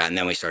to figure out. And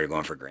then we started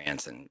going for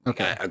grants and we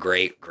got a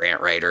great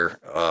grant writer.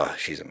 Oh,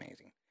 she's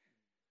amazing.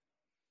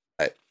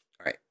 But,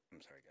 all right,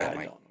 I'm sorry, go ahead,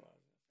 Mike.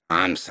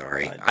 I'm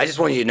sorry. I just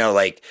want you to know,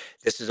 like,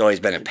 this has always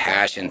been a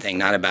passion thing,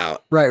 not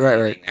about right.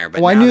 There,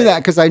 but well, I knew that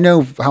because I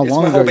know how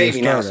long ago you started.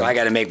 baby now, so I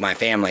got to make my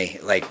family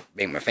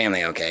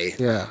okay.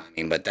 Yeah. I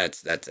mean, but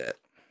that's it.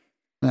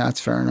 Yeah, that's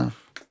fair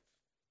enough.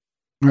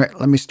 All right,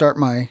 let me start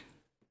my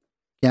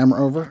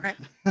camera over, Right.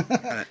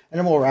 and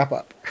then we'll wrap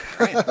up.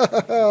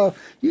 Right.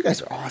 You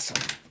guys are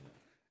awesome.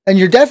 And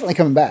you're definitely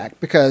coming back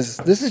because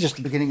this is just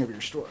the beginning of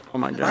your story. Oh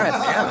my God!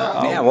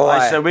 Yeah. Well,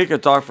 I said we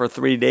could talk for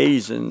 3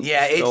 days, and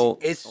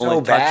it's so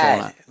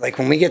bad. Like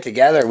when we get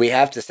together, we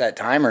have to set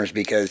timers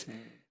because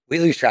we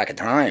lose track of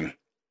time.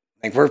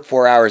 Like we're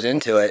 4 hours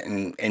into it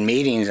in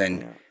meetings,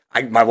 and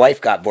my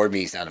wife got board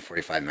meetings down to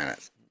 45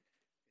 minutes.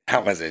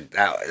 That wasn't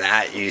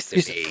that used to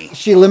be.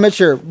 She limits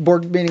your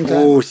board meeting time.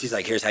 Oh, she's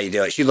like, here's how you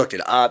do it. She looked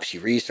it up. She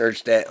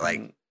researched it.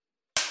 Like,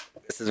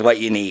 this is what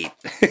you need.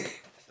 So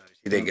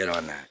she did good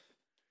on that.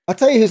 I'll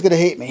tell you who's going to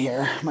hate me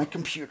here. My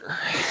computer.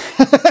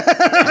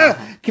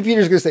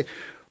 Computer's going to say,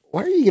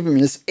 why are you giving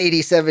me this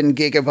 87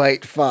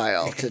 gigabyte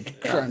file to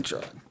crunch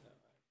on?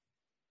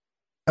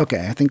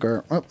 Okay, I think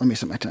let me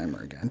set my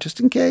timer again, just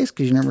in case,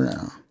 because you never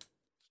know.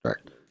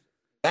 Start.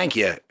 Thank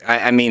you.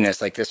 I mean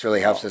this. Like, this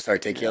really helps us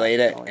articulate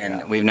it,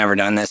 and we've never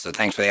done this, so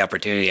thanks for the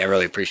opportunity. I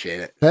really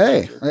appreciate it.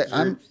 Hey,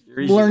 I'm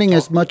learning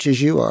as much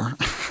as you are.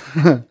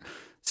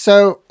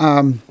 So,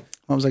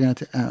 what was I going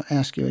to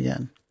ask you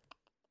again?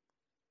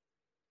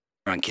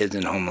 On kids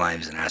and home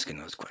lives and asking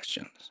those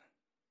questions.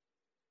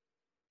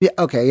 Yeah.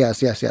 Okay.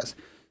 Yes.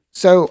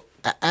 So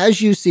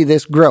as you see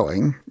this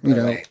growing, I can't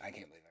believe I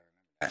remember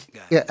that.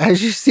 Yeah.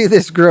 As you see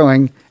this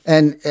growing,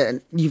 and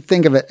you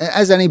think of it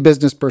as any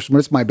business person, but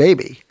it's my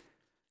baby.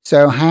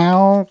 So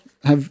how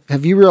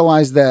have you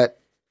realized that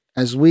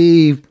as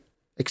we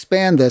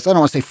expand this, I don't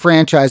want to say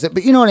franchise it,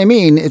 but you know what I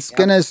mean? It's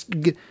gonna.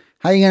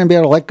 How are you gonna be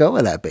able to let go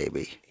of that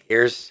baby?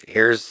 Here's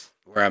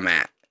where I'm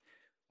at.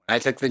 When I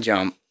took the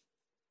jump.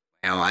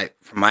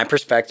 From my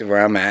perspective,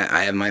 where I'm at,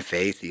 I have my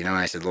faith. You know,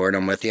 I said, Lord,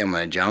 I'm with you. I'm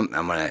going to jump.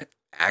 I'm going to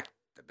act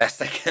the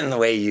best I can the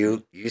way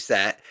you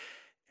said,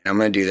 and I'm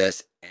going to do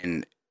this.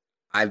 And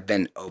I've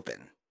been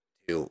open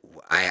to.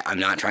 I'm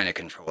not trying to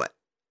control it.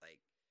 Like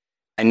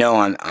I know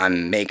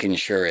I'm making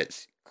sure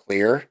it's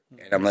clear,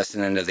 and I'm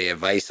listening to the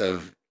advice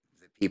of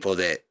the people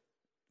that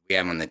we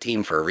have on the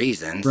team for a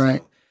reason.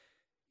 Right. So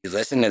you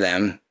listen to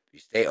them. You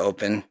stay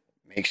open.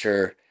 Make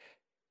sure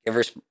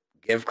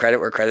give credit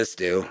where credit's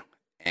due,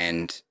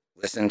 and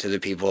listen to the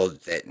people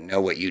that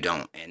know what you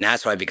don't. And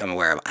that's what I become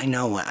aware of. I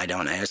know what I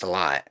don't, and it's a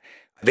lot.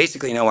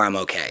 basically know where I'm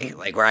okay,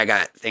 like where I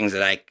got things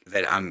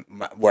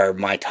where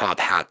my top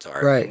hats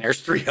are. Right. And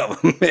there's 3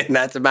 of them, and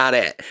that's about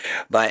it.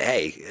 But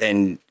hey,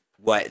 and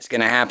what's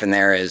going to happen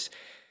there is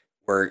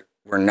we're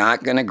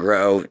not going to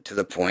grow to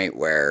the point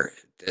where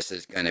this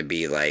is going to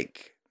be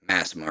like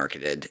mass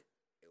marketed,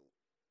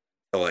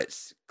 so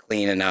it's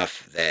clean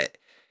enough that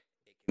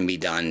it can be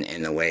done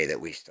in the way that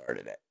we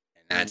started it.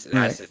 And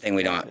that's the thing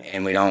we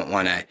don't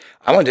want to.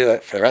 I want to do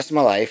it for the rest of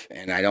my life,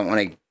 and I don't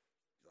want to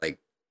like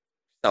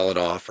sell it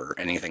off or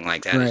anything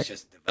like that. Right. It's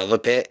just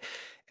develop it,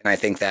 and I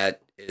think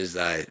that is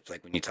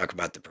like when you talk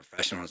about the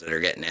professionals that are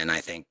getting in, I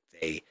think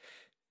they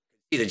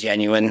see the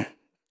genuine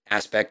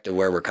aspect of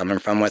where we're coming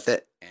from with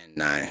it, and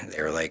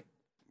they were like,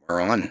 "We're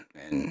on,"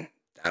 and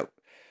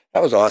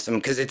that was awesome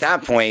because at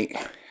that point,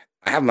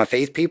 I have my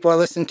faith people I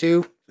listen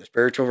to, the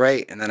spiritual,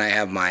 right, and then I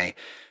have my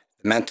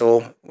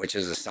mental, which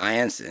is the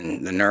science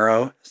and the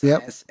neuro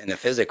science, and the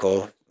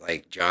physical,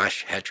 like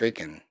Josh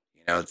Hetrick and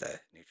the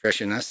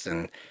nutritionists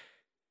and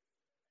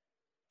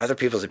other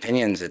people's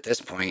opinions. At this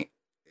point,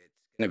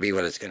 it's going to be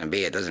what it's going to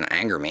be. It doesn't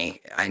anger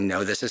me. I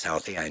know this is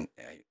healthy. I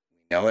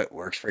know it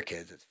works for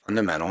kids. It's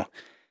fundamental,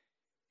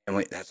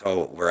 and that's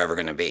all we're ever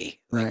going to be.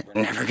 Right.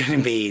 We're never going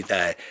to be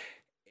the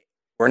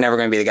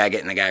guy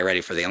getting the guy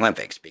ready for the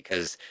Olympics,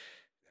 because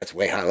that's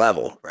way high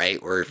level, right?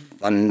 We're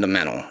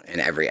fundamental in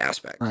every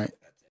aspect. Right.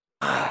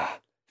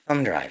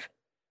 Thumb drive.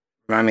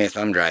 Remind me of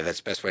thumb drive.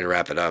 That's the best way to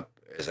wrap it up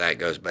as that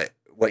goes. But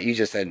what you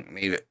just said,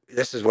 maybe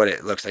this is what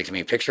it looks like to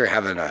me. Picture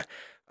having a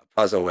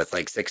puzzle with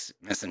like 6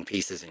 missing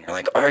pieces, and you're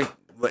like, all right,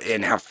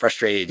 and how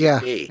frustrated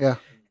you'd be. Yeah.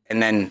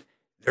 And then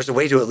there's a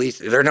way to at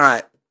least, they're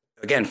not,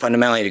 again,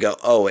 fundamentally to go,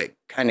 oh, it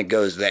kind of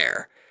goes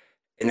there.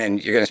 And then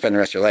you're going to spend the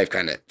rest of your life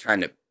kind of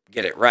trying to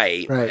get it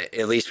right. But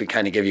at least we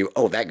kind of give you,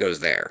 oh, that goes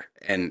there.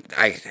 And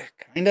I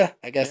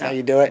guess how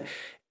you do it.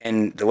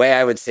 And the way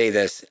I would say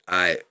this,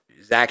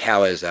 Zach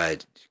Howe is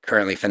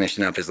currently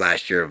finishing up his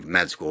last year of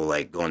med school,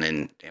 like going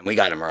in, and we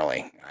got him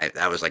early.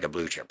 That was like a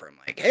blue chipper. I'm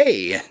like,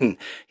 hey, and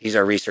he's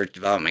our research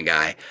development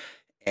guy.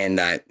 And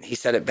he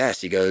said it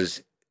best. He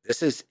goes,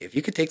 if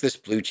you could take this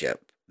blue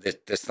chip,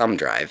 this thumb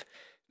drive,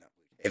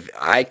 if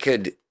I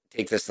could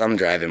take this thumb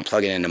drive and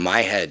plug it into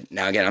my head.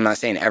 Now, again, I'm not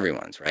saying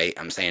everyone's, right?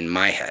 I'm saying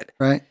my head.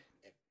 Right.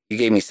 You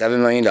gave me $7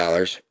 million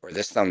or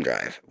this thumb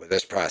drive with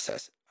this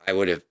process, I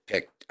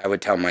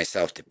would tell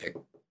myself to pick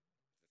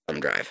thumb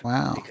drive.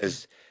 Wow.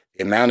 Because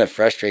the amount of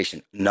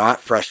frustration,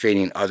 not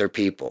frustrating other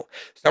people.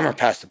 Some are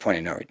past the point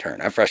of no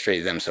return. I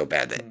frustrated them so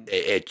bad that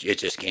it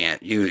just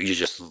can't.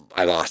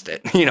 I lost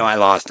it. I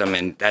lost them,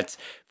 and that's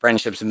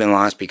friendships have been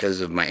lost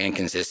because of my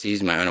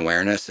inconsistencies, my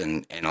unawareness,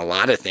 and a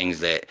lot of things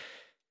that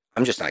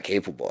I'm just not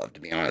capable of, to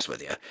be honest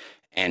with you.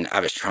 And I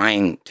was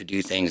trying to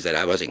do things that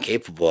I wasn't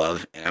capable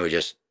of, and I would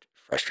just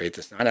frustrate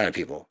the snot out of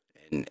people.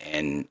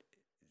 And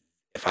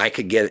if I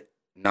could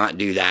not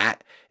do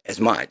that as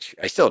much,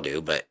 I still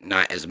do, but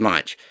not as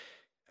much,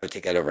 I would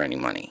take that over any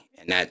money.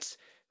 And that's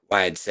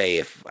why I'd say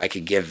if I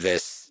could give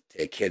this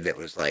to a kid that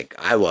was like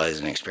I was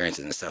and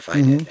experiencing the stuff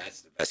I did,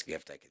 that's the best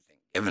gift I could think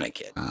of giving a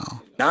kid.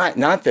 Wow.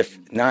 Not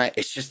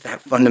it's just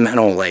that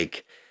fundamental,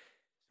 like,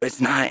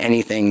 it's not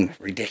anything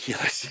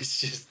ridiculous. It's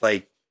just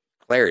like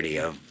clarity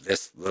of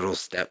this little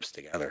steps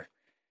together.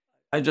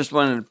 I just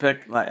wanted to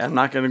pick, like, I'm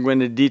not going to go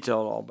into detail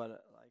at all, but like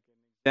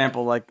an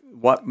example, like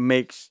what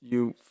makes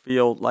you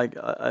feel like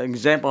an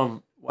example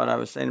of what I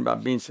was saying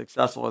about being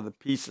successful, or the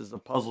pieces, the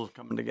puzzles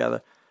coming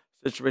together.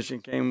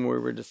 Situation came where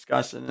we were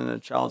discussing, and a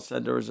child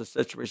said there was a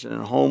situation in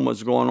home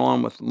was going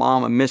on with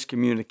mom, a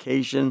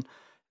miscommunication,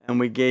 and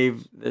we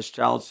gave this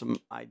child some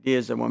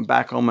ideas that went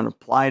back home and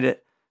applied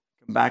it.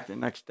 Come back the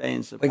next day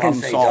and said, we can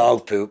say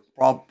dog poop.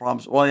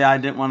 Problems. Well, yeah, I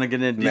didn't want to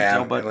get into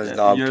detail, but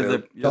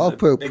you're dog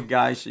poop. Big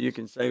guy, so you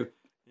can say,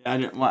 yeah, I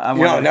didn't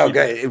want. No,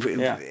 good.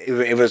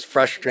 It was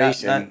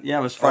frustration.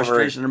 It was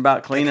frustration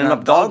about cleaning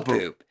up dog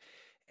poop.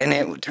 And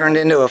it turned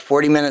into a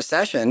 40-minute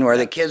session where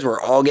the kids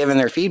were all giving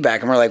their feedback,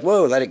 and we're like,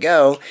 whoa, let it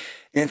go.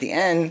 And at the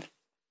end,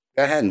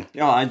 go ahead.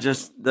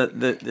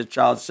 The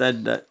child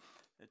said that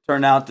it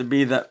turned out to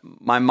be that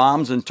my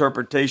mom's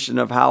interpretation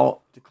of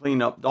how to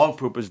clean up dog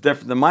poop is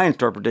different than my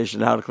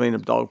interpretation of how to clean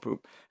up dog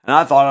poop. And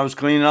I thought I was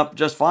cleaning up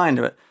just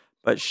fine,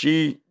 but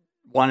she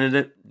wanted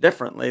it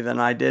differently than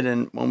I did.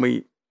 And when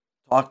we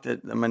talked to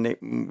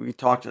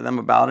them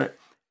about it,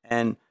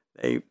 and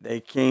they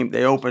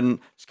opened.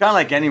 It's kind of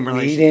like any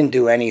relationship. We didn't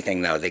do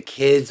anything though. The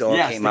kids all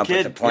came up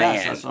with the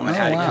plan on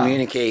how to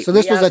communicate. So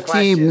this was a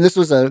team. This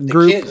was a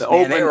group. Kids,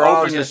 they were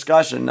all open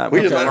discussion.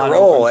 We just let it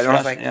roll, and I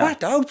was like, "What,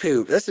 dog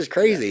poop? This is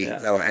crazy."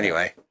 So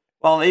anyway,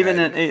 well, even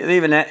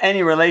in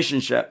any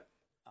relationship,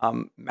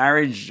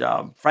 marriage,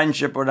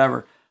 friendship,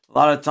 whatever. A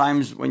lot of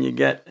times when you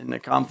get in a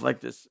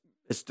conflict, it's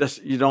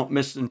just you don't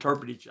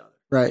misinterpret each other.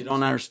 Right. You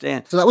don't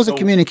understand. So that was a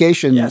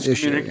communication issue.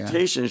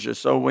 Communication issue.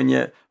 So when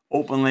you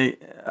openly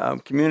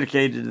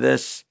communicated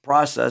this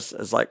process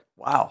as like,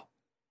 wow,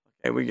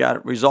 okay, we got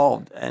it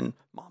resolved, and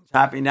mom's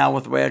happy now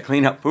with the way I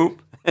clean up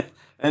poop,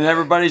 and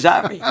everybody's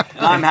happy, and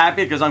I'm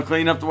happy because I'm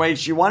cleaning up the way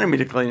she wanted me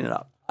to clean it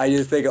up. I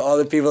just think all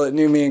the people that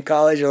knew me in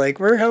college are like,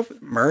 we're helping.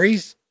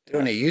 Murray's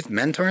doing a youth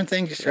mentoring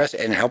thing, stress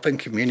and helping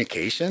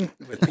communication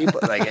with people.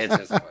 Like it's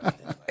just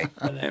funny.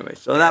 But anyway,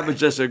 so that was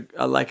just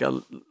like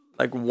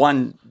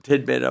one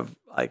tidbit of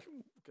like,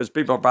 because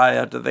people probably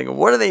have to think,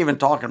 what are they even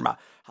talking about?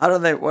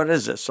 What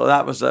is this? So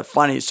that was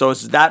funny. So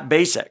it's that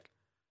basic.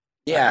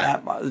 Yeah,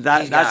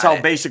 that's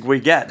how basic we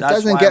get. It That's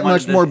doesn't why get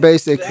much more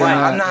basic than Right,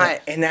 that. I'm not,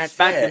 and that's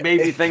back it. the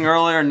baby thing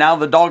earlier, and now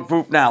the dog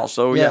poop now.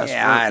 So Yeah. yes,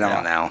 I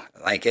don't know.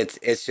 Like it's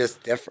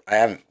just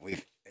different.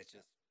 It's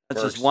just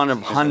That's words. just one of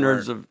Use the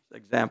hundreds word. of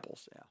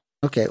examples. Yeah.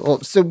 Okay,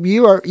 well, so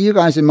you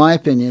guys, in my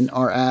opinion,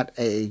 are at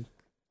a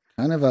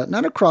kind of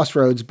not a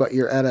crossroads, but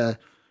you're at a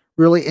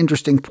really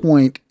interesting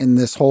point in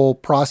this whole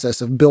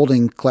process of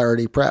building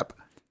Clarity Prep.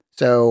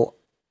 So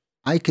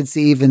I could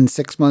see even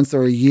 6 months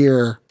or a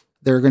year,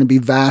 there are going to be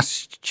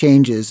vast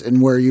changes in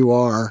where you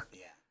are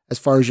as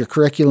far as your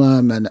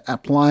curriculum and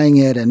applying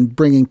it and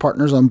bringing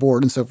partners on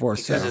board and so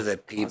forth. Because So of the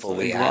people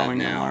we Constantly have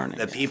growing and now. learning.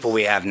 The people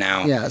we have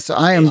now. yeah, so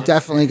I am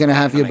definitely going to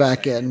have you I'm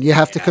back excited. in. You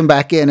have to Yeah. come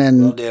back in, Will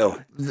and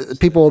do.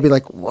 people will be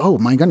like, "Whoa,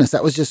 my goodness,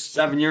 that was just."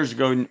 7 years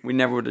ago, we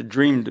never would have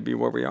dreamed to be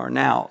where we are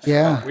now. So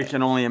Yeah. we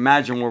can only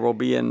imagine where we'll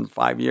be in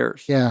 5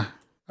 years. Yeah.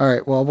 All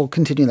right. Well, we'll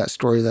continue that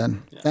story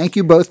then. Thank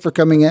you both for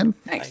coming in.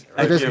 Thanks.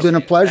 It has you. been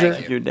a pleasure.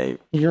 Thank you, Dave.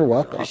 You're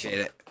welcome. Appreciate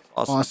it.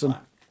 Awesome. Awesome.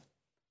 time.